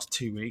the last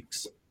 2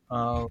 weeks.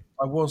 I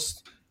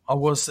was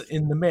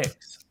in the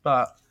mix,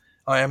 but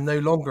I am no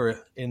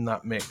longer in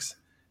that mix,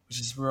 which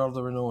is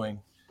rather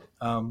annoying.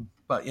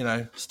 But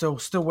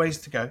still ways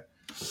to go.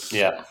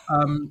 Yeah.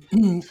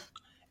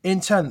 In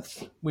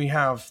 10th, we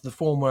have the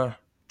former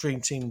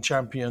Dream Team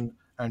champion,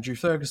 Andrew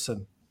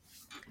Ferguson.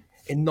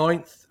 In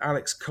 9th,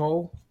 Alex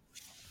Cole.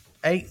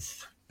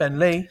 8th, Ben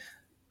Lee.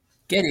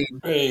 Get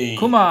in. Hey.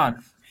 Come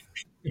on.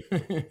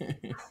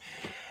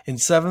 In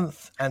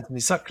 7th, Anthony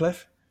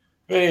Sutcliffe.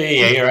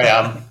 Hey, here I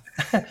am.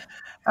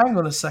 Hang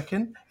on a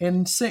second.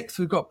 In 6th,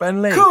 we've got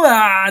Ben Lee. Come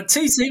on. 2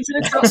 teams in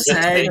the top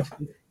 10.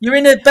 You're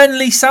in a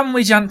Bentley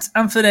sandwich,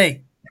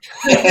 Anthony.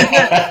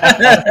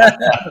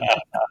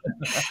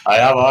 I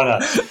am,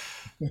 aren't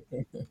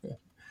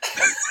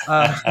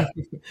I?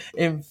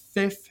 In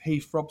 5th,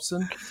 Heath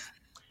Robson.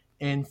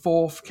 In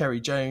 4th, Kerry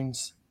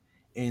Jones.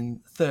 In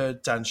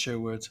 3rd, Dan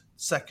Sherwood.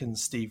 2nd,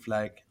 Steve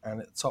Legg.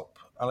 And at the top,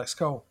 Alex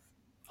Cole.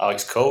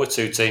 Alex Cole with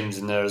 2 teams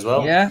in there as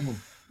well. Yeah.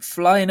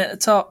 Flying at the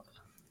top.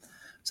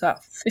 Is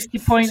that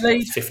 50-point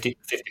lead? 50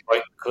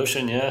 point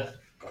cushion, yeah.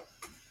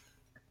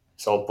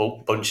 It's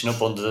all bunching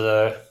up under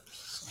the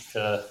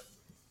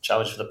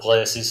challenge for the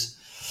places.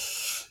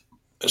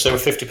 So we're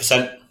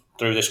 50%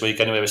 through this week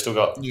anyway. We've still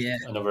got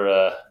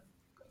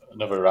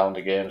another round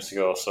of games to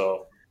go,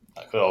 so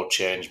that could all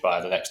change by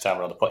the next time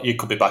we're on the pod. You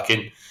could be back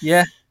in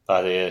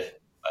by the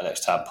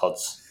next time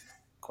pod's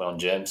coming on,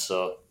 James.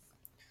 So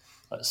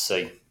let's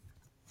see.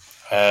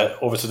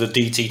 Over to the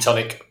DT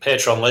Tonic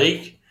Patreon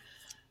League,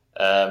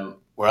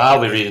 where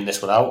I'll be reading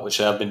this one out, which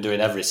I've been doing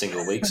every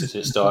single week since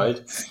it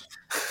started.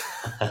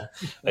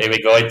 Here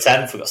we go. In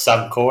 10th, we've got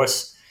Sam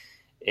Course.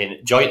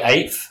 In joint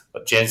 8th, we've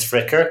got James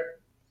Fricker.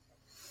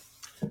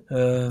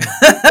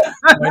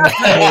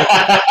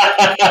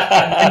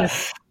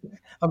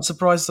 I'm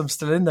surprised I'm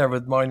still in there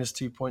with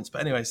 -2 points.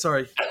 But anyway,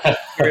 sorry.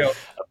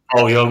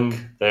 Paul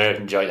Young, there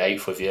in joint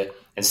 8th with you.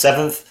 In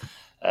 7th,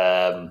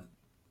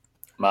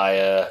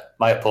 my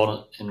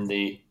opponent in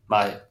the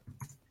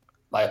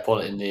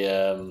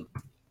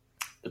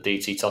the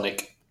DT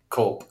Tonic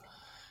Cup,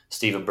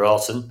 Stephen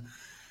Broughton.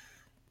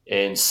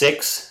 In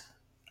 6th,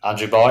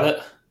 Andrew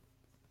Barnett.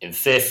 In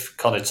 5th,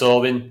 Connor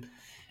Tobin.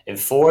 In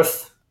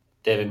 4th,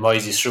 David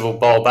Moyes' shriveled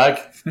ball bag.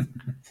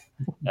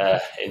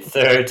 In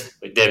 3rd,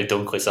 with David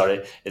Dunkley,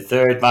 sorry. In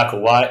 3rd,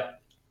 Michael White.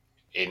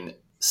 In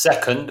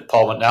 2nd,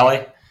 Paul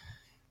McNally.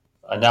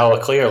 And now a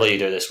clear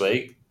leader this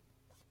week.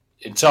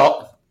 In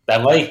top,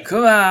 Ben Lee.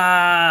 Come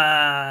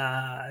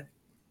on.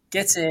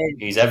 Get in.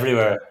 He's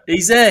everywhere.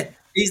 He's there.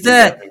 He's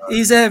there.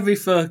 He's every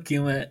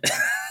fucking way.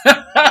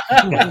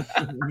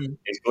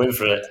 He's going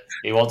for it.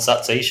 He wants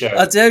that T-shirt.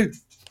 I do.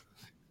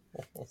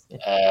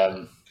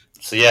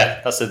 So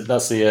yeah, that's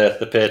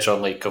the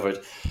Patreon league covered.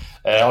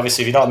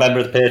 Obviously, if you're not a member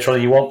of the Patreon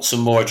and you want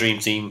some more Dream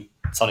Team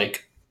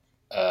Tonic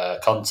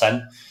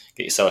content,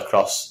 get yourself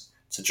across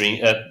to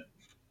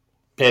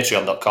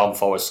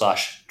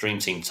patreon.com/Dream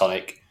Team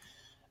Tonic.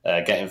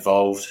 Get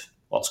involved.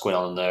 What's going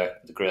on in there?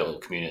 The great little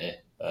community.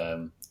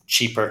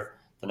 Cheaper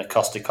than a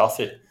Costa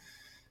coffee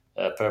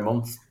per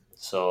month,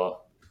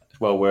 so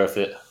well worth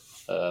it.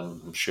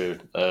 I'm sure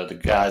the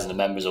guys and the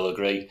members will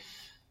agree.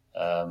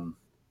 Yeah,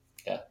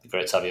 it'd be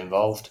great to have you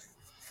involved.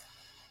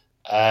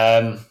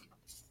 That's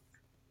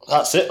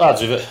it,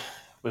 lads.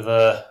 We've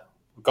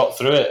got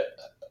through it.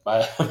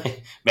 My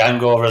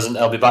hangover hasn't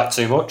held me back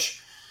too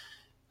much.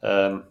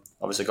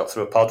 Obviously, got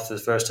through a pod for the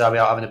first time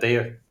without having a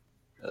beer.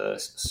 A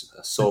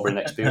sobering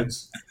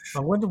experience.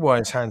 I wonder why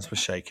his hands were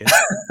shaking.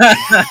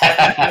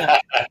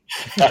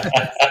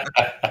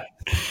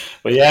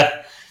 But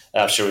yeah,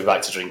 I'm sure we'll be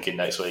back to drinking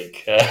next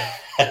week.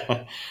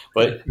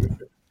 But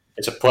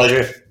it's a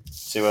pleasure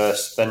to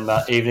spend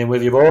that evening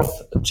with you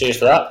both. Cheers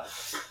for that.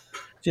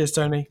 Cheers,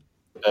 Tony.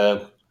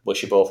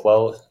 Wish you both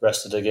well.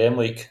 Rest of the game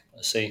week.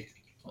 Let's see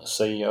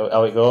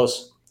how it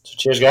goes. So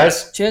cheers,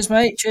 guys. Cheers,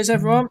 mate. Cheers,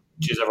 everyone.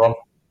 Cheers, everyone.